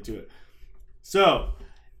 Nothing really to it. So,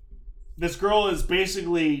 this girl is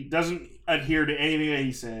basically doesn't adhere to anything that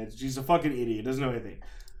he said. She's a fucking idiot. Doesn't know anything.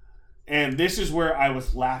 And this is where I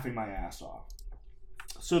was laughing my ass off.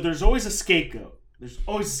 So there's always a scapegoat.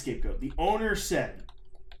 The owner said,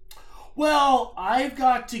 well, I've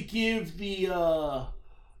got to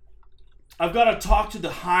talk to the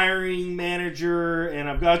hiring manager, and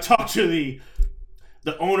I've got to talk to the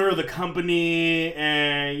owner of the company,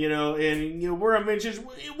 and we're mentioned.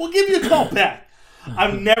 We'll give you a call back.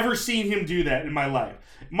 I've never seen him do that in my life.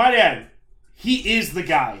 Might add, he is the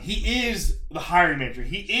guy. He is the hiring manager.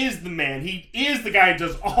 He is the man. He is the guy who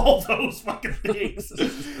does all those fucking things.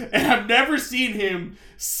 And I've never seen him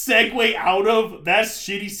segue out of that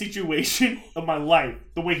shitty situation of my life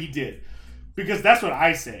the way he did. Because that's what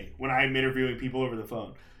I say when I'm interviewing people over the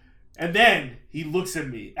phone. And then he looks at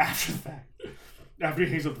me after the fact. After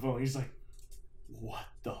he hangs up the phone, he's like, "What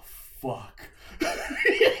the fuck?"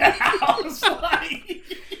 I was like,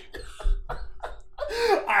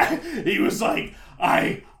 he was like,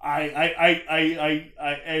 the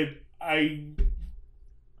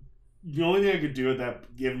only thing I could do at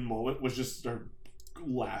that given moment was just start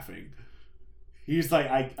laughing. He's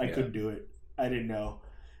like, I couldn't do it. I didn't know.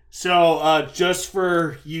 So, just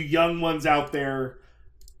for you young ones out there,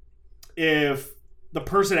 if the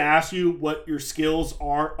person asks you what your skills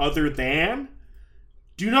are other than,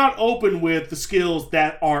 do not open with the skills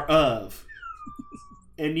that are of.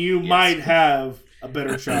 And you might have a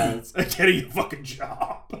better chance at getting a fucking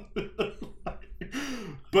job.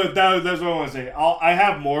 But that's what I want to say. I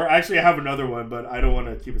have more. Actually, I have another one, but I don't want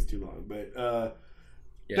to keep us too long. But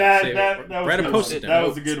that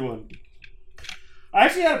was a good one. I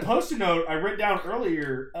actually had a post-it note I wrote down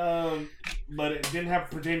earlier, but it didn't have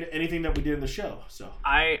to pertain to anything that we did in the show. So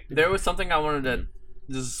there was something I wanted to,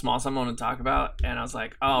 just a small something I wanted to talk about, and I was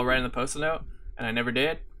like, oh, I'll write in the post-it note, and I never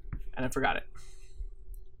did, and I forgot it.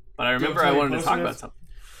 But I remember I wanted to talk about something.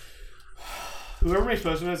 Whoever makes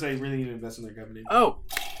post-it notes, I really need to invest in their company. Oh,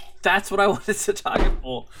 that's what I wanted to talk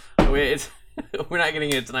about. Wait, we're not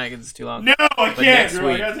getting it tonight because it's too long. No, I can't,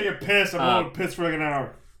 girl. I gotta take a piss. I'm going to piss for like an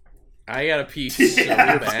hour. I got a pee so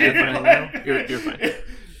bad. You're fine.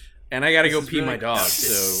 And I gotta go pee my dog,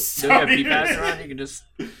 so... Do you have pee pads around you can just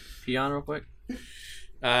pee on real quick?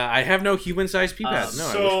 I have no human-sized pee pads.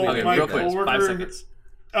 No, so I wish we real quick, 5 seconds.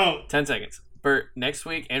 10 seconds. Bert, next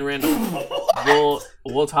week, and Randall,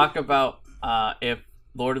 we'll talk about if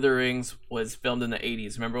Lord of the Rings was filmed in the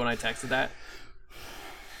 80s. Remember when I texted that?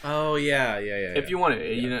 Oh, yeah. If you want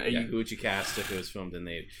it, who would you cast if it was filmed in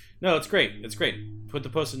the 80s? No, it's great. Put the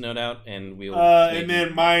post-it note out, and we'll... and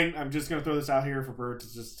then mine, I'm just going to throw this out here for Bert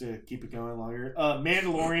just to keep it going longer.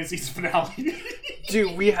 Mandalorian season finale.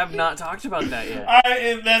 Dude, we have not talked about that yet.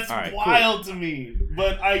 And that's wild to me.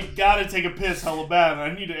 But I got to take a piss hella bad, and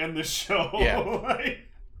I need to end this show. Yeah.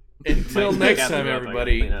 Until next time,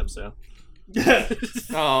 everybody.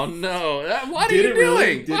 Oh, no. What are you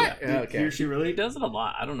doing? She really? He does it a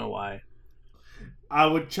lot. I don't know why. I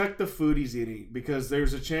would check the food he's eating, because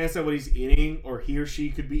there's a chance that what he's eating, or he or she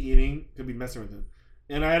could be eating, could be messing with him.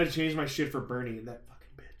 And I had to change my shit for Bernie and that fucking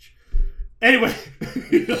bitch. Anyway.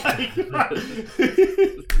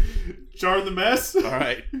 Jar in the mess? All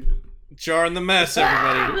right. Jar in the mess,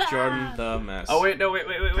 everybody. Jar in the mess. Oh, wait. No, wait.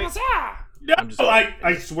 No,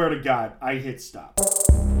 I swear to God, I hit stop.